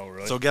that. Oh,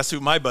 really? So guess who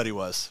my buddy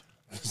was?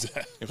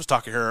 It was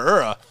Takahiro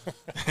Ura.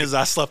 His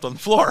ass slept on the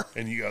floor.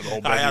 And you got the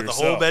whole bed I to had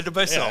yourself. the whole bed to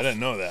myself. Yeah, I didn't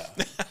know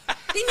that.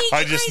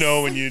 I just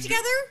know when you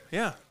together.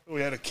 Yeah.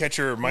 We had a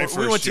catcher my first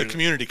We went year. to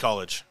community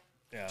college.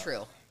 Yeah.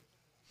 True.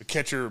 The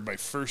catcher my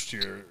first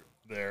year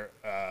there,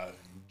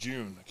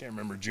 June. I can't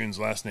remember June's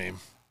last name.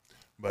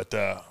 But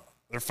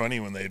they're funny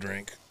when they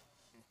drink.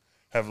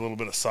 Have a little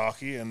bit of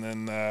sake, and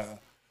then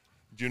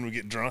June would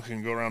get drunk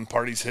and go around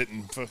parties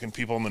hitting fucking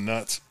people in the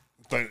nuts,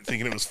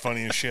 thinking it was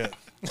funny as shit.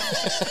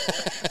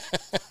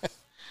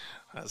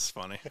 That's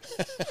funny.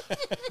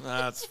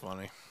 That's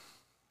funny.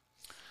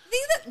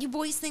 Things that you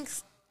boys think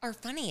are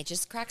funny, it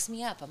just cracks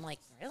me up. I'm like,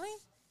 really?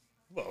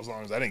 Well, as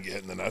long as I didn't get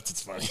hit in the nuts,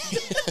 it's funny.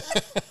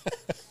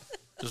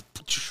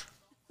 Just,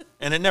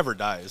 and it never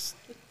dies.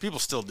 People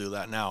still do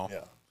that now.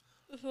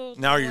 Yeah.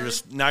 Now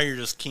you're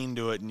just keen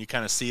to it, and you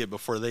kind of see it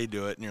before they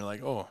do it, and you're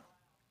like, oh,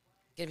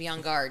 Gotta be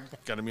on guard.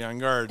 gotta be on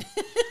guard.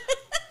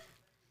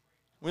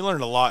 We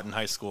learned a lot in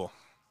high school.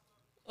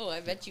 Oh, I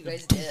bet you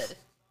guys did.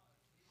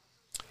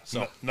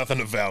 So Nothing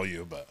of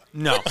value, but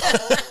no,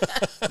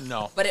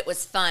 no, But it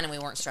was fun, and we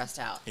weren't stressed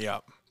out. yeah.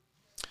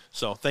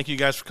 So thank you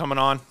guys for coming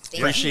on.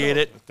 Thank Appreciate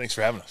you. it. thanks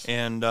for having us.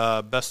 And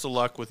best of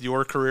luck with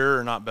your career,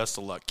 or not best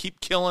of luck. Keep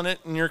killing it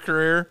in your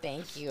career.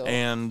 Thank you.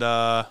 And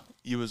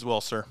you as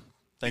well, sir.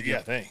 Thank you.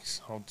 Yeah,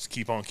 thanks. I'll just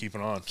keep on keeping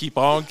on. Keep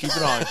on, keep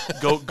it on.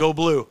 Go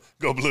blue.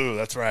 Go blue.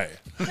 That's right.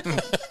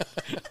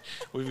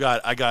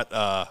 I got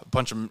a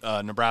bunch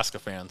of Nebraska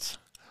fans,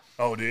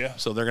 Oh, do you?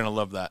 so they're gonna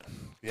love that.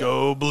 Yeah.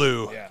 Go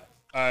blue. Yeah.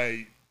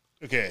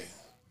 Okay.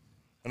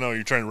 I know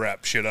you're trying to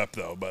wrap shit up,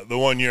 though, but the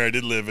one year I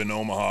did live in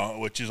Omaha,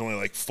 which is only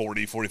like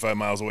 40, 45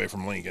 miles away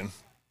from Lincoln,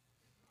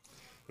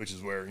 which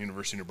is where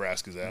University of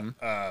Nebraska's at.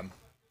 Mm-hmm.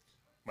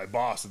 My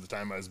boss at the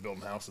time I was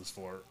building houses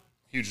for,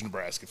 huge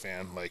Nebraska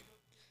fan. Like,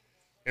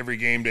 every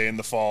game day in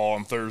the fall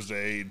on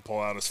Thursday, he'd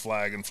pull out his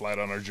flag and fly it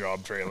on our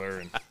job trailer.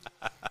 And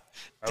I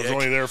was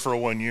only there for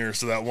 1 year,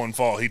 so that one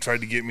fall, he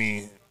tried to get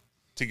me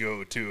to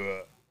go to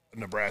a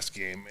Nebraska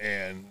game.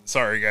 And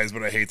sorry, guys,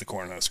 but I hate the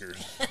Cornhuskers.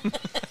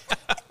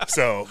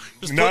 So,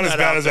 not as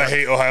bad as I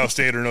hate Ohio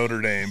State or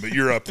Notre Dame, but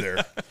you're up there.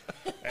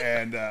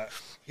 And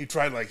he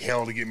tried like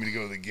hell to get me to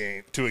go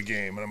to a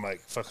game. And I'm like,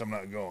 fuck, I'm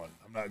not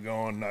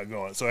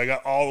going. So I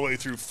got all the way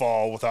through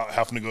fall without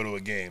having to go to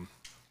a game.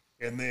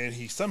 And then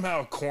he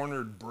somehow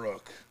cornered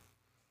Brooke,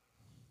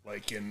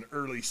 like in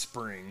early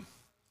spring,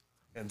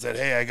 and said,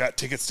 hey, I got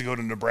tickets to go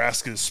to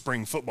Nebraska's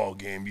spring football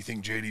game. Do you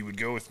think JD would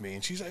go with me?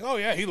 And she's like, oh,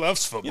 yeah, he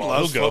loves football. He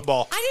loves He'll go.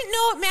 football. I didn't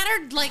know it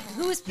mattered, like,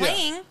 who was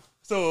playing.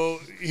 So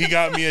he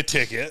got me a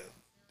ticket,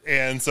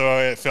 and so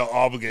I felt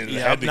obligated. I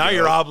Yeah, had to now go.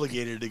 you're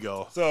obligated to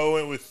go. So I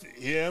went with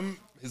him,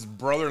 his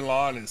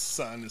brother-in-law, and his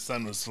son. His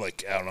son was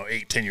like, I don't know,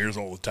 8, 10 years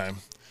old at the time.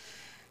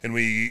 And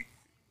we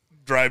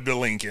drive to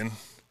Lincoln,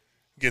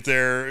 get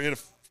there, hit a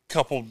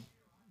couple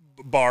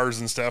bars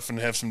and stuff, and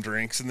have some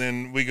drinks. And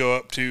then we go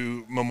up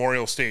to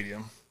Memorial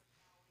Stadium,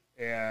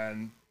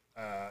 and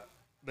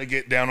they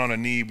get down on a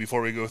knee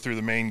before we go through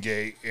the main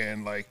gate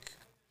and, like,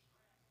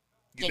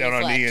 get down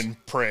on a knee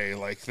and pray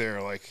like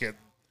they're like at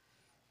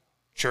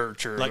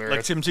church or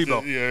like Tim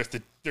Tebow.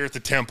 They're at the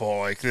temple,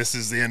 like this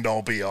is the end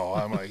all be all.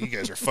 I'm like, you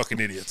guys are fucking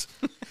idiots.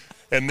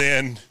 And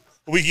then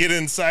we get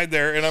inside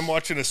there, and I'm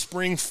watching a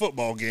spring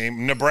football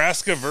game,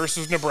 Nebraska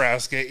versus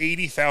Nebraska,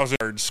 80,000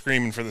 yards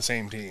screaming for the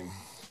same team.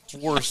 It's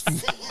worse.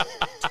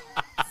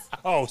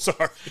 Oh,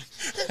 sorry.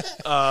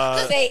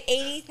 Say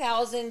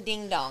 80,000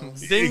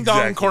 ding-dongs. Ding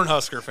dong Exactly.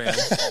 Cornhusker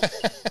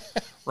fans.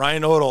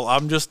 Ryan Odell,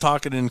 I'm just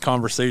talking in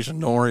conversation.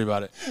 Don't worry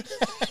about it.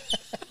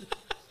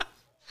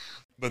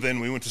 But then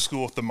we went to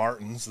school with the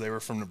Martins. They were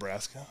from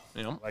Nebraska.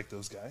 Yeah. I like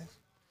those guys.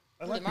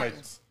 I Who are like the my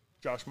Martins?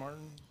 Josh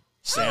Martin.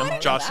 Sam, didn't know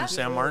Josh that. and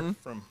Sam Martin.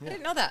 From I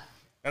didn't know that.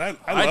 and I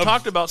I loved,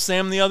 talked about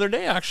Sam the other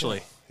day,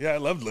 actually. Yeah, I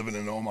loved living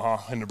in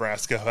Omaha in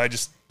Nebraska. I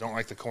just don't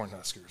like the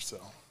Cornhuskers. So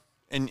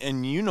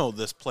And you know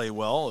this play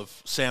well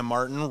of Sam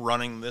Martin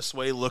running this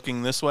way,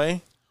 looking this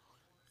way,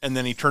 and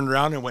then he turned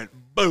around and went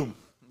boom.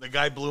 The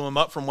guy blew him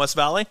up from West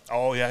Valley.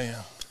 oh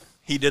yeah.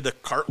 He did the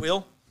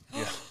cartwheel.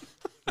 Yeah.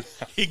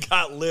 He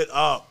got lit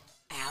up.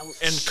 Ouch.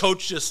 And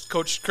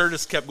Coach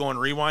Curtis kept going,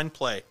 rewind,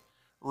 play,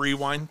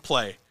 rewind,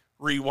 play,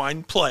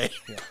 rewind, play.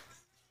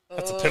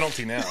 That's a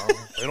penalty now.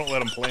 They don't let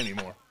them play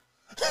anymore.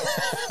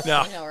 No,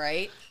 I know,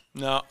 right?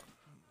 no,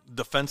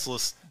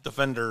 defenseless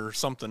defender or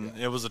something.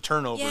 It was a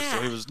turnover. Yeah.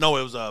 So it was no,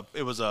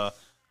 it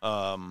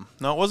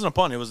wasn't a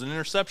punt. It was an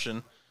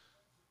interception,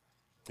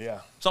 Yeah.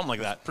 something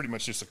like that. Pretty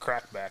much just a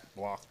crackback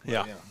block. But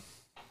Yeah.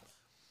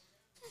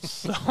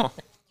 So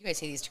You guys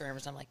say these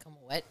terms. I'm like, come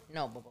on, what?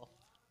 No, boo-boo.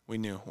 we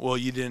knew. Well,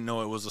 you didn't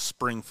know it was a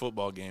spring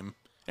football game,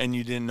 and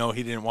you didn't know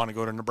he didn't want to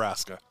go to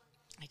Nebraska.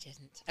 I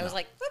didn't. I was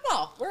like,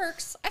 football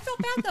works. I felt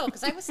bad, though,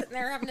 because I was sitting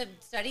there having to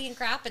study and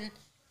crap, and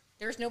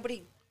there's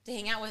nobody to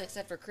hang out with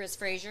except for Chris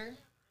Frazier,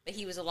 but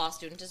he was a law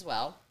student as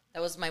well.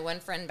 That was my one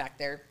friend back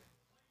there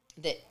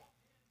that,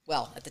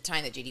 well, at the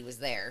time that JD was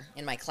there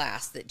in my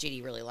class that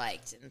JD really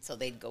liked, and so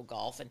they'd go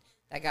golf, and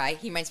that guy,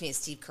 he reminds me of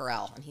Steve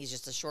Carell, and he's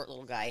just a short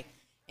little guy,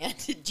 and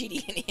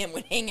JD and him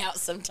would hang out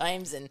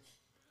sometimes, and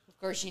of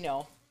course, you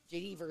know,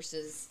 JD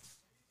versus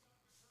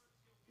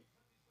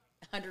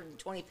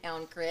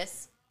 120-pound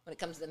Chris when it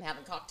comes to them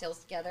having cocktails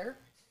together.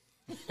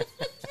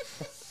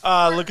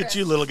 Look at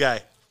you, little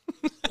guy.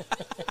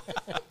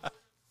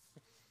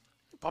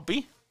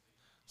 Puppy.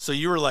 So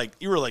you were like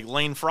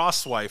Lane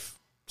Frost's wife,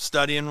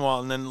 studying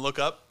and then look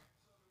up,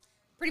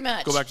 Pretty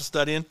much. go back to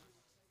studying.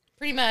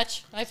 Pretty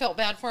much. I felt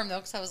bad for him, though,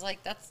 because I was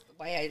like, that's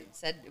why I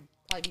said it would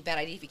probably be a bad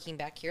idea if he came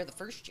back here the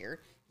first year.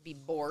 He'd be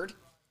bored.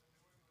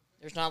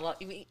 There's not a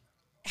lot.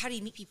 How do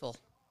you meet people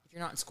if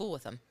you're not in school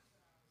with them?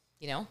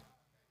 you know?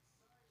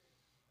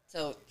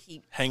 So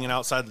he, Hanging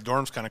outside the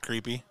dorm's kind of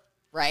creepy.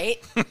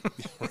 right?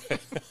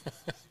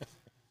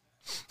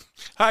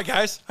 Hi,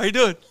 guys. How you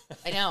doing?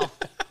 I know.